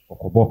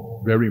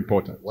 Very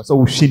important. What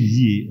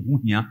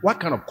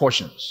kind of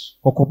cautions?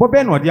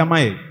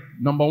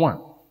 Number 1,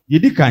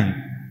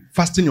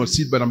 fasten your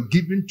seat, but I'm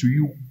giving to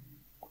you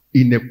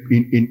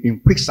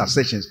in quick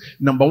successions.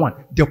 Number 1,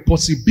 the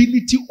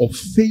possibility of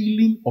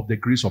failing of the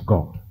grace of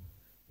God.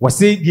 Look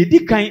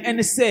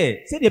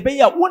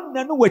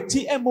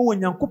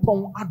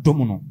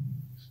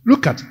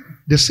at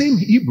the same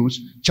Hebrews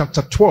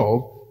chapter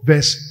 12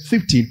 verse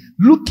 15.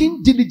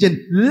 Looking diligent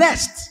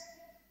lest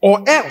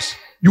or else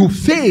you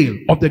fail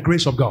of the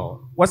grace of God.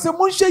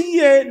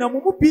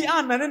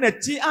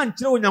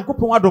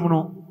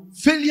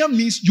 Failure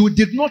means you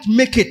did not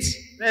make it.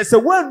 Has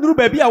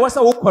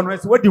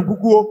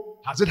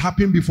it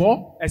happened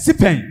before?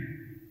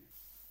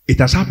 It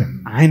has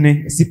happened.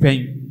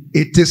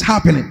 It is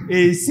happening.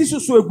 And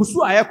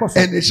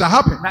it shall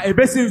happen.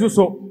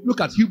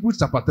 Look at Hebrews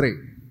chapter 3.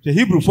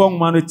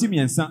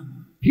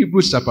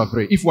 Hebrews chapter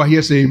 3. If we are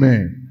here, say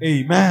amen.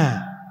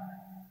 Amen.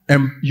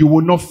 And you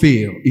will not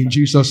fail in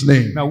Jesus'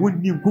 name.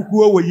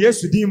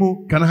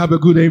 Can I have a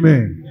good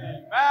amen?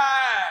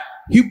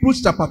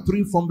 Hebrews chapter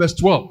 3 from verse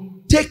 12.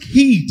 Take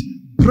heed,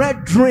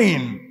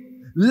 brethren,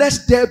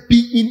 lest there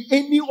be in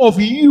any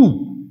of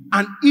you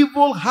an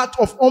evil heart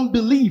of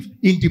unbelief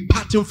in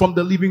departing from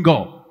the living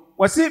God.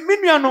 This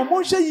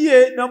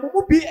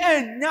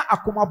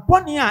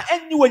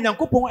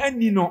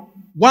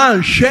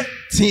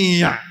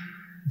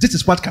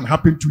is what can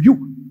happen to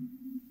you.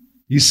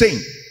 He's saying,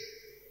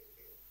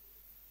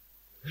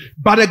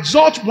 but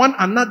exhort one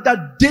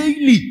another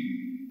daily,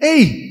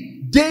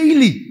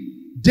 daily,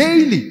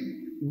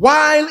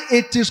 while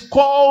it is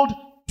called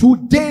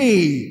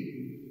today,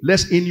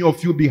 lest any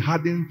of you be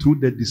hardened through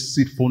the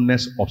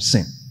deceitfulness of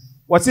sin.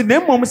 What's the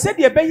name of said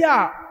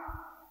Yabaya?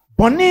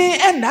 Bonnie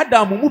and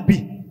Adam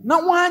Mubi.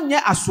 No one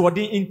yet a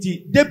swording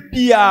inti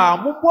debia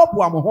mubo.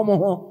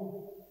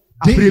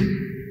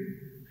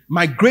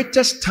 My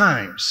greatest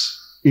times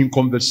in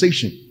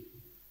conversation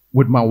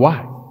with my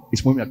wife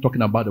is when we are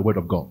talking about the word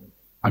of God.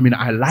 I mean,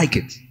 I like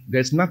it.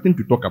 There's nothing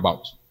to talk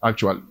about.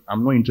 Actually,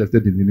 I'm not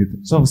interested in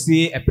anything. So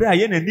see,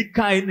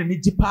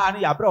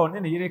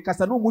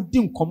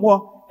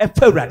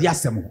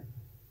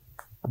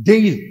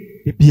 daily.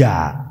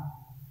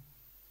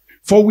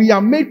 For we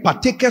are made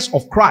partakers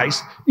of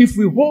Christ if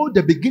we hold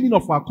the beginning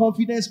of our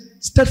confidence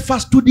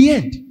steadfast to the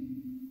end.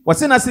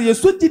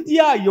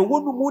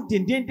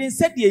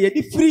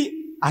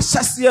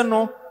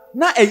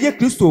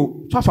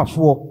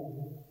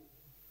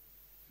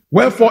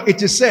 Wherefore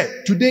it is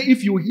said, today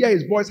if you hear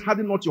his voice,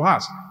 harden not your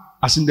hearts,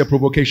 as in the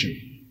provocation.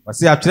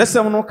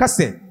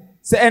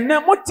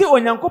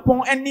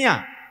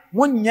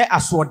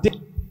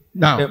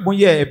 Now,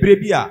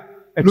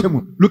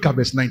 look at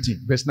verse 19.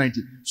 Verse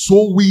 19.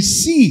 So we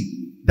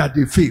see that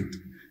they failed.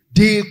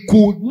 They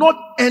could not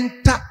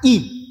enter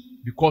in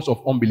because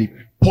of unbelief.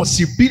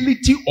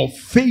 Possibility of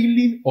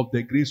failing of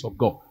the grace of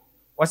God.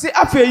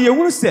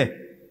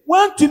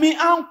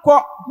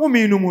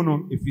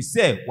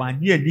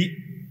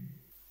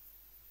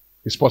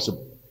 It's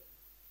possible.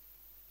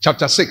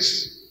 Chapter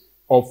 6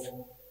 of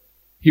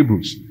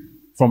Hebrews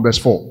from verse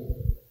 4.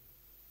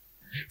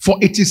 For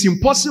it is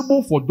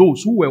impossible for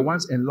those who were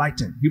once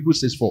enlightened,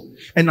 Hebrews says 4,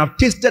 and have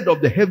tasted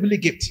of the heavenly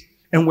gift,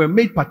 and were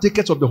made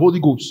partakers of the Holy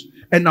Ghost,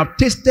 and have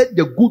tasted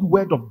the good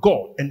word of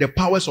God and the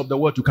powers of the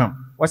world to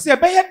come.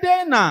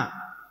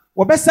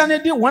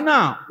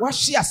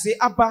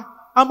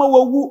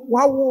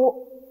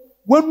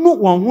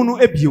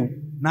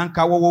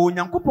 nanka wo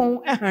Nyankopɔn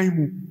ɛhan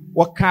mu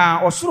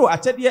wɔka osoro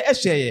akyɛde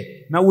ɛhyɛɛ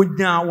na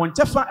wonya wɔn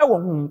kyɛfa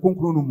ɛwɔ ho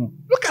konkro no mu.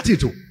 Look at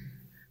it.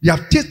 They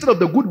have tasted of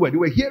the good word. They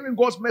were hearing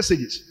God's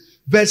messages.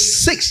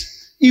 Verse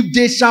 6, if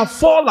they shall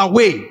fall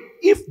away,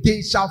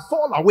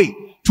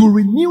 to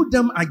renew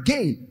them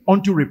again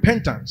unto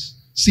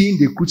repentance, seeing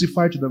they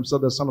crucify to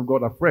themselves the Son of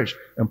God afresh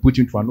and put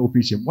into an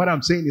open shame. What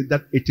I'm saying is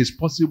that it is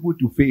possible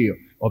to fail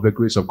of the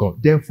grace of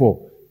God.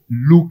 Therefore,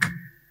 look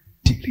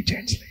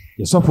diligently.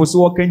 Yesofo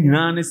so waka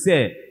nyina ne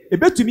se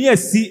ebetumi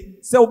asi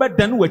se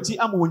obedane wachi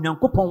ama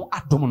Onyankopɔn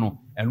adom no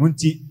eno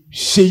nti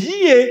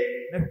hweyie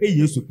na hwe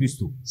Yesu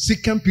Kristo.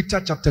 2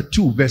 Peter chapter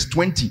 2 verse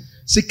 20.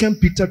 2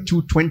 Peter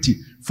 2:20.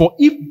 For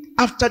if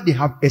after they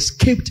have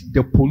escaped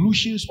the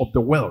pollutions of the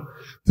world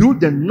through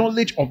the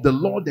knowledge of the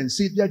Lord and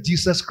Savior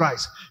Jesus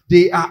Christ,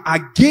 they are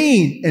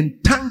again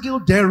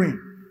entangled therein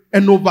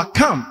and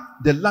overcome,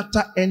 the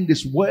latter end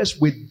is worse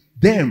with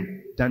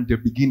them than the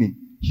beginning.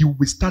 He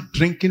will start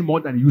drinking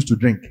more than he used to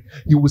drink.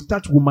 He will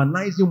start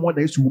womanizing more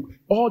than he used to.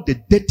 All the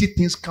dirty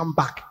things come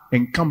back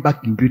in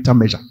greater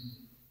measure.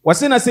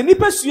 Wasena se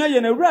nipa sua ye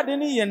na Awurade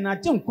ne ye na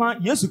gyenkwa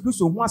Yesu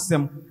Kristo ho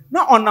asem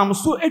na onam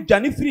so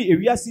adwane firi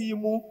ewiase yi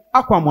mu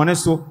akwamone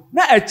so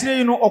na akire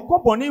yi no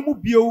okobone mu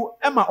bio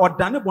ema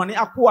odane bone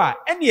ako a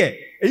ene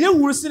eye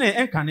huru sine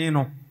enkane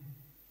no.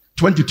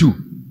 22.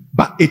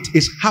 But it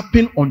is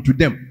happened unto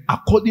them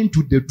according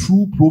to the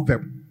true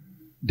proverb,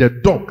 the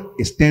dog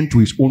is turned to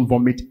his own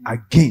vomit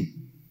again.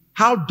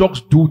 How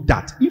dogs do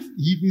that? If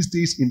he even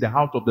stays in the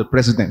house of the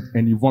president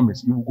and he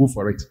vomits, you will go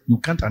for it. You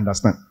can't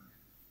understand.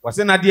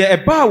 Wasena de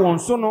eba won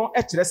so no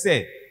ekire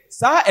se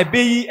sa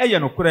ebeyi eye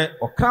nokore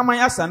okraman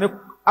asane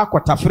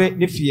akotafre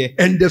ne fie.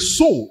 And the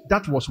soul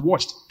that was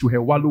washed to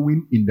her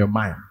wallowing in the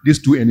mire.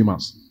 These two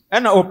animals.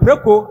 Ena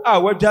opreko a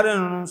wadware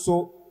no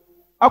so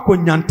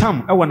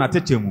akonyantam e wona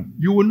tetemu.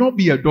 You will not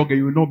be a dog and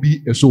you will not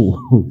be a soul.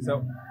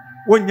 So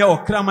wonya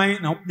okraman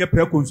na nya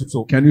preko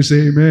nso. Can you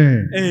say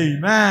amen?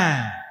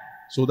 Amen.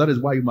 So that is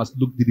why you must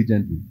look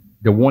diligently.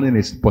 The warning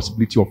is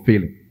possibility of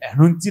failing.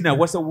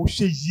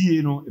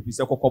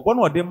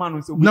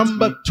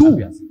 Number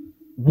 2,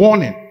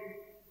 warning.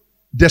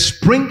 The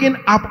springing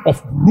up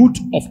of root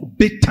of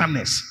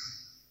bitterness.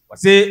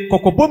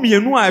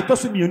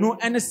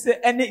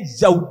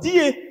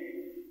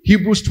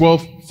 Hebrews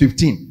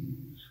 12:15.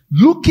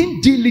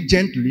 Looking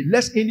diligently,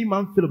 lest any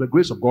man fail of the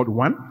grace of God.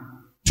 1.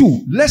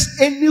 2. Lest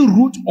any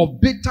root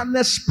of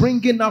bitterness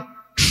springing up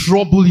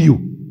trouble you.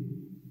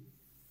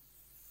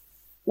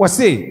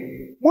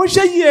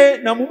 Monsha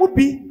ye na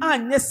mumubi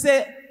anye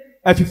se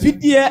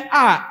afifidie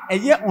a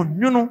eye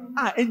onwono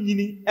a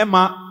enyini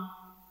ema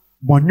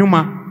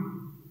bonyuma.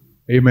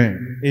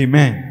 Amen.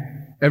 Amen.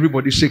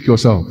 Everybody shake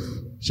yourself.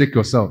 Shake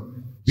yourself.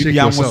 Shake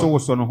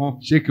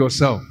yourself. Shake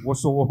yourself.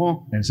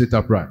 And sit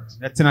upright.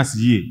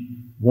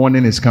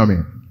 Warning is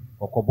coming.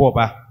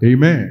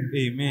 Amen.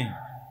 Amen.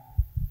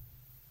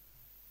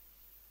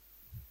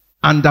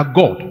 Under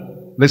God,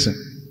 listen.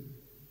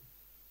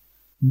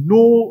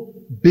 No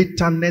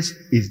bitterness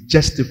is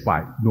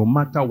justified no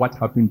matter what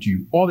happened to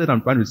you. All that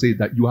I'm trying to say is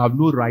that you have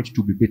no right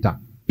to be bitter.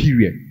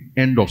 Period.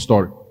 End of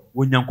story.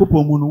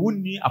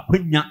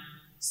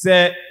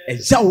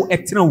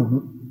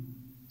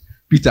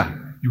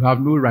 Peter, you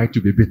have no right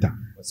to be bitter.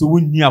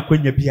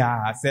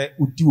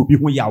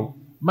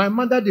 My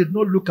mother did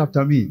not look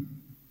after me.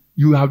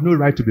 You have no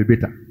right to be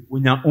bitter.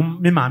 My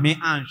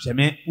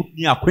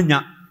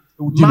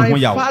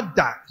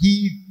father,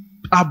 he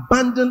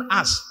abandoned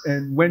us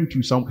and went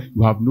to somewhere.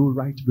 You have no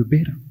right to be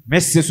bitter.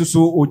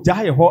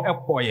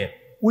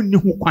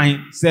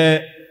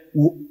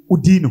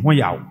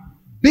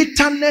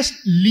 Bitterness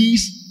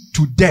leads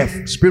to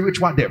death,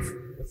 spiritual death.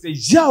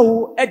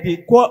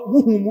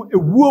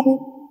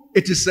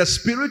 It is a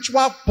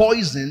spiritual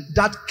poison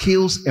that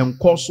kills and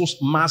causes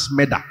mass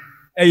murder.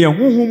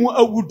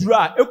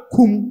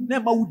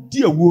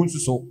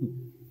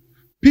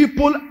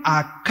 People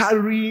are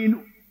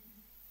carrying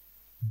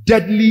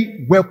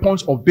deadly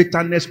weapons of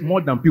bitterness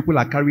more than people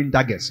are carrying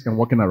daggers and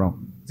walking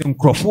around.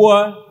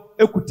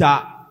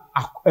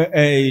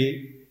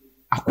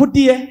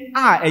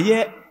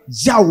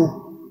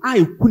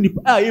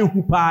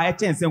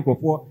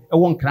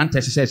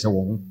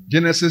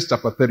 Genesis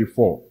chapter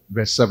 34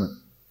 verse 7.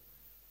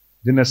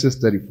 Genesis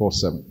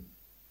 34:7.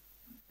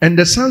 And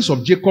the sons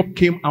of Jacob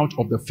came out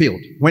of the field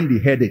when they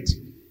heard it.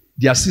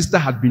 Their sister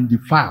had been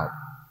defiled,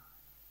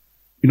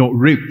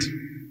 raped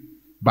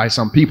by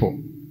some people.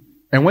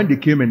 And when they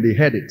came and they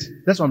heard it,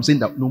 that's what I'm saying,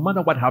 that no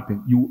matter what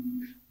happened,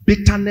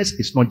 bitterness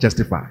is not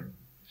justified.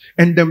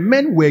 And the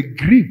men were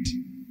grieved.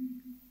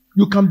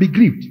 You can be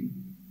grieved,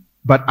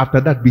 but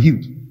after that be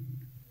healed.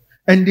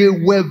 And they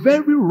were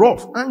very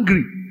rough,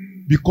 angry,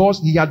 because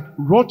he had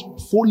wrought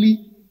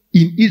folly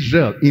in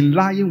Israel in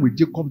lying with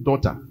Jacob's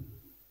daughter,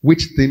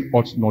 which thing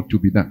ought not to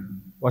be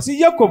done.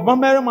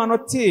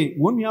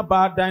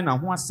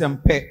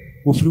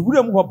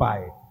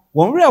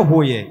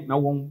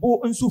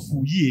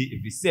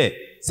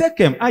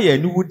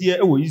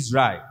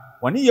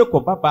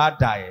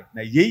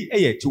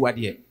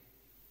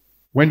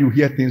 When you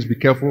hear things, be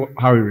careful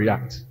how you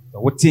react.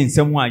 If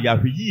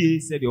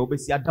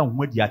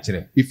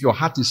your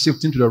heart is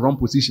shifting to the wrong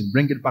position,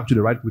 bring it back to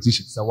the right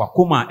position.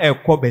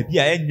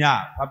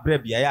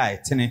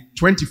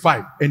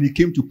 25. And it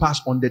came to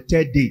pass on the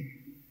third day,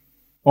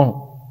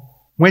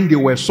 when they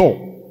were sore,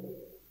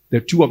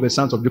 the two of the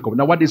sons of Jacob.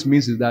 Now what this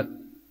means is that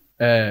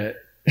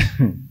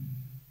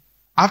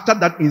after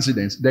that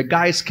incident, the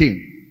guys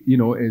came,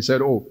 and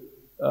said,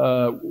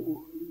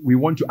 we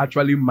want to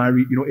actually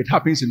marry. It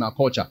happens in our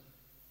culture.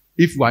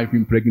 If you have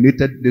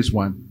impregnated this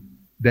one,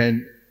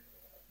 then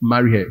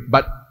marry her.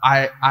 But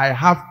I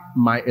have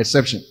my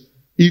exception.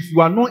 If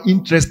you are not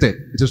interested,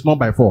 it is not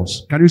by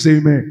force. Can you say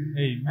amen?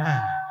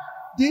 Amen.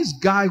 This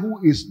guy who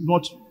is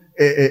not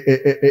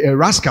a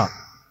rascal,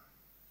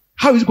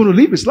 how is he going to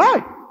live his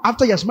life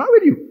after he has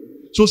married you?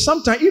 So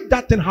sometimes if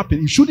that thing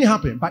happens, it shouldn't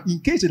happen. But in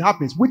case it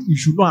happens, wait, it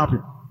should not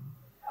happen.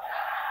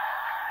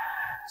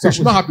 So it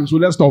should not happen. So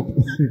let's stop.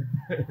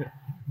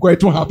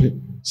 It won't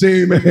happen.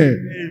 Say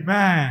amen.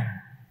 Amen.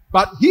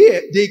 But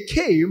here they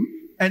came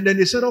and then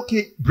they said,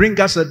 okay, bring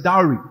us a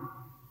dowry.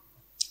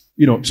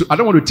 So I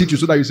don't want to teach you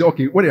so that you say,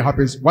 okay, when it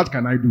happens, what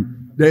can I do?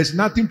 There's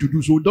nothing to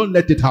do, so don't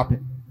let it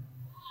happen.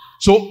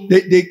 So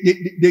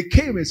they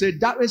came and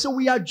said,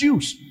 we are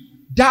Jews.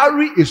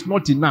 Dowry is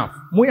not enough.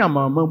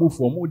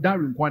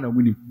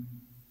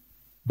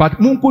 But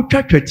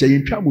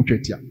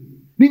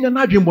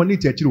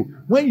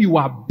when you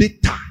are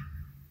bitter,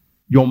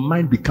 your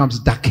mind becomes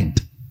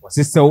darkened.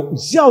 So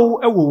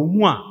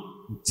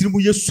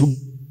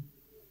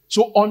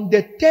on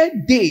the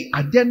third day,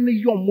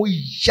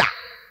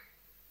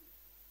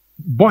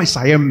 boys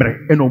I am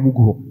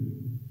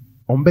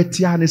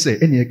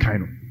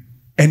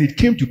and it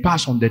came to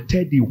pass on the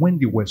third day when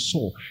they were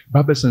sore,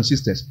 brothers and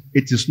sisters,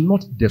 it is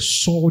not the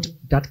sword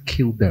that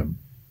killed them.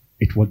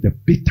 It was the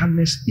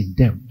bitterness in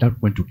them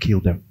that went to kill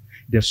them.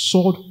 The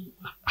sword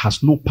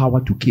has no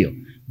power to kill.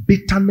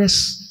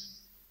 Bitterness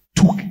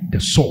took the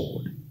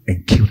sword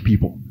and killed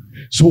people.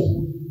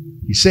 So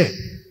he said,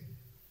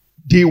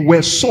 they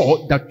were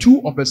sore that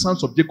two of the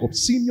sons of Jacob,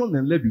 Simeon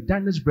and Levi,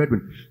 Dinah's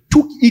brethren,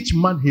 took each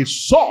man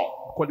his sword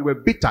because they were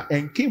bitter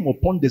and came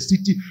upon the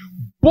city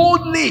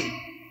boldly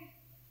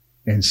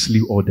and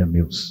slew all the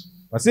males.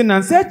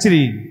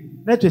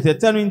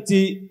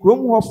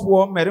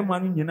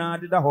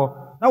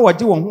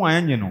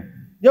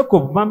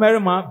 Jacob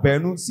mamarima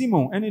benu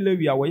Simon ene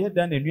Lewi a woyɛ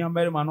dan nanu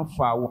amarima no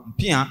fa wo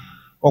mpia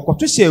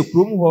ɔkɔto hyɛ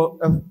kurom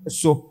hɔ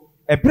so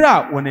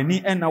ebra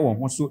wonani ɛna wɔn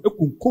ho so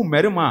ekunkum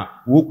marima a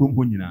wo kurom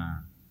hɔ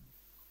nyinaa.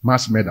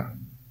 Mass murder.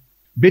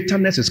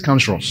 Bitterness is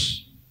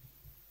cancerous.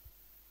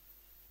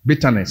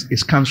 Bitterness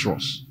is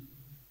cancerous.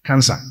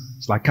 Cancer.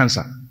 It's like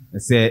cancer.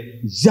 It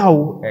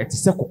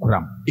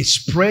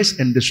spreads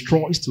and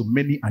destroys till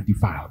many are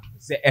defiled.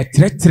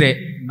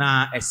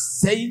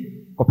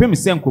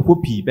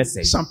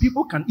 Some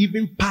people can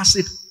even pass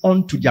it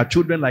on to their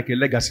children like a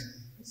legacy.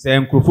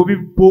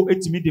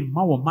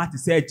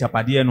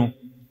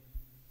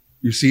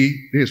 You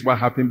see, this is what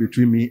happened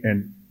between me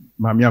and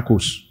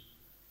Mamiakos.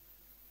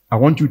 I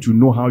want you to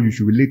know how you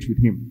should relate with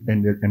him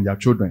and their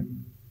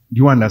children.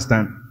 Do you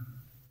understand?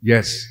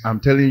 Yes,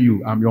 I'm telling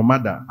you, I'm your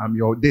mother, I'm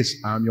your this,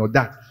 I'm your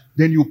that.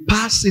 Then you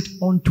pass it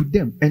on to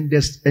them, and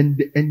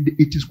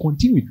it is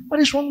continuing. What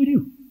is wrong with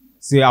you?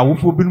 Say, I will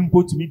to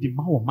me the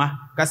Mahoma,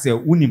 Cassia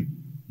Unim,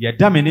 ya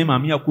damene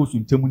Mamiakos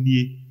in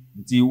Temunie,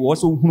 the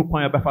also who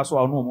point about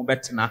so no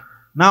better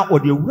now, or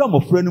the realm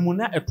of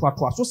Frenumuna at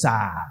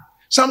Twatwasosa.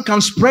 Some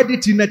can spread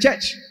it in the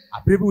church.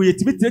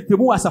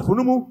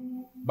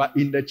 But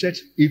in the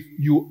church, if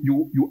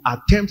you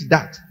attempt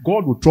that,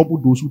 God will trouble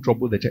those who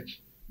trouble the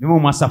church.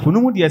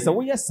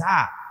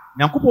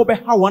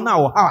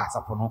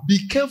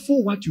 Be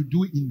careful what you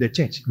do in the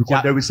church,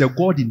 because there is a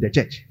God in the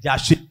church.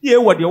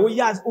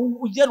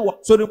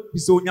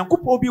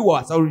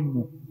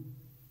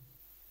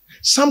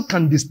 Some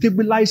can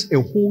destabilize a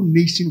whole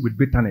nation with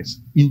bitterness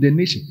in the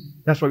nation.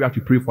 That's why we have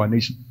to pray for our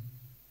nation.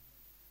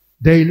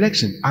 The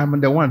election, I'm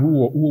the one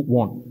who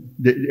won.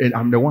 And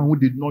I'm the one who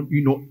did not,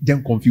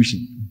 then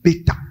confusion.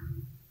 Bitter.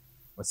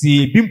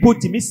 See, fear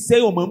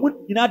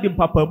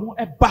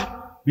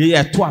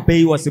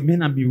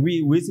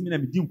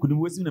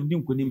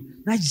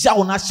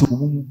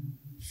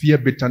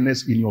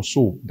bitterness in your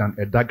soul than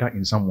a dagger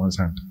in someone's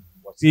hand.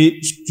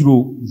 Be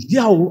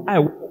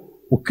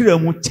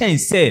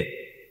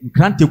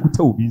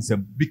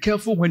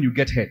careful when you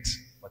get hurt.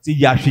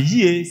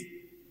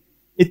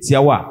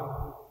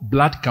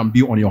 Blood can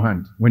be on your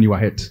hand when you are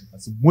hurt.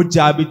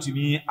 Sometimes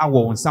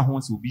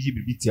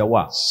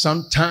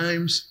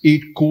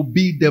it could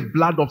be the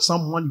blood of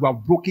someone you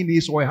have broken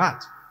his or her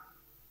heart.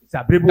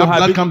 That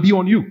blood can be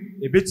on you.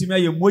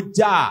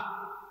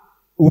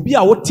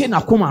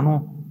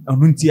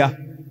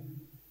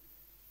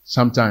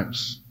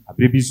 Sometimes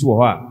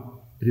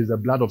it is the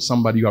blood of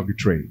somebody you have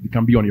betrayed. It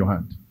can be on your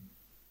hand.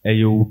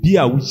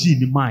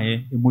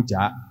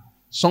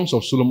 Songs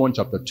of Solomon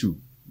chapter 2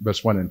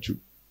 verse 1 and 2.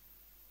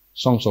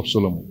 Songs of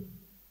Solomon.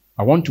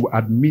 I want to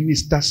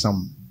administer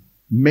some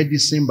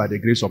medicine by the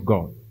grace of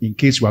God, in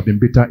case you have been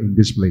bitter in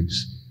this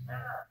place.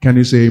 Can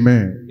you say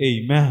amen?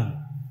 Amen.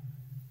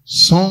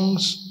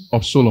 Songs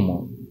of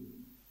Solomon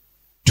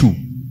 2,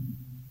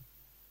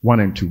 1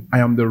 and 2. I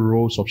am the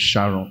rose of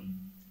Sharon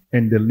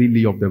and the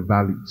lily of the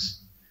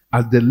valleys,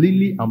 as the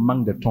lily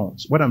among the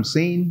thorns. What I'm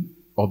saying,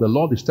 or the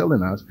Lord is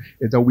telling us,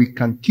 is that we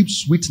can keep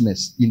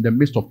sweetness in the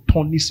midst of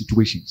thorny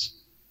situations.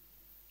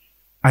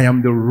 I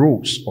am the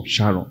rose of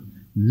Sharon,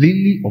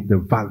 lily of the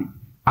valley,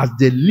 as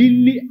the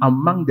lily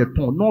among the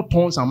thorns, not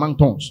thorns among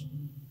thorns.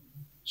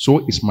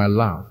 So is my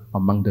love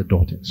among the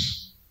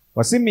daughters.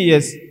 Wasimi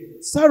yes,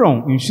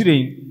 Saron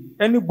inshirin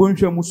any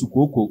bonhwa mu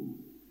sukoko.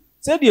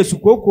 Said ye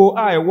sukoko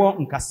a ewo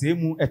nkase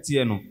mu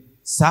etie no.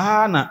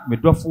 Saa na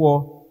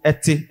medofo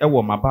ete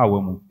ewo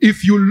mabawa mu.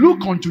 If you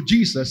look unto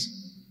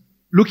Jesus,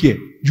 look here,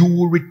 you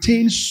will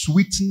retain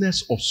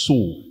sweetness of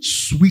soul.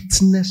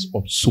 Sweetness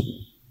of soul.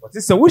 What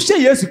is wo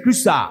hye Yesu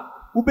Kristo a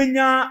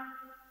ubenya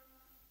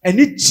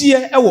eni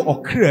chie ewo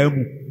okra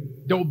mu.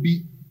 There will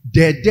be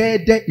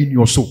there in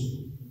your soul.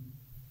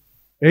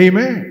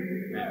 Amen.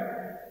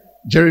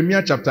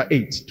 Jeremiah chapter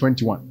 8,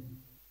 21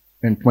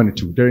 and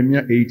 22.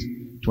 Jeremiah 8,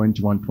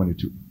 21,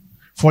 22.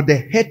 For the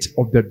hurt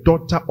of the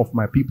daughter of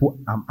my people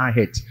am I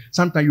hurt.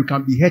 Sometimes you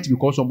can be hurt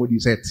because somebody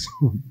is hurt.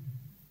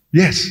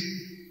 Yes.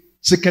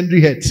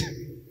 Secondary hurt.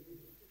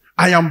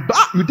 I am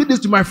bad. You did this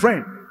to my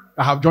friend.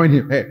 I have joined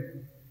him. Hey.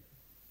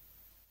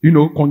 You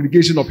know,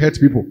 congregation of hurt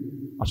people.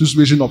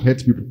 Association of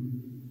hurt people.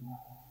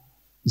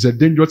 It's a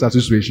dangerous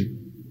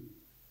association.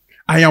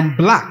 I am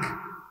black.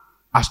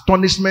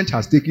 Astonishment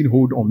has taken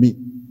hold on me.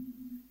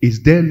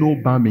 Is there no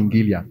balm in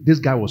Gilead? This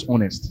guy was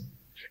honest.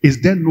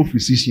 Is there no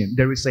physician?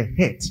 There is a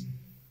hurt.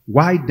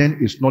 Why then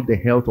is not the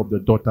health of the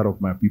daughter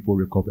of my people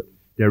recovered?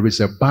 There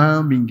is a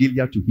balm in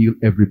Gilead to heal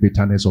every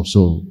bitterness of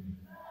soul.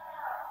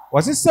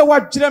 Was it so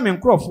what Jeremy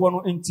Crawford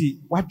no enti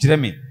what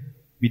Jeremy?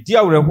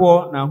 Bidia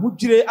wreho na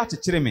hudjire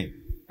akyekere me.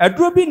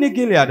 Aduro bi ne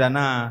Gilead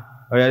ana,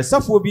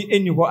 oyesafo bi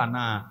eni ho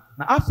ana.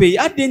 Na afei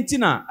adenti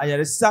na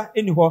ayaresa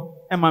eni ho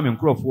ema me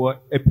Crawford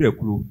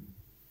epirekuru.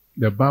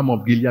 The balm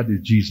of Gilead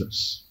is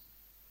Jesus.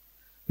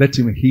 Let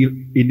him heal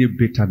any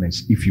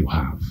bitterness if you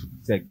have.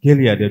 Say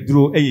Gilead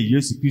aduro eye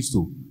Yesu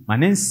Kristo.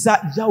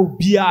 Manensa ya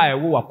obia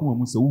ewo wakoma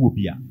mu se wo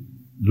obia.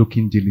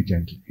 Looking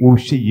diligently. Wo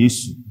hwe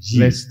Yesu.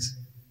 Lest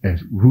a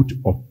root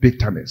of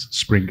bitterness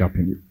spring up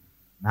in you.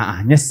 Na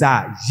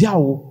anyesa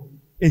yawo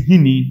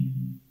ehini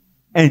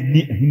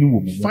eni ehini wo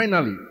mu.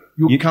 Finally,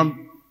 you can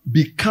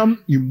become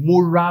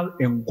immoral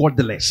and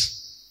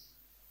godless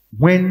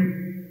when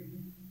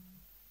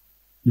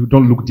you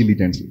don't look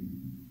diligently.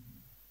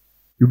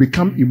 You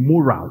become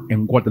immoral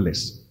and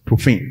godless,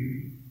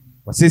 profane.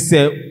 What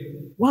say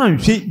one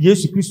hwe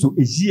Yesu Kristo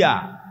eji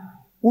a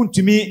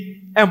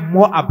untumi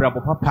emmo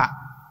abrabo papa.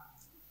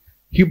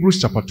 Hebrews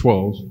chapter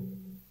 12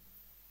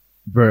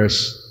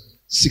 verse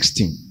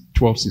 16,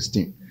 12,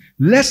 16.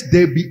 Lest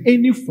there be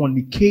any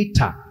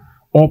fornicator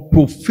or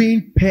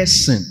profane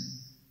person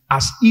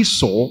as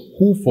Esau,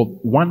 who for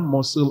one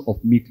morsel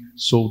of meat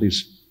sold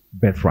his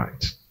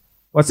birthright.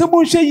 Wase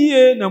bonhwe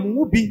yie na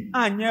mu bi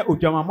anye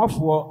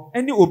odwamamafo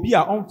ene obi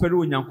a onfere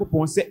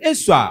onyankopon se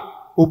Esau a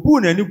obu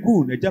na ni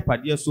gu na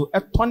japade so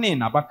etone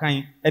na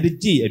bakan e de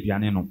gi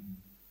aduane no.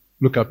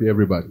 Look up here,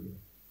 everybody.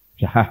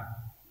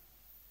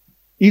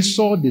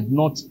 Esau did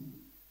not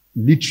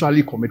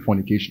literally commit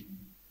fornication.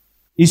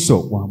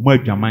 Esau wa mo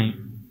adwaman.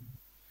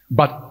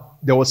 But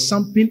there was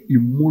something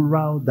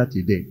immoral that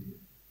he did.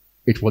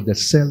 It was the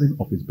selling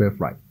of his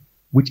birthright,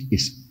 which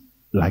is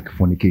like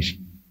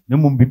fornication. Na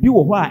mum bibi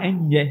wo ho a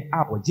enye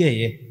a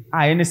ojeye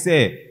a ene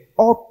se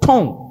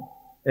oton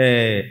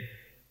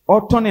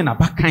na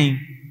bakan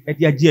e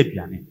de agi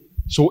aduane.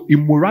 So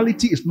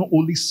immorality is not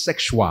only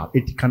sexual,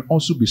 it can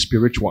also be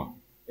spiritual.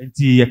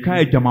 Enti ye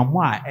kan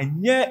adwamamo a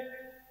enye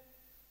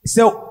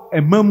se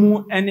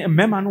emamu ene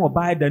mema na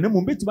oba da na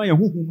mum betima ye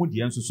huhu mu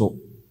de enso so.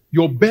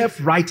 Your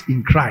birthright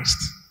in Christ,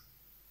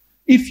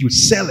 if you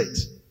sell it,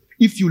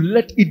 if you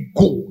let it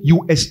go,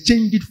 you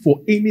exchange it for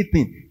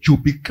anything, you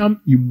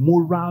become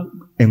immoral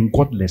and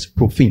godless,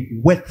 profane.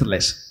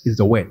 Worthless is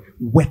the word.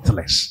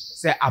 Worthless.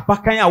 Say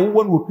abakan a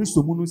wo no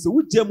Kristo mu no se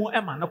wo jemu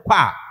e ma ne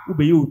kwa wo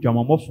be ye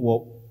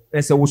odwamamofo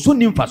se wo so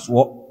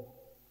nimfaso.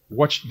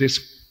 Watch these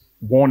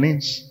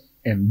warnings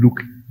and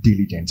look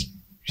diligently.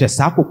 Hwe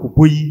sa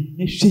kokobo yi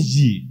ne hwe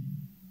yi.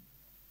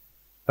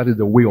 That is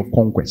the way of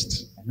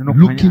conquest.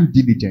 Looking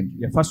diligently.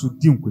 Ye fa so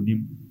di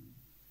nkonim.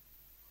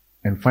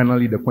 And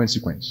finally, the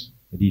consequence.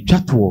 Hebrews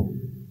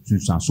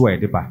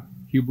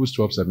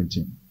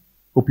 12:17.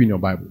 Open your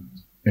Bible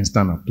and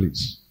stand up,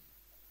 please.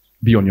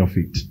 Be on your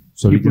feet.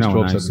 Hebrews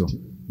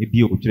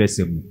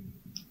 12:17.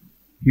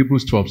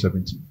 Hebrews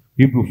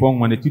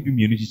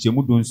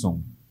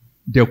 12:17.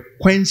 The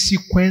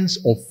consequence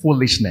of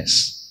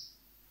foolishness.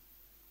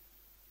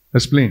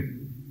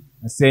 Explain.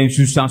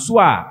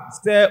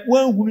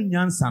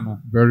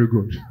 Very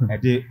good.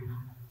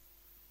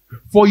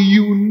 For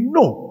you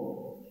know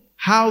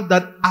how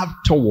that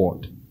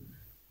afterward,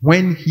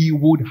 when he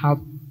would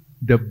have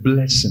the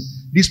blessing,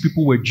 these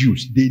people were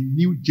Jews. They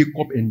knew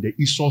Jacob and the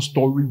Esau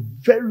story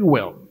very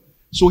well.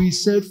 So he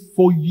said,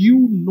 for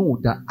you know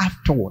that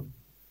afterward,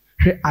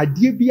 it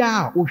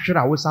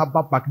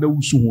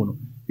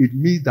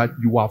means that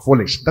you are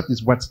foolish. That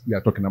is what we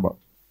are talking about.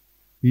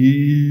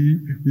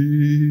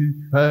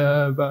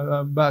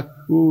 I'm back.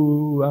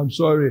 Oh, I'm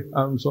sorry.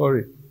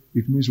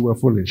 It means you are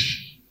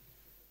foolish.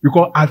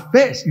 Because at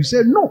first you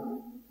said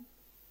no.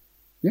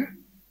 Yeah.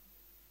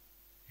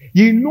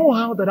 You know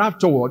how that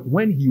afterward,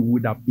 when he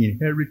would have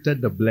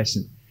inherited the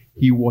blessing,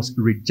 he was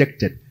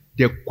rejected.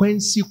 The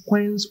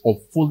consequence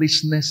of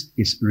foolishness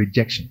is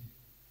rejection.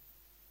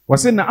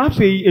 Wase na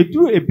afei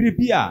eduru ebiri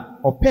bi a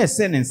opɛ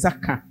sɛ ne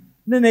nsaka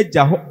ne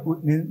n'agya hɔ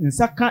ne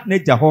nsaka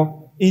n'agya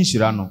hɔ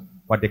nhyira no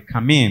wɔde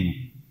kame no.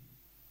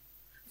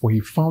 For he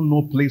found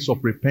no place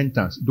of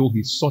repentance, though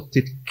he sought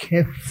it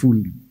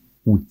carefully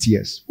with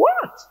tears.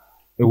 What?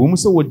 Ewo mu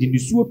sɛ wɔde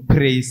nisuo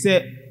pere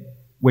sɛ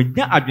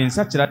wɔnya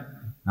adwensakyera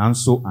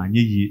nanso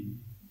anyɛ yie.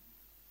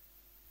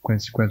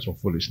 Consequence of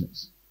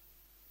foolishness.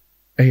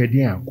 You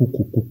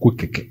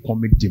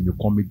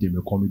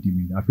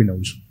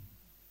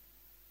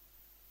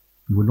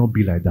will not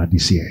be like that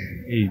this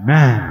year.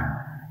 Amen.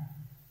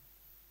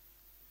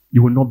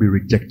 You will not be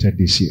rejected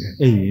this year.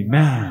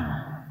 Amen.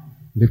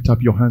 Lift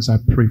up your hands. I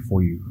pray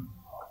for you.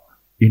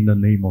 In the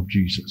name of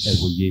Jesus.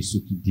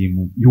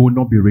 You will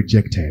not be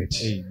rejected.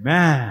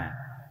 Amen.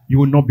 You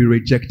will not be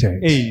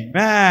rejected.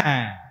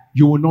 Amen.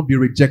 You will not be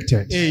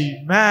rejected.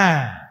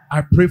 Amen.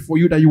 I pray for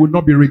you that you will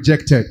not be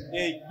rejected.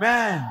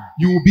 Amen.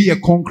 You will be a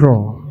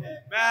conqueror.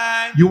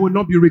 Amen. You will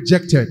not be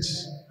rejected.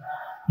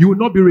 You will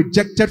not be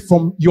rejected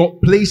from your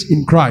place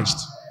in Christ.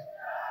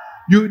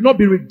 You will not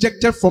be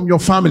rejected from your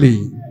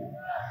family.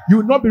 You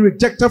will not be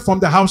rejected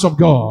from the house of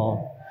God.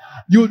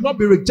 You will not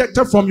be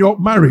rejected from your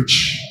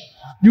marriage.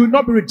 You will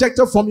not be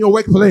rejected from your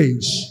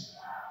workplace.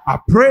 I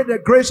pray the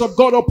grace of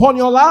God upon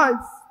your life.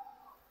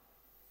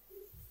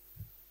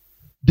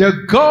 The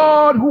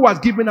God who has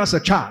given us a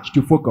charge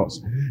to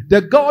focus. The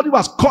God who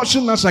has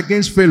cautioned us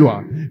against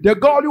failure. The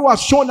God who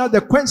has shown us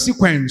the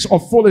consequence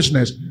of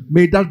foolishness.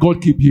 May that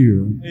God keep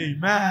you.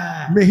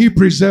 Amen. May he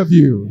preserve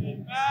you.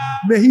 Amen.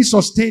 May he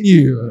sustain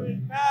you.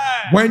 Amen.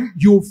 When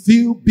you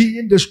feel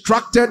being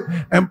distracted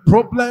and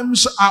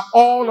problems are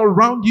all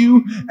around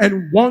you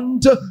and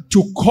want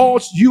to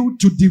cause you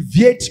to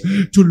deviate,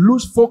 to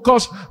lose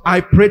focus,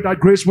 I pray that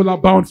grace will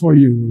abound for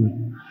you.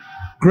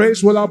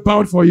 Grace will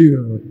abound for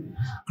you.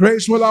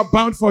 Grace will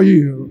abound for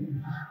you.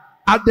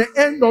 At the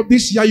end of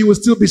this year, you will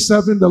still be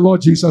serving the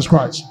Lord Jesus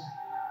Christ.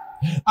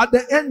 At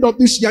the end of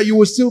this year, you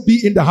will still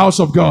be in the house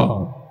of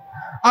God.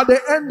 At the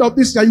end of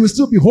this year, you will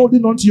still be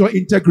holding on to your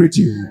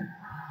integrity.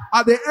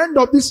 At the end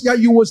of this year,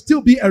 you will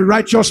still be a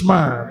righteous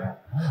man.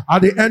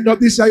 At the end of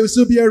this year, you will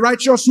still be a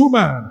righteous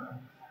woman.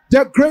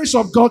 The grace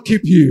of God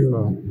keep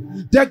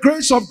you. The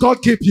grace of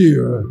God keep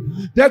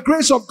you. The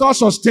grace of God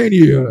sustain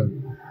you.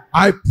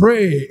 I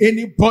pray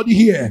anybody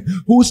here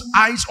whose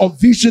eyes of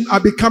vision are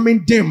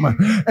becoming dim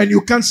and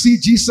you can't see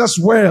Jesus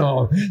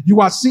well,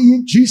 you are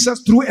seeing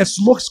Jesus through a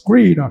smoke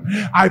screen.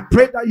 I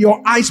pray that your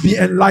eyes be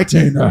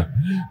enlightened.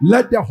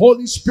 Let the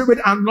Holy Spirit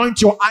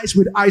anoint your eyes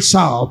with eye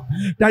salve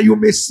that you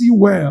may see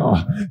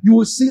well. You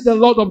will see the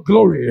Lord of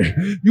glory.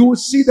 You will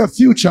see the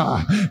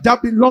future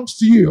that belongs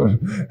to you,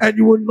 and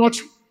you will not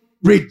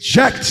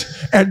reject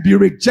and be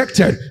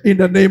rejected in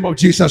the name of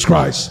Jesus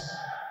Christ.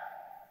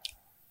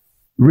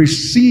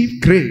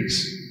 Receive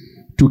grace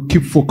to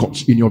keep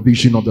focus in your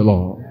vision of the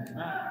Lord.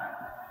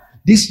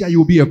 This year you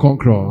will be a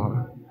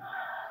conqueror.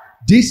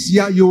 This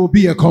year you will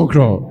be a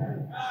conqueror.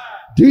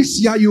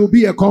 This year you will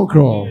be a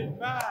conqueror.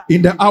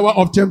 In the hour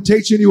of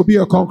temptation you will be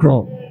a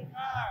conqueror.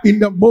 In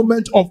the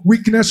moment of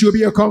weakness you will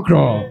be a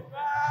conqueror.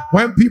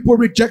 When people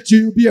reject you,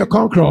 you will be a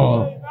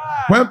conqueror.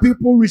 When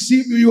people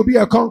receive you, you will be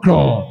a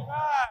conqueror.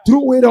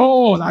 Through it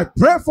all, I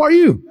pray for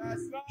you.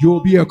 You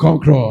will be a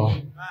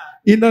conqueror.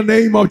 In the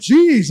name of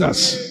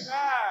Jesus,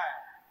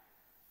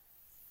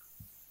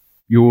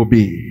 you will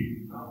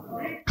be.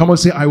 Come on,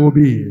 say, I will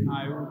be.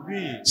 I will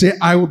be. Say,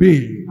 I will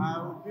be. I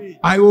will be.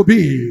 I will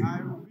be.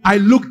 I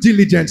look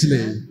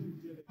diligently.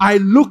 I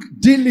look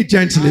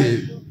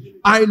diligently.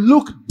 I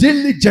look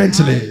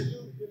diligently.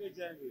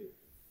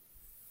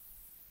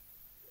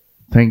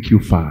 Thank you,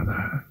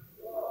 Father.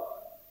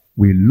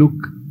 We look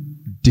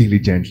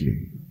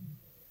diligently.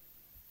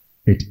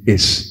 It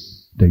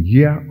is the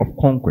year of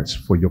conquest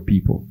for your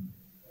people.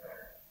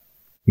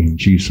 In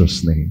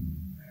Jesus' name,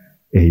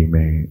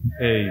 amen.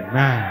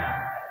 Amen.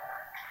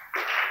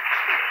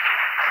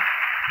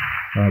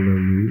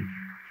 Hallelujah.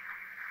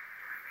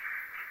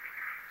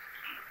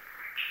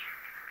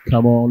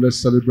 Come on,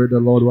 let's celebrate the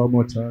Lord one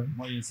more time.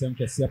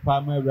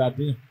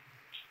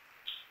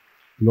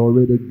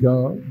 Glory to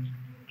God.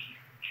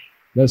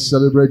 Let's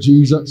celebrate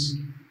Jesus.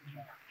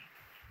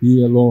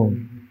 He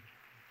alone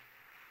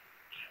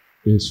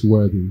is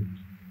worthy.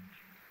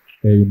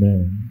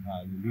 Amen.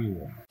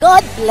 Hallelujah.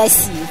 God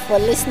bless you for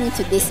listening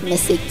to this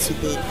message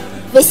today.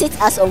 Visit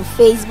us on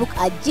Facebook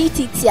at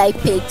GTTI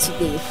page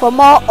today for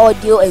more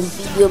audio and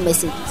video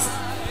messages.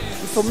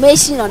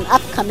 information on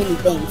upcoming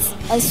events,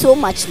 and so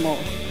much more.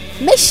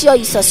 Make sure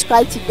you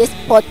subscribe to this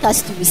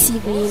podcast to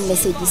receive new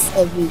messages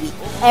every week.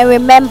 And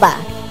remember,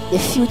 the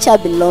future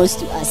belongs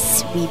to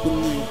us, we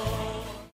believe.